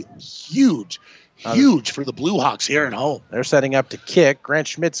would be huge for the Blue Hawks here at home. They're setting up to kick. Grant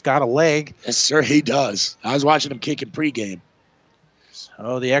Schmidt's got a leg. Yes, sir, he does. I was watching him kick in pregame.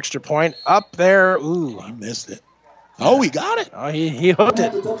 Oh, the extra point up there. Ooh, he missed it. Oh, he got it. Oh, he hooked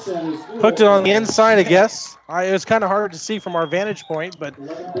it. Hooked it on the inside, I guess. It was kind of hard to see from our vantage point, but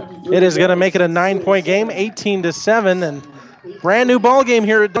it is going to make it a 9-point game, 18-7, and brand new ball game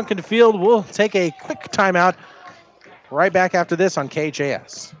here at Duncan Field. We'll take a quick timeout right back after this on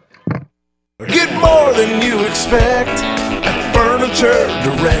KHAS. Get more than you expect at Furniture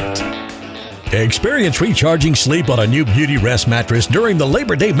Direct. Experience recharging sleep on a new Beauty Rest mattress during the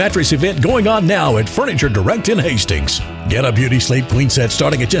Labor Day mattress event going on now at Furniture Direct in Hastings. Get a Beauty Sleep Queen set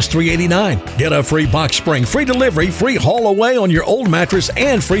starting at just $389. Get a free box spring, free delivery, free haul away on your old mattress,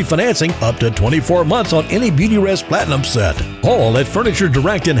 and free financing up to 24 months on any Beauty Rest Platinum set. All at Furniture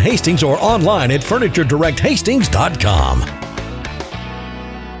Direct in Hastings or online at FurnitureDirectHastings.com.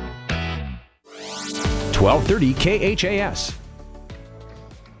 1230 KHAS.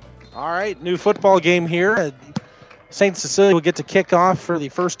 All right, new football game here. St. Cecilia will get to kick off for the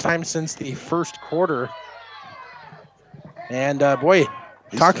first time since the first quarter. And, boy,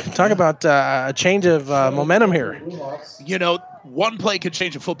 talk about a change of momentum here. You know, one play could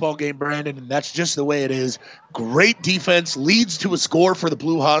change a football game, Brandon, and that's just the way it is. Great defense leads to a score for the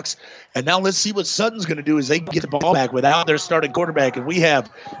Blue Hawks. And now let's see what Sutton's going to do as they get the ball back without their starting quarterback. And we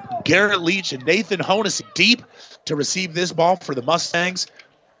have Garrett Leach and Nathan Honus deep to receive this ball for the Mustangs.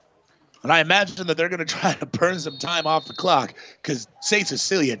 And I imagine that they're going to try to burn some time off the clock because St.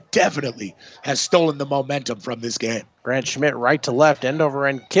 Cecilia definitely has stolen the momentum from this game. Grant Schmidt right to left, end over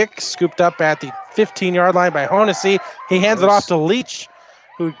end kick, scooped up at the 15-yard line by Honessy. He hands it off to Leach,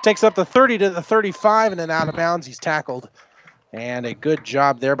 who takes up the 30 to the 35, and then out of bounds. He's tackled. And a good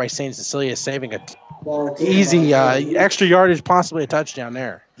job there by St. Cecilia saving a easy extra yardage, possibly a touchdown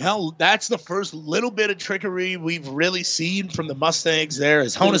there. Well, that's the first little bit of trickery we've really seen from the Mustangs there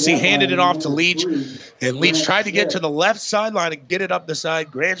as Honessy handed it off to Leach, and Leach tried to get to the left sideline and get it up the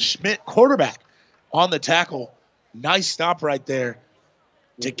side. Grant Schmidt, quarterback, on the tackle. Nice stop right there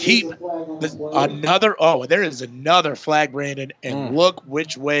to keep there is another flag, Brandon, and look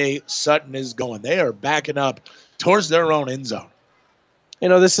which way Sutton is going. They are backing up towards their own end zone. You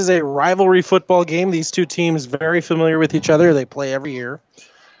know, this is a rivalry football game. These two teams very familiar with each other. They play every year.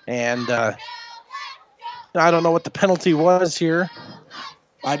 And I don't know what the penalty was here.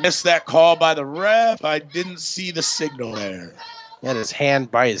 I missed that call by the ref. I didn't see the signal there. He had his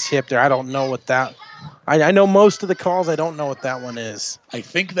hand by his hip there. I don't know what that... I know most of the calls. I don't know what that one is. I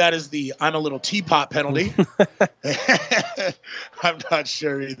think that is the I'm a little teapot penalty. I'm not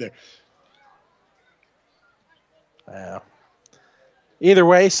sure either. Either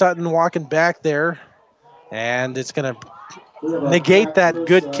way, Sutton walking back there, and it's going to negate that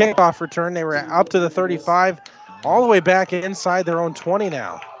good kickoff return. They were up to the 35, all the way back inside their own 20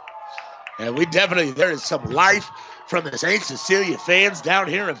 now. And there is some life from the St. Cecilia fans down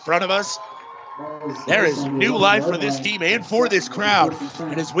here in front of us. There is new life for this team and for this crowd.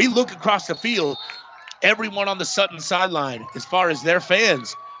 And as we look across the field, everyone on the Sutton sideline, as far as their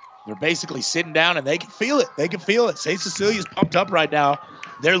fans, they're basically sitting down and they can feel it. They can feel it. St. Cecilia's pumped up right now.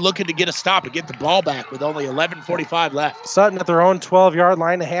 They're looking to get a stop and get the ball back with only 11:45 left. Sutton at their own 12-yard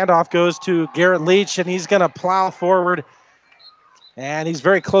line. The handoff goes to Garrett Leach, and he's going to plow forward. And he's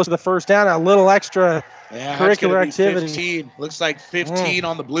very close to the first down. A little extra curricular activity. 15. Looks like 15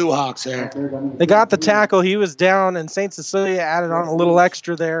 on the Blue Hawks there. They got the tackle. He was down, and St. Cecilia added on a little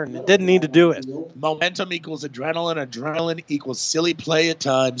extra there, and it didn't need to do it. Momentum equals adrenaline. Adrenaline equals silly play at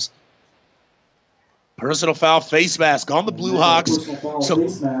times. Personal foul, face mask on the Blue Hawks. So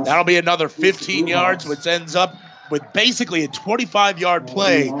that'll be another 15 yards, which ends up with basically a 25-yard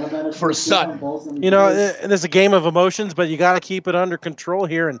play for Sutton. You know, it is a game of emotions, but you got to keep it under control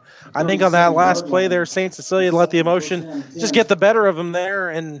here. And I think on that last play there, St. Cecilia let the emotion just get the better of them there.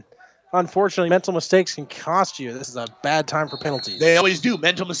 And unfortunately, mental mistakes can cost you. This is a bad time for penalties. They always do.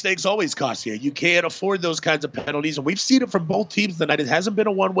 Mental mistakes always cost you. You can't afford those kinds of penalties. And we've seen it from both teams tonight. It hasn't been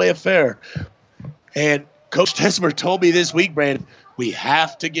a one-way affair. And Coach Tesmer told me this week, Brandon, we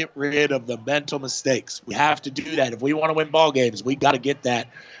have to get rid of the mental mistakes. We have to do that. If we want to win ball games, we got to get that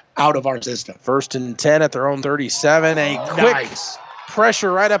out of our system. 1st and 10 at their own 37. A quick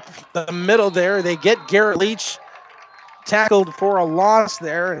pressure right up the middle there. They get Garrett Leach tackled for a loss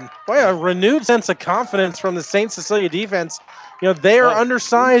there. And boy, a renewed sense of confidence from the St. Cecilia defense. You know, they are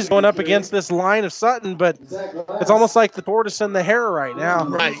undersized going up against this line of Sutton, but it's almost like the tortoise and the hare right now.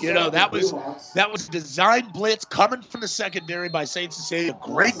 Right, you know, that was design blitz coming from the secondary by St. Cecilia.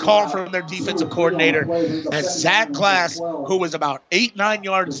 Great call from their defensive coordinator. As Zach Glass, who was about 8-9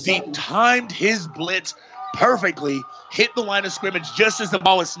 yards deep, timed his blitz perfectly, hit the line of scrimmage just as the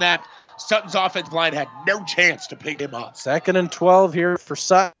ball was snapped. Sutton's offensive line had no chance to pick him up. 2nd and 12 here for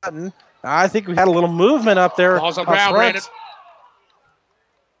Sutton. I think we had a little movement up there. Ball's on the ground, Brandon.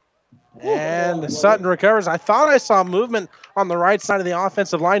 And Sutton recovers. I thought I saw movement on the right side of the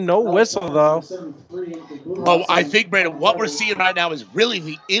offensive line. No whistle, though. Oh, I think, Brandon, what we're seeing right now is really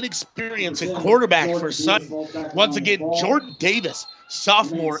the inexperience in quarterback for Sutton. Once again, Jordan Davis,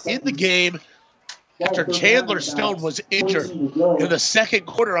 sophomore, in the game after Chandler Stone was injured in the second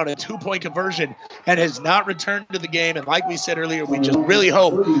quarter on a 2-point conversion and has not returned to the game. And like we said earlier, we just really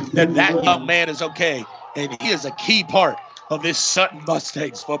hope that that young man is okay. And he is a key part of this Sutton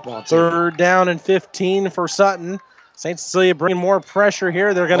Mustangs football team. 3rd down and 15 for Sutton. St. Cecilia bringing more pressure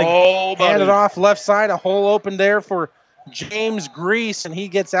here. They're going to hand it off left side. A hole open there for James Grease, and he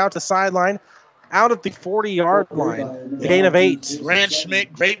gets out to sideline, out at the 40-yard line. Gain of 8. Grant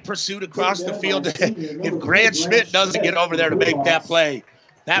Schmidt, great pursuit across the field. If Grant Schmidt doesn't get over there to make that play,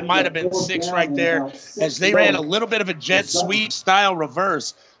 that might have been 6 right there. As they ran a little bit of a jet sweep style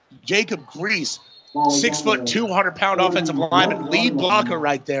reverse, Jacob Grease, 6 foot, 200-pound offensive lineman, lead blocker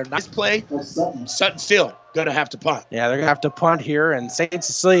right there. Nice play. Sutton still going to have to punt. Yeah, they're going to have to punt here, and St.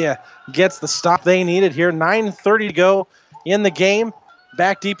 Cecilia gets the stop they needed here. 9:30 to go in the game.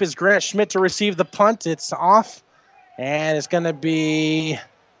 Back deep is Grant Schmidt to receive the punt. It's off, and it's going to be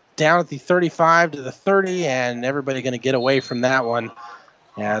down at the 35 to the 30, and everybody going to get away from that one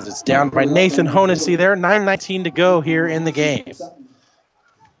as it's down by Nathan Honesty there. 9:19 to go here in the game.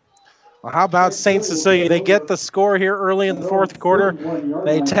 Well, how about St. Cecilia? They get the score here early in the 4th quarter.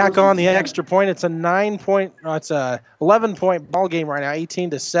 They tack on the extra point. It's a 11-point ball game right now,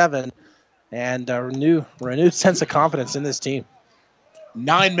 18-7, and a renewed sense of confidence in this team.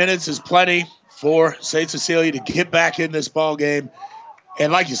 9 minutes is plenty for St. Cecilia to get back in this ball game.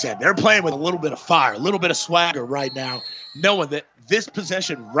 And like you said, they're playing with a little bit of fire, a little bit of swagger right now, knowing that this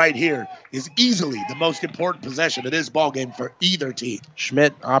possession right here is easily the most important possession of this ball game for either team.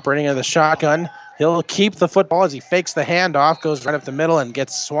 Schmidt operating in the shotgun. He'll keep the football as he fakes the handoff, goes right up the middle, and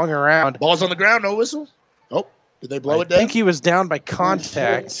gets swung around. Ball's on the ground, no whistle. Oh, did they blow it down? I think he was down by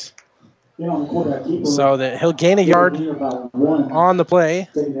contact. So that he'll gain a yard on the play.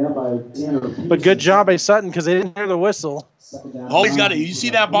 But good job by Sutton because they didn't hear the whistle. Always got to. You see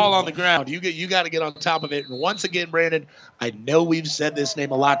that ball on the ground, you got to get on top of it. And once again, Brandon, I know we've said this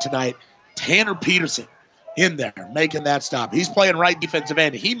name a lot tonight. Tanner Peterson in there making that stop. He's playing right defensive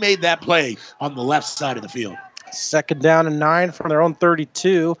end. He made that play on the left side of the field. 2nd down and 9 from their own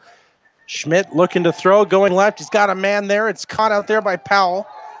 32. Schmidt looking to throw, going left. He's got a man there. It's caught out there by Howell,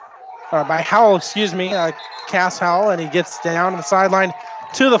 Cass Howell, and he gets down to the sideline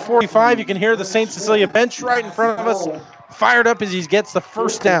to the 45. You can hear the St. Cecilia bench right in front of us, fired up as he gets the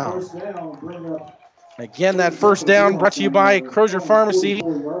first down. Again, that first down brought to you by Crozier Pharmacy.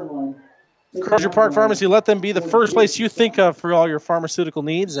 Crozier Park Pharmacy, let them be the first place you think of for all your pharmaceutical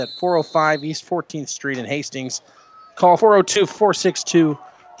needs at 405 East 14th Street in Hastings. Call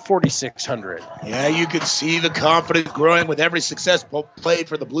 402-462-4600. Yeah, you can see the confidence growing with every successful play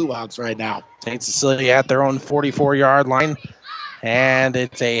for the Blue Hawks right now. St. Cecilia at their own 44-yard line. And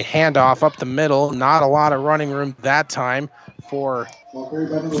it's a handoff up the middle. Not a lot of running room that time for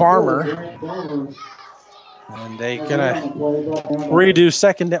Farmer. And they're going to redo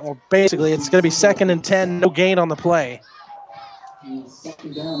second down. Well, basically, it's going to be 2nd and 10. No gain on the play.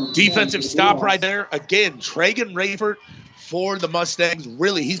 Defensive stop right there. Again, Tragan Rayford for the Mustangs.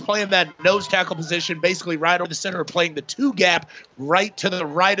 Really, he's playing that nose tackle position, basically right over the center, playing the 2 gap right to the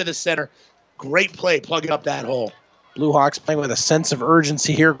right of the center. Great play, plugging up that hole. Blue Hawks playing with a sense of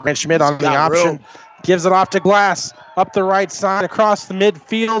urgency here. Grant Schmidt on the got option. room. Gives it off to Glass. Up the right side, across the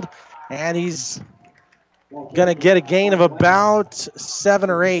midfield. And he's going to get a gain of about 7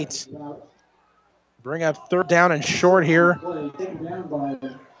 or 8. Bring up third down and short here.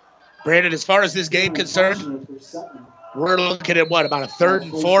 Brandon, as far as this game concerned, we're looking at what, about a 3rd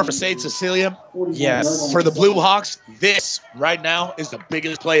and 4 for St. Cecilia? Yes. For the Blue Hawks, this right now is the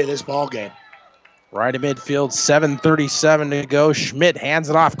biggest play of this ball game. Right in midfield, 7:37 to go. Schmidt hands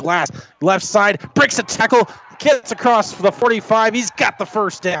it off. Glass, left side, breaks a tackle, gets across the 45. He's got the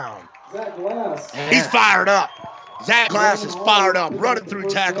first down. He's fired up. Zach Glass is fired up, running through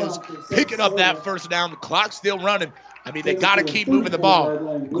tackles, picking up that first down. The clock's still running. I mean, they got to keep moving the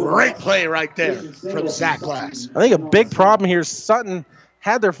ball. Great play right there from Zach Glass. I think a big problem here, Sutton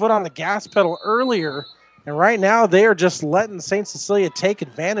had their foot on the gas pedal earlier, and right now they are just letting St. Cecilia take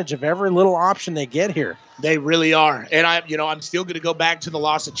advantage of every little option they get here. They really are. And I'm still going to go back to the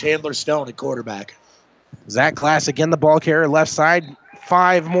loss of Chandler Stone at quarterback. Zach Glass again, the ball carrier, left side.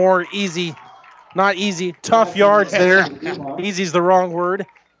 5 more easy, not easy, tough yards there. Easy's the wrong word.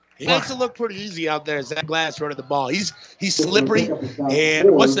 He makes it look pretty easy out there, Zach Glass running the ball. He's slippery,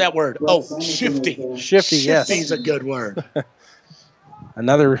 and what's that word? Oh, shifty. Shifty, yes. Shifty's a good word.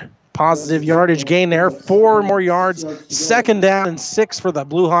 Another positive yardage gain there. 4 more yards. 2nd down and 6 for the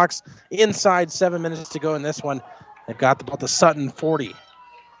Blue Hawks. Inside 7 minutes to go in this one. They've got the ball at the Sutton 40.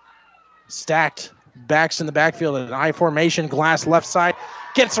 Stacked backs in the backfield in an I formation. Glass left side.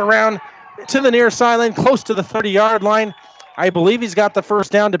 Gets around to the near sideline, close to the 30-yard line. I believe he's got the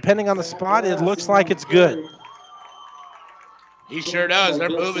first down. Depending on the spot, it looks like it's good. He sure does. They're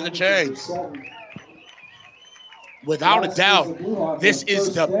moving the chains. Without a doubt, this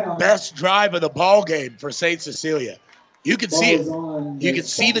is the best drive of the ball game for St. Cecilia. You can see it. You can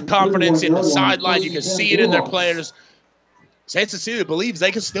see the confidence in the sideline. You can see it in their players. St. Cecilia believes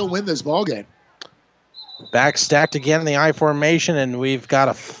they can still win this ball game. Back stacked again in the I formation, and we've got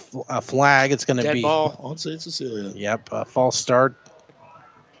a flag. It's going to be dead ball on St. Cecilia. Yep, a false start.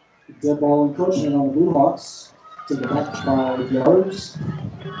 Dead ball encroachment on the Blue Hawks. To the back 5 yards.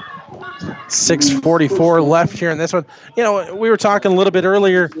 6:44 left here in this one. You know, we were talking a little bit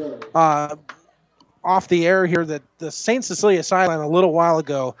earlier off the air here that the St. Cecilia sideline a little while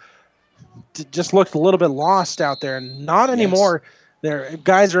ago just looked a little bit lost out there, and not anymore. Their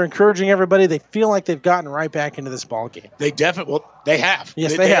guys are encouraging everybody. They feel like they've gotten right back into this ball game. They definitely, they have.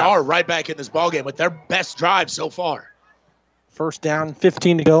 Yes, they have. Are right back in this ball game with their best drive so far. First down,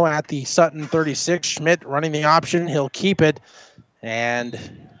 15 to go at the Sutton 36. Schmidt running the option. He'll keep it and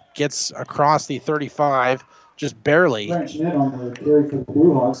gets across the 35, just barely. Grant Schmidt on the carry for the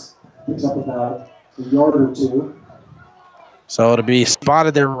Blue Hawks picks up about a yard or 2. So it'll be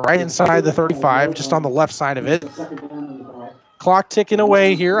spotted there right inside the 35, just on the left side of it. Clock ticking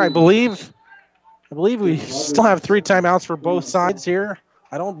away here. I believe we still have 3 timeouts for both sides here.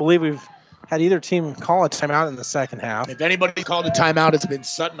 I don't believe we've had either team call a timeout in the second half. If anybody called a timeout, it's been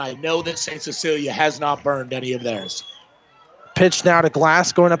Sutton. I know that St. Cecilia has not burned any of theirs. Pitch now to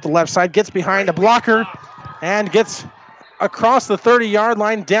Glass, going up the left side, gets behind a blocker and gets across the 30-yard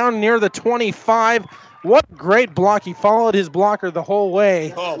line down near the 25. What great block. He followed his blocker the whole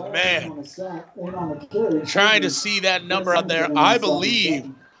way. Oh, man. Trying to see that number out there. I believe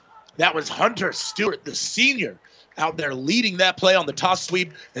that was Hunter Stewart, the senior, out there leading that play on the toss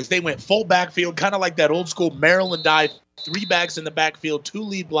sweep as they went full backfield, kind of like that old school Maryland dive. 3 backs in the backfield, 2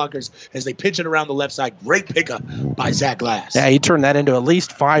 lead blockers as they pitch it around the left side. Great pickup by Zach Glass. Yeah, he turned that into at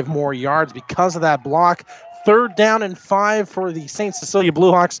least 5 more yards because of that block. 3rd down and 5 for the St. Cecilia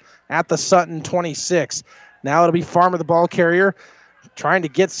Blue Hawks at the Sutton 26. Now it'll be Farmer, the ball carrier, trying to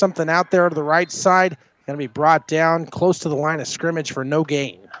get something out there to the right side. Going to be brought down close to the line of scrimmage for no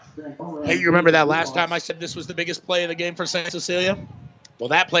gain. Hey, you remember that last time I said this was the biggest play of the game for St. Cecilia? Well,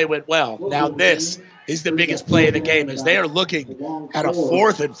 that play went well. Now this is the biggest play of the game as they are looking at a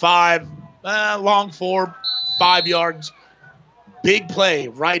 4th and 5, long 4, 5 yards. Big play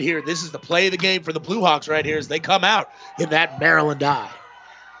right here. This is the play of the game for the Blue Hawks right here as they come out in that Maryland eye.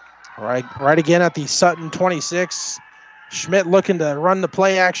 Right again at the Sutton 26. Schmidt looking to run the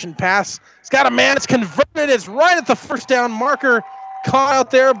play action pass. He's got a man. It's converted. It's right at the first down marker. Caught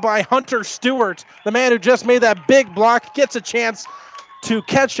out there by Hunter Stewart. The man who just made that big block gets a chance to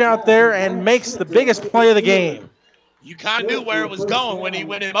catch out there and makes the biggest play of the game. You kind of knew where it was going when he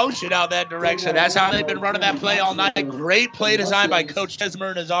went in motion out that direction. That's how they've been running that play all night. Great play design by Coach Tesmer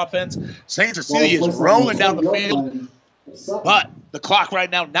and his offense. St. Cecilia is rolling down the field, but the clock right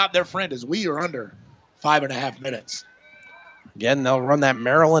now, not their friend, as we are under 5.5 minutes. Again, they'll run that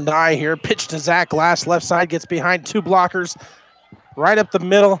Maryland eye here. Pitch to Zach Glass. Left side gets behind 2 blockers. Right up the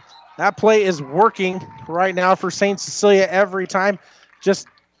middle. That play is working right now for St. Cecilia every time. Just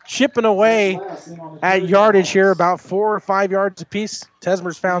chipping away at yardage here, about 4 or 5 yards apiece.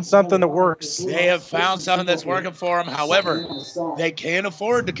 Tesmer's found something that works. They have found something that's working for them. However, they can't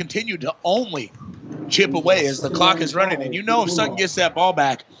afford to continue to only chip away as the clock is running. And you know if Sutton gets that ball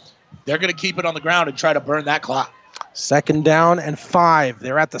back, they're going to keep it on the ground and try to burn that clock. 2nd down and 5.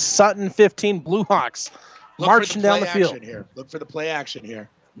 They're at the Sutton 15 Blue Hawks. Marching down the field. Here. Look for the play action here.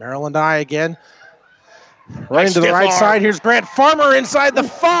 Maryland eye again. Right into the right side. Here's Grant Farmer inside the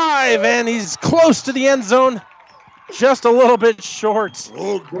 5, and he's close to the end zone. Just a little bit short.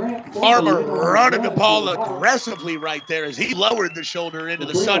 Farmer running the ball aggressively right there as he lowered the shoulder into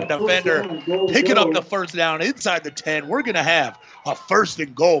the Sutton defender, picking up the 1st down inside the 10. We're going to have a 1st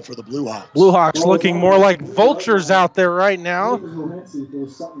and goal for the Blue Hawks. Blue Hawks looking more like vultures out there right now.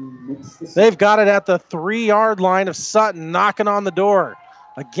 They've got it at the 3-yard line of Sutton, knocking on the door.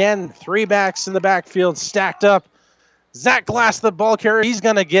 Again, 3 backs in the backfield stacked up. Zach Glass, the ball carrier, he's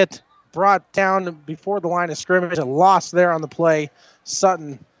going to get brought down before the line of scrimmage. A loss there on the play.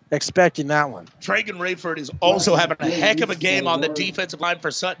 Sutton expecting that one. Tragan Rayford is also having a heck of a game on the defensive line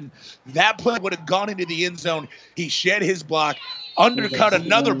for Sutton. That play would have gone into the end zone. He shed his block, undercut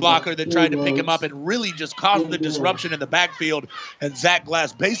another blocker that tried to pick him up, and really just caused the disruption in the backfield. And Zach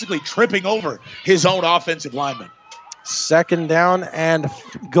Glass basically tripping over his own offensive lineman. 2nd down and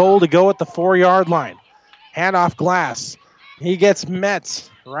goal to go at the 4-yard line. Handoff Glass. He gets met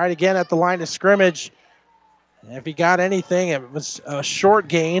right again at the line of scrimmage. If he got anything, it was a short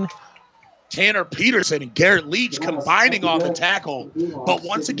gain. Tanner Peterson and Garrett Leach combining on the tackle. But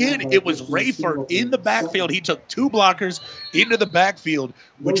once again, it was Rayford in the backfield. He took 2 blockers into the backfield,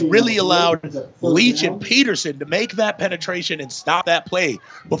 which really allowed Leach and Peterson to make that penetration and stop that play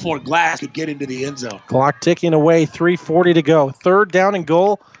before Glass could get into the end zone. Clock ticking away, 3:40 to go. 3rd down and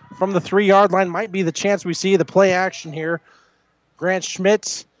goal from the 3-yard line might be the chance we see the play action here. Grant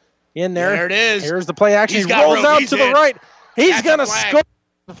Schmitz in there. There it is. Here's the play action. He rolls out to the right. He's going to score.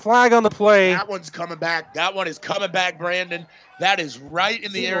 The flag on the play. That one's coming back. That one is coming back, Brandon. That is right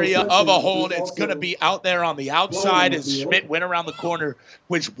in the area of a hold. It's going to be out there on the outside as Schmidt went around the corner,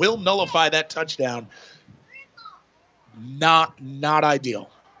 which will nullify that touchdown. Not ideal.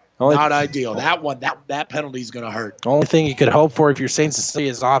 Not ideal. That one, that penalty is going to hurt. Only thing you could hope for if you're St.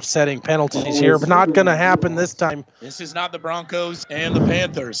 Cecilia is offsetting penalties here, but not going to happen this time. This is not the Broncos and the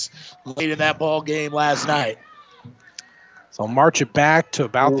Panthers late in that ball game last night. So march it back to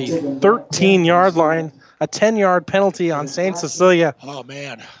about the 13-yard line. A 10-yard penalty on St. Cecilia. Oh,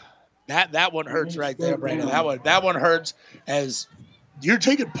 man. That one hurts right there, Brandon. That one hurts as you're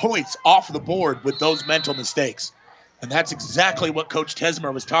taking points off the board with those mental mistakes. And that's exactly what Coach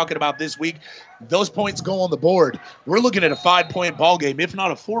Tesmer was talking about this week. Those points go on the board. We're looking at a 5-point ball game, if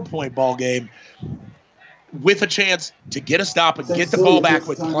not a 4-point ball game, with a chance to get a stop and get the ball back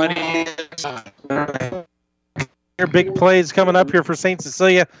with plenty of time. Big plays coming up here for St.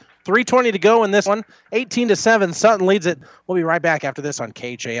 Cecilia. 3:20 to go in this one. 18-7. Sutton leads it. We'll be right back after this on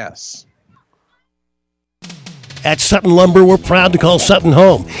KHAS. At Sutton Lumber, we're proud to call Sutton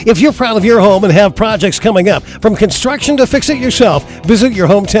home. If you're proud of your home and have projects coming up, from construction to fix it yourself, visit your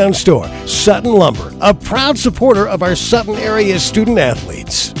hometown store. Sutton Lumber, a proud supporter of our Sutton area student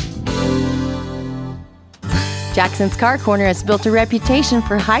athletes. Jackson's Car Corner has built a reputation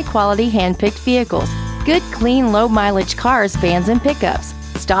for high-quality hand-picked vehicles. Good, clean, low-mileage cars, vans, and pickups.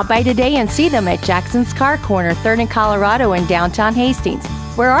 Stop by today and see them at Jackson's Car Corner, 3rd and Colorado in downtown Hastings,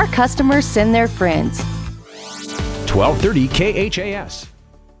 where our customers send their friends. 1230 KHAS.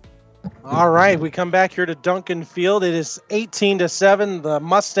 All right, we come back here to Duncan Field. It is 18-7. The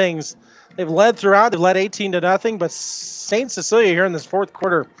Mustangs, they've led throughout. They've led 18-0, but St. Cecilia here in this 4th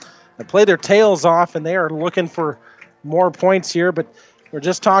quarter, they play their tails off, and they are looking for more points here. But we're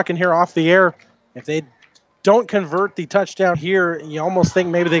just talking here off the air. If they don't convert the touchdown here, you almost think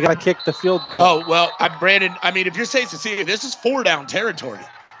maybe they got to kick the field. Oh, well, Brandon, I mean, if you're St. Cecilia, this is 4-down territory.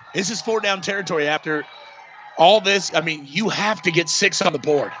 This is 4-down territory after all this. I mean, you have to get 6 on the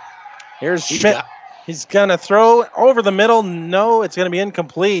board. Here's Schmidt. He's going to throw over the middle. No, it's going to be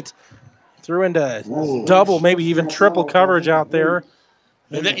incomplete. Threw into double, maybe even triple coverage out there.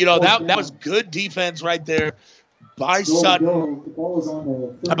 And then, that was good defense right there by Sutton.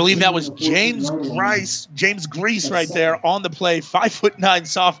 I believe that was James Grease right there on the play, 5'9"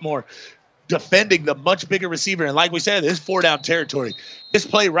 sophomore, defending the much bigger receiver. And like we said, this is 4-down territory. This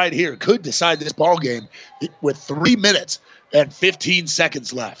play right here could decide this ball game with 3 minutes and 15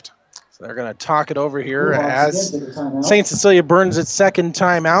 seconds left. So they're going to talk it over here as St. Cecilia burns its second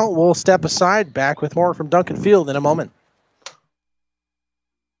timeout. We'll step aside. Back with more from Duncan Field in a moment.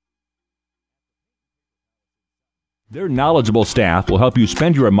 Their knowledgeable staff will help you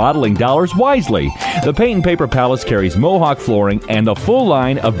spend your remodeling dollars wisely. The Paint and Paper Palace carries Mohawk flooring and the full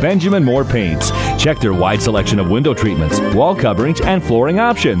line of Benjamin Moore paints. Check their wide selection of window treatments, wall coverings, and flooring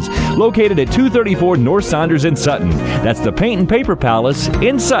options. Located at 234 North Saunders in Sutton. That's the Paint and Paper Palace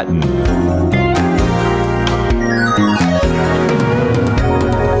in Sutton.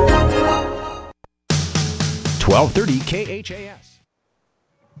 1230 KHAS.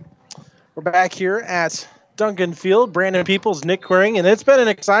 We're back here at Duncan Field. Brandon Peoples, Nick Quering, and it's been an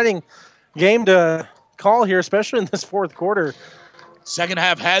exciting game to call here, especially in this fourth quarter. Second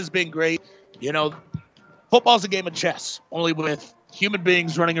half has been great. You know, football's a game of chess, only with human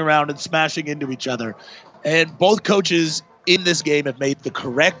beings running around and smashing into each other. And both coaches in this game have made the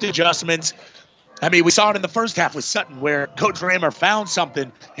correct adjustments. I mean, we saw it in the first half with Sutton where Coach Raymer found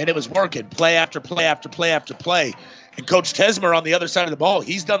something and it was working, play after play after play after play. And Coach Tesmer on the other side of the ball,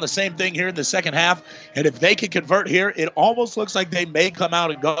 he's done the same thing here in the second half. And if they can convert here, it almost looks like they may come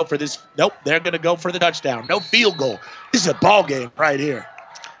out and go for this. Nope, they're going to go for the touchdown. No field goal. This is a ball game right here.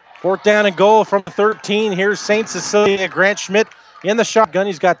 Fourth down and goal from 13. Here's St. Cecilia. Grant Schmidt in the shotgun.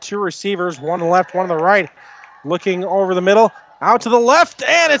 He's got two receivers, one on the left, one on the right. Looking over the middle, out to the left,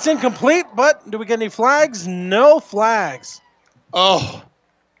 and it's incomplete. But do we get any flags? No flags. Oh.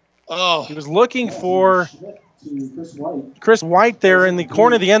 He was looking for Chris White there in the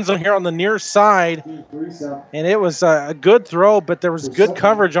corner of the end zone here on the near side. And it was a good throw, but there was good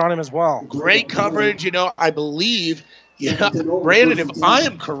coverage on him as well. Great coverage. You know, I believe, Brandon, if I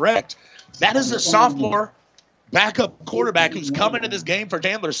am correct, that is a sophomore backup quarterback who's come into this game for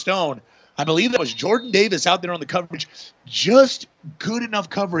Chandler Stone. I believe that was Jordan Davis out there on the coverage. Just good enough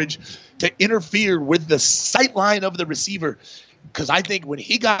coverage to interfere with the sight line of the receiver. Because I think when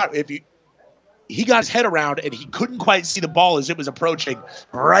he got his head around and he couldn't quite see the ball as it was approaching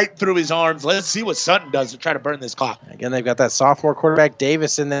right through his arms. Let's see what Sutton does to try to burn this clock. Again, they've got that sophomore quarterback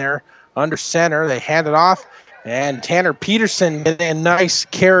Davis in there under center. They hand it off, and Tanner Peterson getting a nice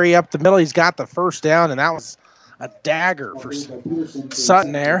carry up the middle. He's got the first down, and that was a dagger for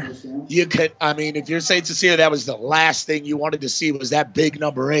Sutton there. You could, I mean, if you're St. Cecilia, that was the last thing you wanted to see was that big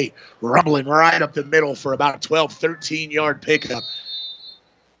number 8 rumbling right up the middle for about a 12, 13-yard pickup.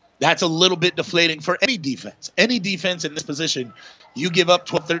 That's a little bit deflating for any defense. Any defense in this position, you give up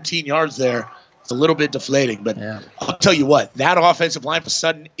 12, 13 yards there, it's a little bit deflating. But I'll tell you what, that offensive line for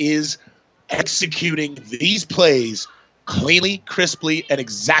Sutton is executing these plays cleanly, crisply, and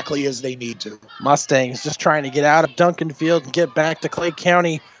exactly as they need to. Mustangs just trying to get out of Duncan Field and get back to Clay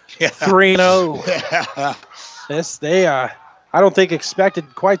County 3-0. I don't think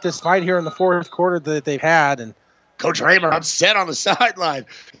expected quite this fight here in the fourth quarter that they've had. And Coach Raymer upset on the sideline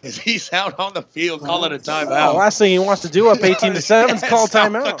as he's out on the field calling a timeout. The last thing he wants to do up 18-7 is call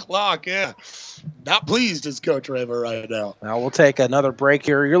timeout. The clock, Not pleased as Coach Raymer right now. Now we'll take another break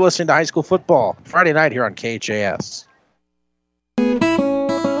here. You're listening to High School Football Friday night here on KHAS.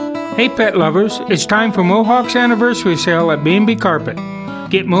 Hey pet lovers, it's time for Mohawk's anniversary sale at B&B Carpet.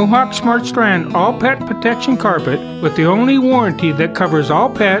 Get Mohawk Smart Strand All Pet Protection Carpet with the only warranty that covers all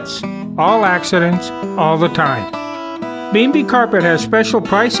pets, all accidents, all the time. B&B Carpet has special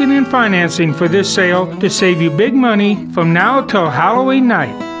pricing and financing for this sale to save you big money from now till Halloween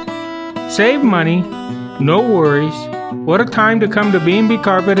night. Save money, no worries. What a time to come to B&B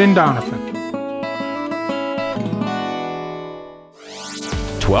Carpet in Doniphan.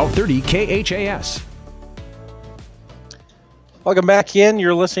 1230 KHAS. Welcome back in.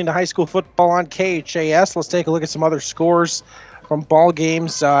 You're listening to High School Football on KHAS. Let's take a look at some other scores from ball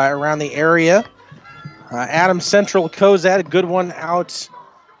games around the area. Adams Central Cozad, a good one out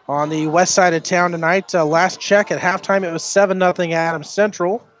on the west side of town tonight. Last check at halftime, it was 7-0 Adams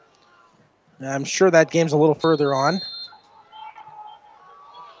Central. I'm sure that game's a little further on.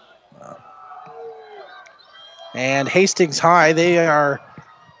 And Hastings High, they are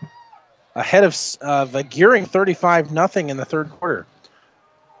ahead of Gearing 35-0 in the third quarter.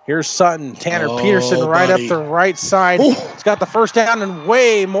 Here's Sutton. Tanner Peterson right up the right side. He's got the first down and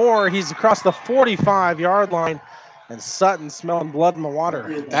way more. He's across the 45-yard line. And Sutton smelling blood in the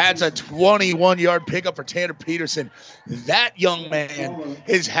water. That's a 21-yard pickup for Tanner Peterson. That young man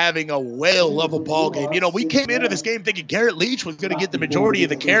is having a whale of a ball game. You know, we came into this game thinking Garrett Leach was going to get the majority of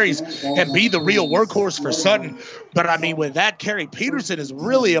the carries and be the real workhorse for Sutton. But, I mean, with that carry, Peterson is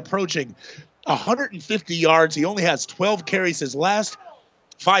really approaching 150 yards. He only has 12 carries. His last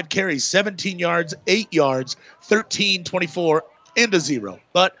 5 carries, 17 yards, 8 yards, 13, 24, and a 0.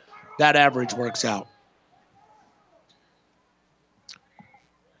 But that average works out.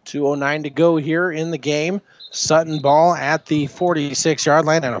 2:09 to go here in the game. Sutton ball at the 46-yard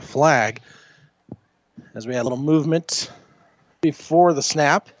line and a flag. As we had a little movement before the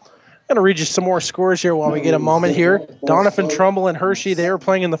snap. I'm going to read you some more scores here while we get a moment here. Donovan, Trumbull, and Hershey, they were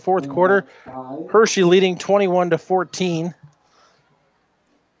playing in the fourth quarter. Hershey leading 21-14.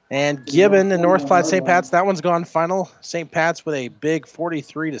 And Gibbon and North Platte St. Pat's, that one's gone final. St. Pat's with a big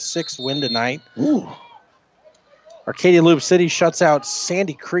 43-6 win tonight. Ooh. Arcadia Loop City shuts out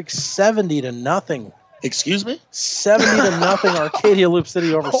Sandy Creek 70-0. Excuse me? 70-0 Arcadia Loop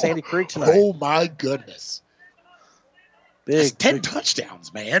City over Sandy Creek tonight. Oh, my goodness. Big, 10 big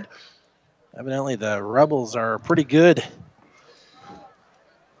touchdowns, man. Evidently, the Rebels are pretty good.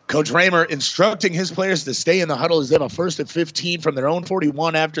 Coach Raymer instructing his players to stay in the huddle as they have a 1st and 15 from their own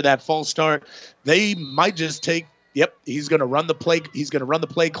 41 after that false start. They might just take, he's going to run the play. He's going to run the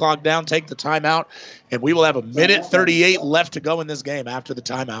play clock down, take the timeout, and we will have 1:38 left to go in this game after the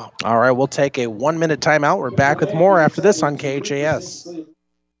timeout. All right, we'll take a 1-minute timeout. We're back with more after this on KHAS.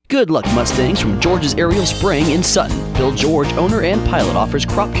 Good luck, Mustangs, from George's Aerial Spraying in Sutton. Bill George, owner and pilot, offers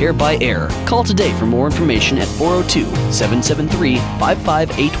crop care by air. Call today for more information at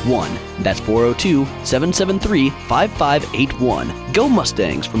 402-773-5581. That's 402-773-5581. Go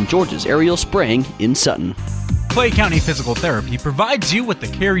Mustangs from George's Aerial Spraying in Sutton. Clay County Physical Therapy provides you with the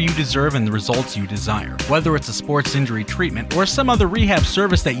care you deserve and the results you desire. Whether it's a sports injury treatment or some other rehab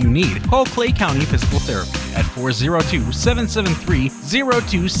service that you need, call Clay County Physical Therapy at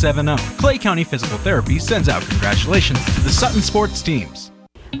 402-773-0270. Clay County Physical Therapy sends out congratulations to the Sutton sports teams.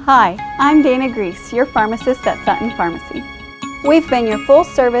 Hi, I'm Dana Grease, your pharmacist at Sutton Pharmacy. We've been your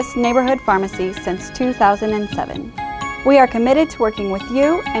full-service neighborhood pharmacy since 2007. We are committed to working with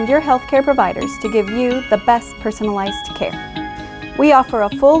you and your healthcare providers to give you the best personalized care. We offer a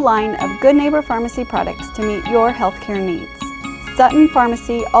full line of Good Neighbor Pharmacy products to meet your healthcare needs. Sutton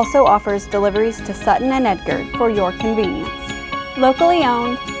Pharmacy also offers deliveries to Sutton and Edgar for your convenience. Locally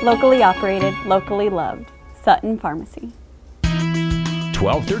owned, locally operated, locally loved. Sutton Pharmacy.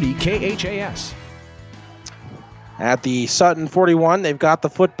 1230 KHAS. At the Sutton 41, they've got the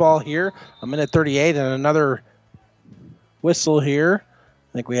football here. 1:38 and another whistle here.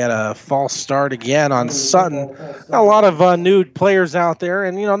 I think we had a false start again on Sutton. Not a lot of new players out there,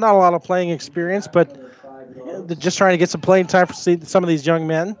 and not a lot of playing experience, but they're just trying to get some playing time for some of these young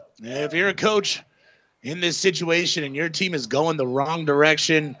men. If you're a coach in this situation and your team is going the wrong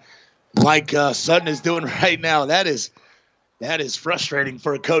direction, like Sutton is doing right now, that is frustrating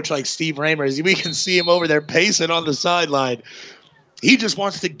for a coach like Steve Raymer. As we can see him over there pacing on the sideline. He just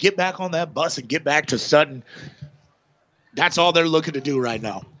wants to get back on that bus and get back to Sutton. That's all they're looking to do right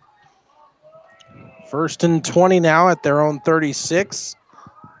now. 1st and 20 now at their own 36.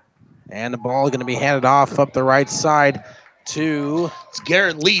 And the ball is going to be handed off up the right side to... It's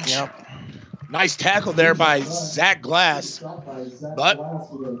Garrett Leach. Yep. Nice tackle there by Zach Glass. But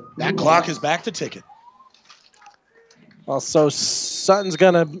that clock is back to ticking. Well, so Sutton's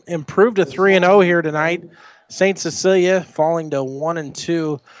going to improve to 3-0 here tonight. St. Cecilia falling to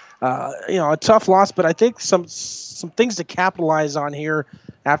 1-2. A tough loss, but I think some things to capitalize on here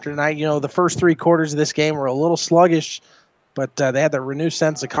after tonight. The first 3 quarters of this game were a little sluggish, but they had the renewed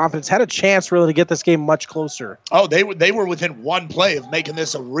sense of confidence. Had a chance really to get this game much closer. Oh, they were within one play of making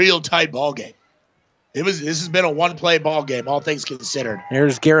this a real tight ball game. This has been a one-play ball game, all things considered.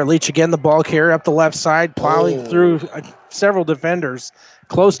 Here's Garrett Leach again, the ball carrier up the left side, plowing through several defenders,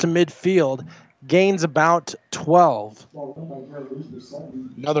 close to midfield. Gains about 12.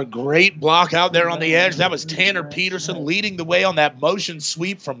 Another great block out there on the edge. That was Tanner Peterson leading the way on that motion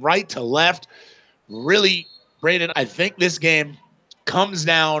sweep from right to left. Really, Brandon, I think this game comes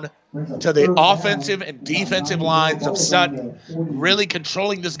down to the offensive and defensive lines of Sutton really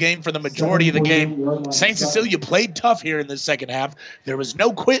controlling this game for the majority of the game. St. Cecilia played tough here in the second half. There was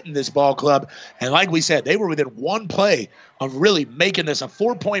no quit in this ball club. And like we said, they were within one play of really making this a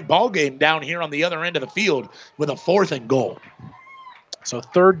 4-point ball game down here on the other end of the field with a 4th and goal. So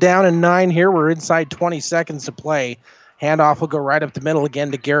 3rd down and 9 here. We're inside 20 seconds to play. Handoff will go right up the middle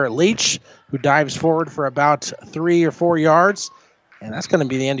again to Garrett Leach, who dives forward for about 3 or 4 yards. And that's going to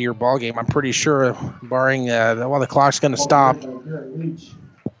be the end of your ball game, I'm pretty sure, barring the clock's going to stop.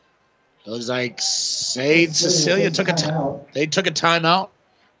 Looks like St. Cecilia took a timeout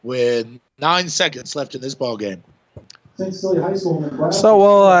with 9 seconds left in this ball game. So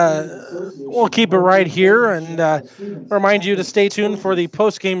We'll keep it right here and remind you to stay tuned for the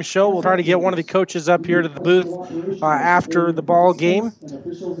post-game show. We'll try to get one of the coaches up here to the booth after the ball game.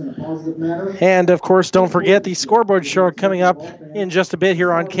 And, of course, don't forget the scoreboard show coming up in just a bit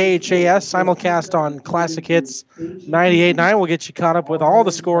here on KHAS, simulcast on Classic Hits 98.9. We'll get you caught up with all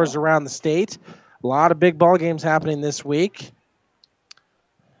the scores around the state. A lot of big ball games happening this week.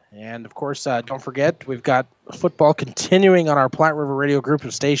 And, of course, don't forget, we've got football continuing on our Platte River Radio group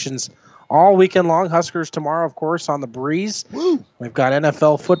of stations all weekend long. Huskers tomorrow, of course, on the Breeze. Woo. We've got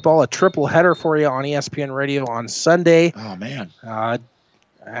NFL football, a triple header for you on ESPN Radio on Sunday. Oh, man.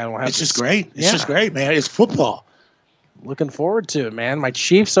 It's just great. It's just great, man. It's football. Looking forward to it, man. My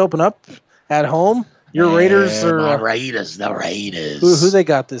Chiefs open up at home. Your Raiders are... the Raiders. Who they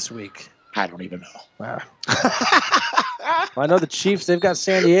got this week? I don't even know. Wow. Well, I know the Chiefs, they've got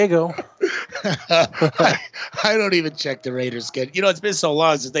San Diego. I don't even check the Raiders schedule. It's been so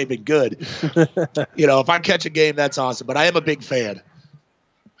long since they've been good. If I catch a game, that's awesome. But I am a big fan.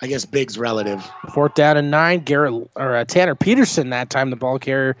 I guess big's relative. 4th down and 9. Tanner Peterson, that time the ball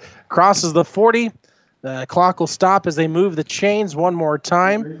carrier, crosses the 40. The clock will stop as they move the chains one more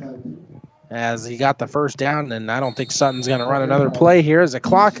time as he got the first down. And I don't think Sutton's going to run another play here as the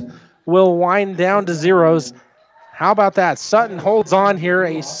clock will wind down to zeros. How about that? Sutton holds on here.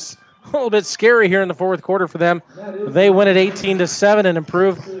 A little bit scary here in the fourth quarter for them. They win at 18-7 and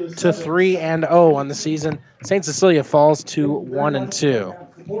improve to 3-0 on the season. St. Cecilia falls to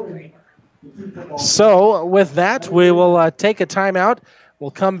 1-2. So with that, we will take a timeout. We'll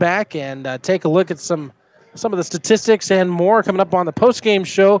come back and take a look at some of the statistics and more coming up on the postgame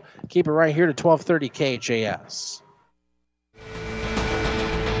show. Keep it right here to 1230 KHAS.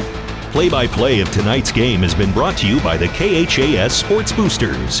 Play-by-play of tonight's game has been brought to you by the KHAS Sports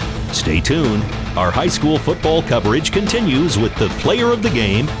Boosters. Stay tuned. Our high school football coverage continues with the player of the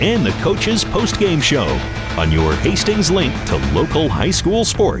game and the coach's post-game show on your Hastings link to local high school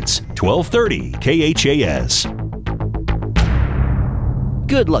sports, 1230 KHAS.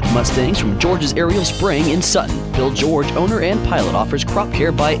 Good luck, Mustangs, from George's Aerial Spraying in Sutton. Bill George, owner and pilot, offers crop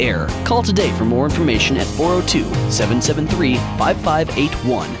care by air. Call today for more information at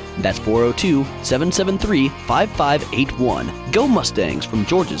 402-773-5581. That's 402-773-5581. Go Mustangs from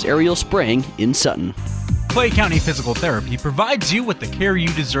George's Aerial Spraying in Sutton. Clay County Physical Therapy provides you with the care you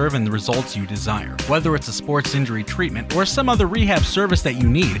deserve and the results you desire. Whether it's a sports injury treatment or some other rehab service that you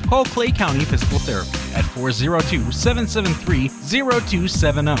need, call Clay County Physical Therapy at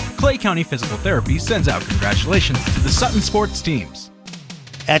 402-773-0270. Clay County Physical Therapy sends out congratulations to the Sutton sports teams.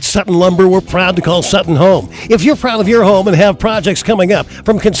 At Sutton Lumber, we're proud to call Sutton home. If you're proud of your home and have projects coming up,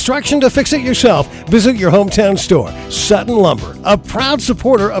 from construction to fix it yourself, visit your hometown store. Sutton Lumber, a proud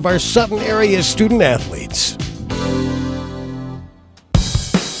supporter of our Sutton area student athletes.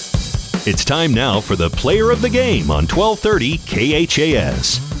 It's time now for the player of the game on 1230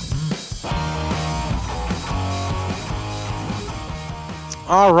 KHAS.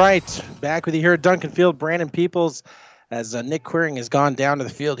 All right, back with you here at Duncan Field. Brandon Peoples. As Nick Quiring has gone down to the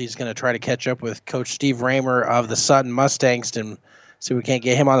field, he's going to try to catch up with Coach Steve Raymer of the Sutton Mustangs and see if we can't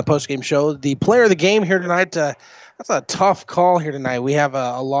get him on the postgame show. The player of the game here tonight, that's a tough call here tonight. We have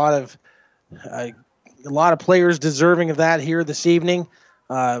a lot of players deserving of that here this evening.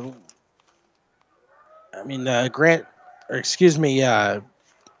 One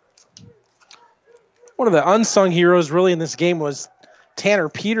of the unsung heroes really in this game was Tanner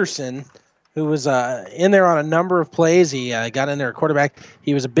Peterson, who was in there on a number of plays. He got in there at quarterback.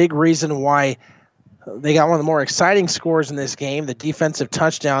 He was a big reason why they got one of the more exciting scores in this game, the defensive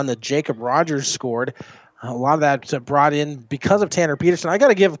touchdown that Jacob Rogers scored. A lot of that brought in because of Tanner Peterson. I got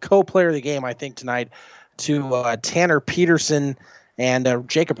to give co-player of the game, I think, tonight to Tanner Peterson and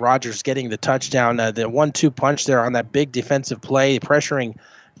Jacob Rogers getting the touchdown, the 1-2 punch there on that big defensive play, pressuring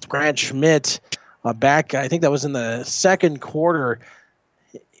Grant Schmidt back. I think that was in the second quarter.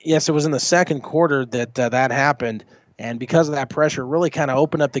 Yes, it was in the second quarter that that happened, and because of that pressure, really kind of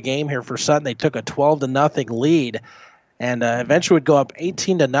opened up the game here for Sutton. They took a 12-0 lead, and eventually would go up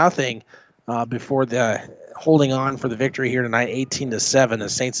 18-0 before the holding on for the victory here tonight, 18-7,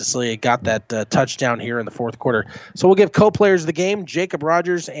 as St. Cecilia got that touchdown here in the fourth quarter. So we'll give co-players of the game, Jacob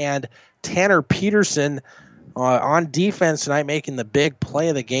Rogers and Tanner Peterson, on defense tonight, making the big play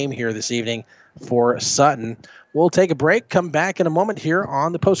of the game here this evening for Sutton. We'll take a break, come back in a moment here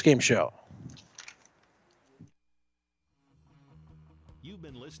on the postgame show. You've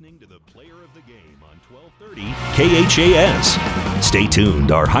been listening to the player of the game on 1230 KHAS. Stay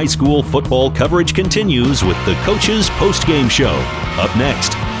tuned. Our high school football coverage continues with the coach's postgame show. Up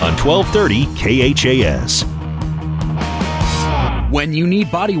next on 1230 KHAS. When you need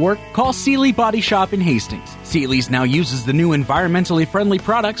body work, call Seeley Body Shop in Hastings. Seeley's now uses the new environmentally friendly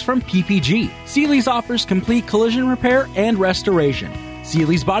products from PPG. Seeley's offers complete collision repair and restoration.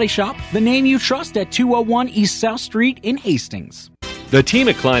 Seeley's Body Shop, the name you trust at 201 East South Street in Hastings. The team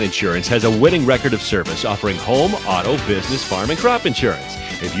at Klein Insurance has a winning record of service, offering home, auto, business, farm, and crop insurance.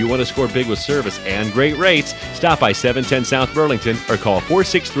 If you want to score big with service and great rates, stop by 710 South Burlington or call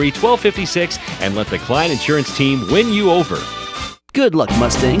 463-1256 and let the Klein Insurance team win you over. Good Luck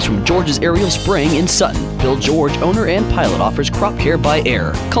Mustangs from George's Aerial Spraying in Sutton. Bill George, owner and pilot, offers crop care by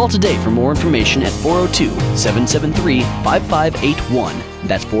air. Call today for more information at 402-773-5581.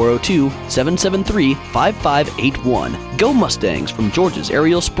 That's 402-773-5581. Go Mustangs from George's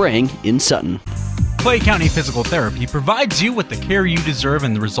Aerial Spraying in Sutton. Clay County Physical Therapy provides you with the care you deserve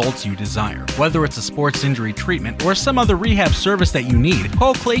and the results you desire. Whether it's a sports injury treatment or some other rehab service that you need,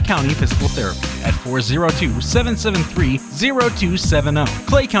 call Clay County Physical Therapy at 402-773-0270.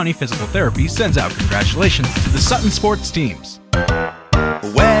 Clay County Physical Therapy sends out congratulations to the Sutton sports teams.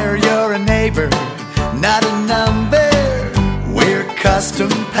 Where you're a neighbor, not a number. We're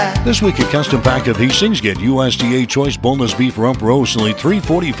Custom Pack. This week at Custom Pack of Hastings, get USDA Choice Boneless Beef Rump Roast, only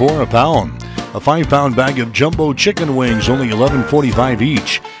 $3.44 a pound. A 5-pound bag of jumbo chicken wings, only $11.45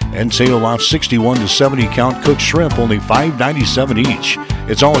 each. And sale off 61 to 70 count cooked shrimp, only $5.97 each.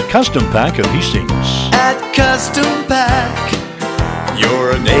 It's all at Custom Pack of Hastings. At Custom Pack,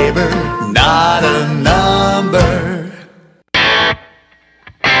 you're a neighbor, not a number.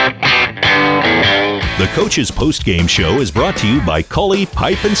 The Coach's Postgame Show is brought to you by Cully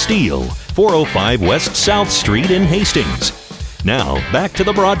Pipe and Steel, 405 West South Street in Hastings. Now, back to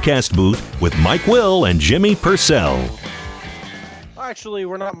the broadcast booth with Mike Will and Jimmy Purcell. Actually,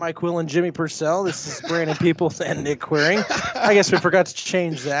 we're not Mike Will and Jimmy Purcell. This is Brandon Peoples and Nick Queering. I guess we forgot to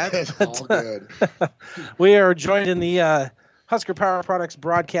change that. But, all good. We are joined in the Husker Power Products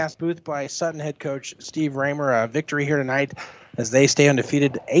broadcast booth by Sutton head coach Steve Raymer. A victory here tonight as they stay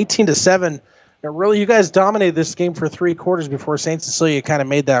undefeated, 18-7. Really, you guys dominated this game for 3 quarters before St. Cecilia kind of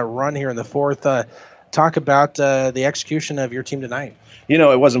made that run here in the fourth. Talk about the execution of your team tonight. You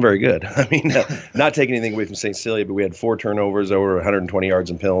know, it wasn't very good. I mean, not taking anything away from St. Cecilia, but we had 4 turnovers, over 120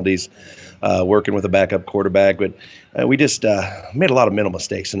 yards and penalties, working with a backup quarterback. But we just made a lot of mental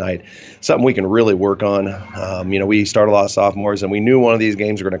mistakes tonight, something we can really work on. We started a lot of sophomores, and we knew one of these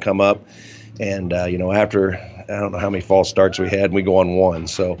games were going to come up. And, after I don't know how many false starts we had, we go on 1.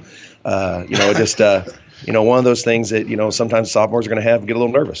 So, one of those things that, sometimes sophomores are going to get a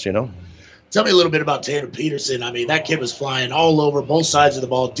little nervous, Tell me a little bit about Tanner Peterson. I mean, that kid was flying all over both sides of the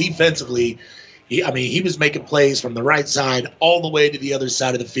ball defensively. He was making plays from the right side all the way to the other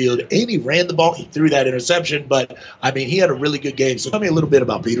side of the field, and he ran the ball. He threw that interception, but, he had a really good game. So tell me a little bit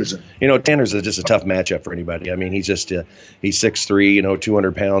about Peterson. Tanner's just a tough matchup for anybody. I mean, he's 6'3",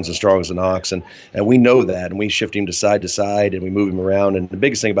 200 pounds, as strong as an ox, and we know that, and we shift him to side, and we move him around. And the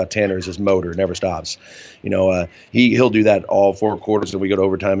biggest thing about Tanner is his motor never stops. He'll do that all 4 quarters, and we go to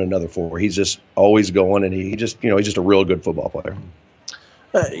overtime in another 4. He's just always going, and he's just a real good football player.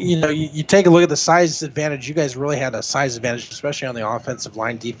 You take a look at the size advantage. You guys really had a size advantage, especially on the offensive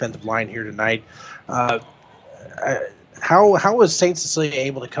line, defensive line here tonight. How was St. Cecilia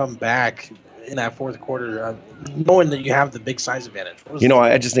able to come back in that fourth quarter, knowing that you have the big size advantage?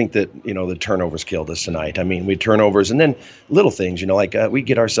 I just think that, the turnovers killed us tonight. I mean, we turnovers and then little things, we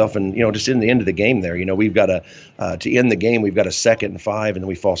get ourselves in, just in the end of the game there, we've got to end the game, we've got a 2nd and 5, and then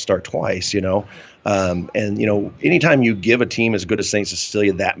we false start twice, anytime you give a team as good as St.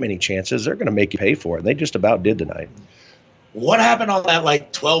 Cecilia that many chances, they're going to make you pay for it. And they just about did tonight. What happened on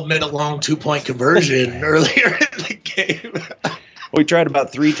that 12-minute long 2-point conversion earlier in the game? We tried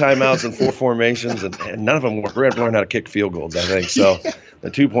about 3 timeouts and 4 formations, and none of them worked. We had to learn how to kick field goals, I think. So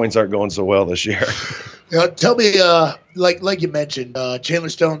the 2 points aren't going so well this year. Tell me, like you mentioned, Chandler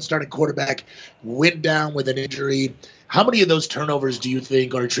Stone, starting quarterback, went down with an injury. How many of those turnovers do you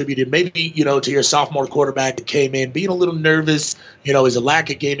think are attributed maybe, to your sophomore quarterback that came in being a little nervous, is a lack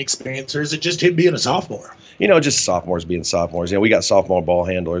of game experience, or is it just him being a sophomore? Just sophomores being sophomores. We got sophomore ball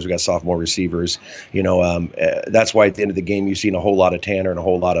handlers. We got sophomore receivers. That's why at the end of the game you've seen a whole lot of Tanner and a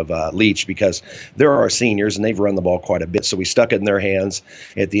whole lot of Leach, because there are seniors and they've run the ball quite a bit. So we stuck it in their hands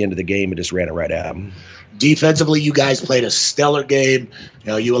at the end of the game and just ran it right at them. Defensively, you guys played a stellar game.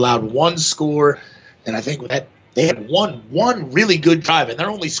 You allowed 1 score, and I think that they had one really good drive, and their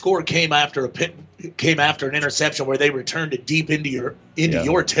only score came after a came after an interception where they returned it deep into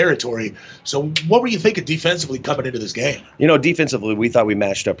your territory. So what were you thinking defensively coming into this game? Defensively, we thought we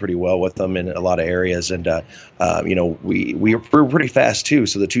matched up pretty well with them in a lot of areas. And, we were pretty fast, too.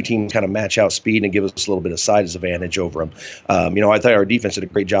 So the two teams kind of match out speed and give us a little bit of size advantage over them. I thought our defense did a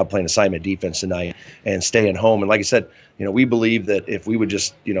great job playing assignment defense tonight and staying home. And like I said, we believe that if we would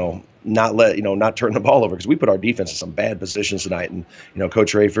just, not turn the ball over, because we put our defense in some bad positions tonight. And,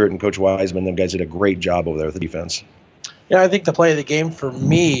 Coach Rayford and Coach Wiseman, them guys did a great job over there with the defense. Yeah, I think the play of the game for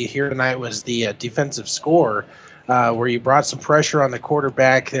me here tonight was the defensive score, where you brought some pressure on the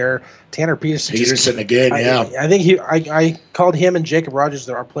quarterback there. Tanner Peterson again, yeah. I think I called him and Jacob Rogers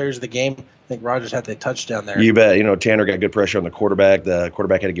our players of the game. I think Rogers had the touchdown there. You bet. Tanner got good pressure on the quarterback. The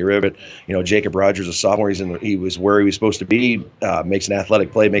quarterback had to get rid of it. Jacob Rogers, a sophomore, he was where he was supposed to be. Makes an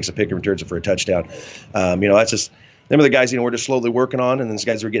athletic play, makes a pick and returns it for a touchdown. That's just them are the guys we're just slowly working on, and these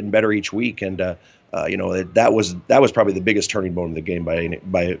guys are getting better each week. And that was probably the biggest turning point of the game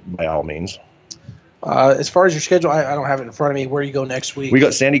by all means. As far as your schedule, I don't have it in front of me. Where do you go next week? We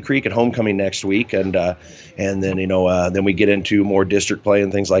got Sandy Creek at homecoming next week, and then then we get into more district play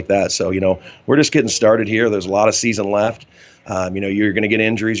and things like that. So we're just getting started here. There's a lot of season left. You're going to get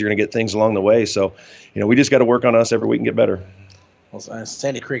injuries. You're going to get things along the way. So we just got to work on us every week and get better. Well,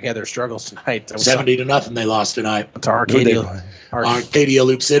 Sandy Creek had their struggles tonight. 70-0 they lost tonight to Arcadia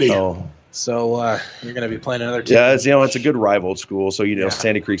Loop City. Oh. So you're going to be playing another team. Yeah, it's a good rival school. So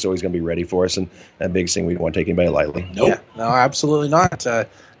Sandy Creek's always going to be ready for us, and that big thing we don't want to take anybody lightly. Nope. Yeah, no, absolutely not. A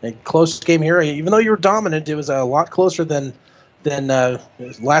close game here. Even though you were dominant, it was a lot closer than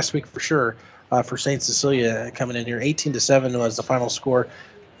last week for sure. For St. Cecilia coming in here, 18-7 was the final score.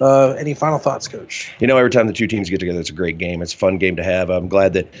 Any final thoughts, Coach? Every time the two teams get together, it's a great game. It's a fun game to have. I'm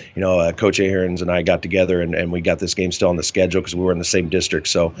glad that, Coach Ahrens and I got together and we got this game still on the schedule because we were in the same district.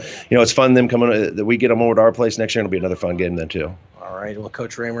 So, it's fun them coming, that we get them over to our place next year. It'll be another fun game then, too. All right. Well,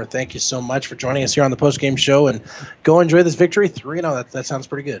 Coach Raymer, thank you so much for joining us here on the post-game show. And go enjoy this victory. 3-0. That sounds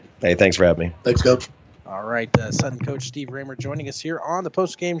pretty good. Hey, thanks for having me. Thanks, Coach. All right. Sutton coach Steve Raymer joining us here on the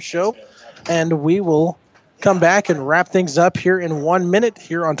post-game show. And we will come back and wrap things up here in 1 minute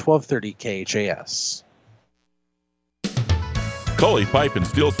here on 1230 KHAS. Coley Pipe and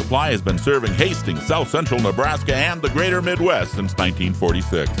Steel Supply has been serving Hastings, South Central Nebraska, and the greater Midwest since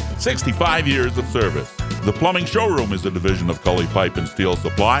 1946. 65 years of service. The Plumbing Showroom is a division of Coley Pipe and Steel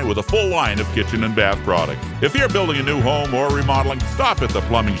Supply with a full line of kitchen and bath products. If you're building a new home or remodeling, stop at the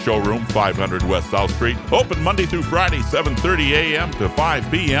Plumbing Showroom, 500 West South Street. Open Monday through Friday, 7:30 a.m. to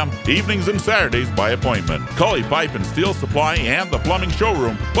 5 p.m., evenings and Saturdays by appointment. Coley Pipe and Steel Supply and the Plumbing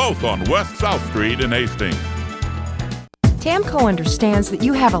Showroom, both on West South Street in Hastings. Tamco understands that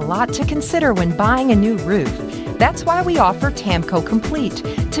you have a lot to consider when buying a new roof. That's why we offer Tamco Complete,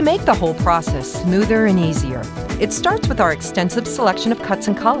 to make the whole process smoother and easier. It starts with our extensive selection of cuts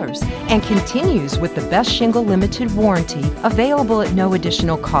and colors, and continues with the best shingle limited warranty available at no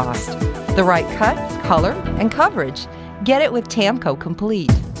additional cost. The right cut, color, and coverage. Get it with Tamco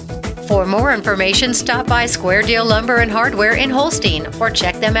Complete. For more information, stop by Square Deal Lumber and Hardware in Holstein, or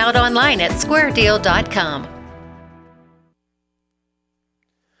check them out online at squaredeal.com.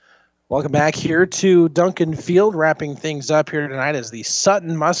 Welcome back here to Duncan Field, wrapping things up here tonight as the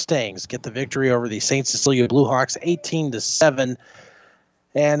Sutton Mustangs get the victory over the St. Cecilia Bluehawks 18-7.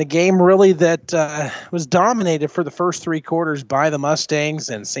 And a game really that was dominated for the first three quarters by the Mustangs,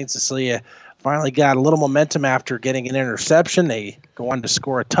 and St. Cecilia finally got a little momentum after getting an interception. They go on to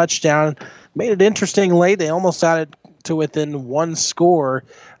score a touchdown. Made it interesting late. They almost got it to within one score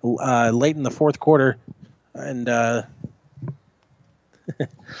late in the fourth quarter. And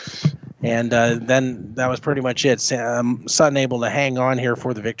and then that was pretty much it. Sutton able to hang on here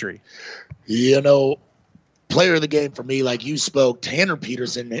for the victory. Player of the game for me, like you spoke, Tanner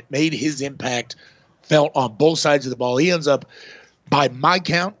Peterson made his impact felt on both sides of the ball. He ends up, by my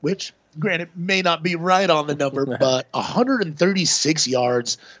count, which granted may not be right on the number, but 136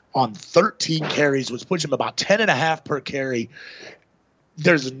 yards on 13 carries, which puts him about 10.5 per carry.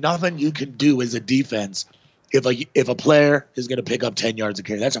 There's nothing you can do as a defense if a player is going to pick up 10 yards a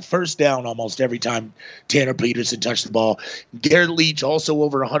carry. That's a first down almost every time Tanner Peterson touched the ball. Garrett Leach also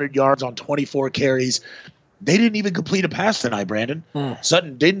over 100 yards on 24 carries. They didn't even complete a pass tonight, Brandon.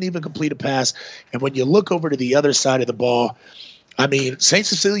 Sutton didn't even complete a pass. And when you look over to the other side of the ball, I mean, St.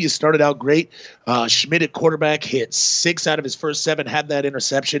 Cecilia started out great. Schmidt at quarterback hit 6 out of his first 7, had that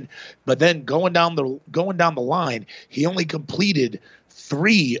interception. But then going down the line, he only completed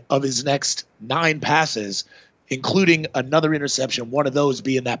 3 of his next 9 passes. including another interception, one of those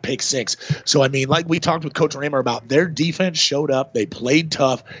being that pick six. So, I mean, like we talked with Coach Raymer about, their defense showed up, they played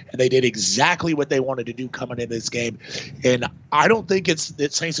tough, and they did exactly what they wanted to do coming into this game. And I don't think it's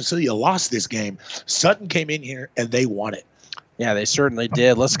that St. Cecilia lost this game. Sutton came in here, and they won it. Yeah, they certainly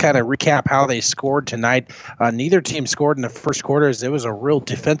did. Let's kind of recap how they scored tonight. Neither team scored in the first quarters. It was a real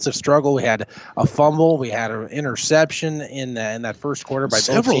defensive struggle. We had a fumble. We had an interception in that first quarter by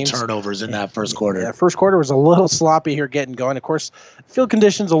both teams. Several turnovers in that first quarter. Yeah, first quarter was a little sloppy here getting going. Of course, field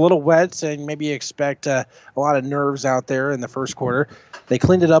conditions a little wet, and maybe you expect a lot of nerves out there in the first quarter. They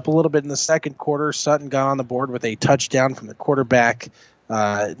cleaned it up a little bit in the second quarter. Sutton got on the board with a touchdown from the quarterback,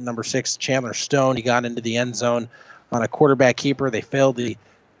 number 6, Chandler Stone. He got into the end zone on a quarterback keeper. They failed the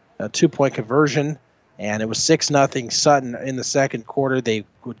 2-point conversion, and it was 6-0 Sutton in the second quarter. They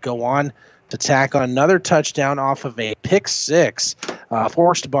would go on to tack on another touchdown off of a pick six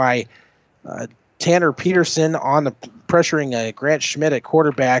forced by Tanner Peterson on the pressuring Grant Schmidt at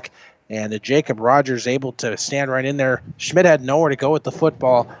quarterback, and Jacob Rogers able to stand right in there. Schmidt had nowhere to go with the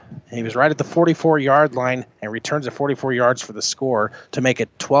football. He was right at the 44-yard line and returns it 44 yards for the score to make it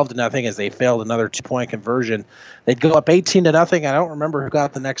 12-0 as they failed another 2-point conversion. They'd go up 18-0. I don't remember who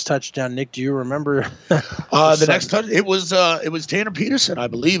got the next touchdown. Nick, do you remember? The next touch, it was Tanner Peterson, I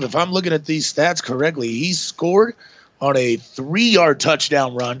believe. If I'm looking at these stats correctly, he scored on a 3-yard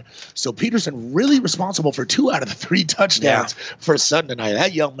touchdown run. So Peterson really responsible for 2 out of the 3 touchdowns for Sutton tonight.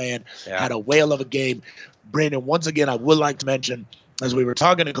 That young man had a whale of a game. Brandon, once again, I would like to mention, as we were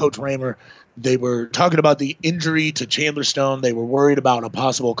talking to Coach Raymer, they were talking about the injury to Chandler Stone. They were worried about a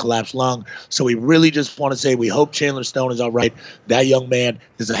possible collapsed lung. So we really just want to say we hope Chandler Stone is all right. That young man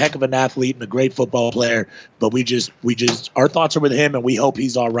is a heck of an athlete and a great football player. But we just our thoughts are with him, and we hope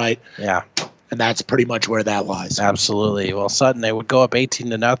he's all right. Yeah. And that's pretty much where that lies. Absolutely. Well, Sutton, they would go up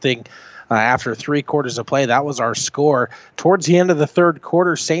 18-0 after 3 quarters of play. That was our score. Towards the end of the third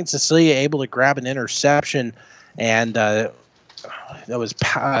quarter, St. Cecilia able to grab an interception, and that was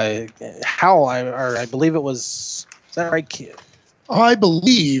Howell, I believe it was. Is that right, kid? I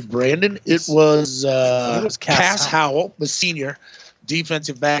believe, Brandon, it was Cass Howell, the senior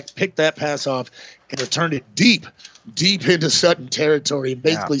defensive back, picked that pass off and returned it deep into Sutton territory and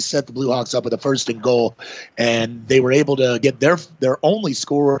basically set the Blue Hawks up with a 1st and goal. And they were able to get their only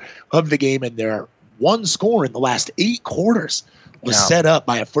score of the game, and their one score in the last 8 quarters was set up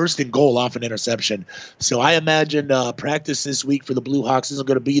by a 1st and goal off an interception. So I imagine practice this week for the Blue Hawks isn't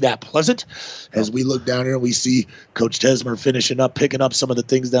going to be that pleasant. As we look down here, we see Coach Tesmer finishing up, picking up some of the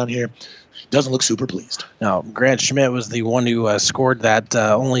things down here. Doesn't look super pleased. No, Grant Schmidt was the one who scored that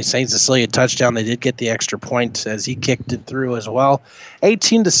only St. Cecilia touchdown. They did get the extra point as he kicked it through as well.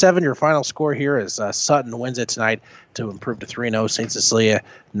 18-7, your final score here as Sutton wins it tonight to improve to 3-0. St. Cecilia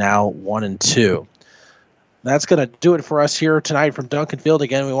now 1-2. That's going to do it for us here tonight from Duncan Field.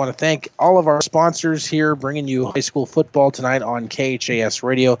 Again, we want to thank all of our sponsors here, bringing you high school football tonight on KHAS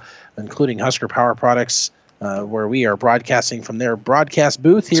Radio, including Husker Power Products, where we are broadcasting from their broadcast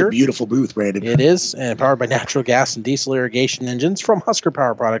booth here. It's a beautiful booth, Brandon. It is, and powered by natural gas and diesel irrigation engines from Husker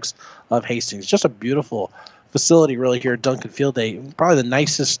Power Products of Hastings. Just a beautiful facility really here at Duncan Field. Probably the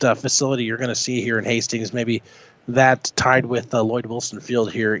nicest facility you're going to see here in Hastings, maybe that tied with Lloyd Wilson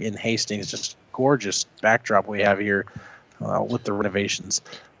Field here in Hastings. Just gorgeous backdrop we have here with the renovations.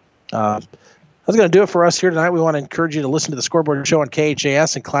 That's going to do it for us here tonight. We want to encourage you to listen to the Scoreboard Show on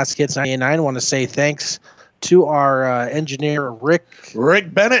KHAS and Classic Hits 98.9. I want to say thanks to our engineer, Rick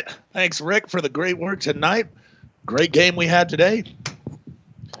Bennett. Thanks, Rick, for the great work tonight. Great game we had today.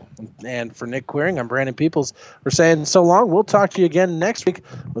 And for Nick Queering, I'm Brandon Peoples. We're saying so long. We'll talk to you again next week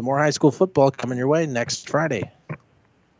with more high school football coming your way next Friday.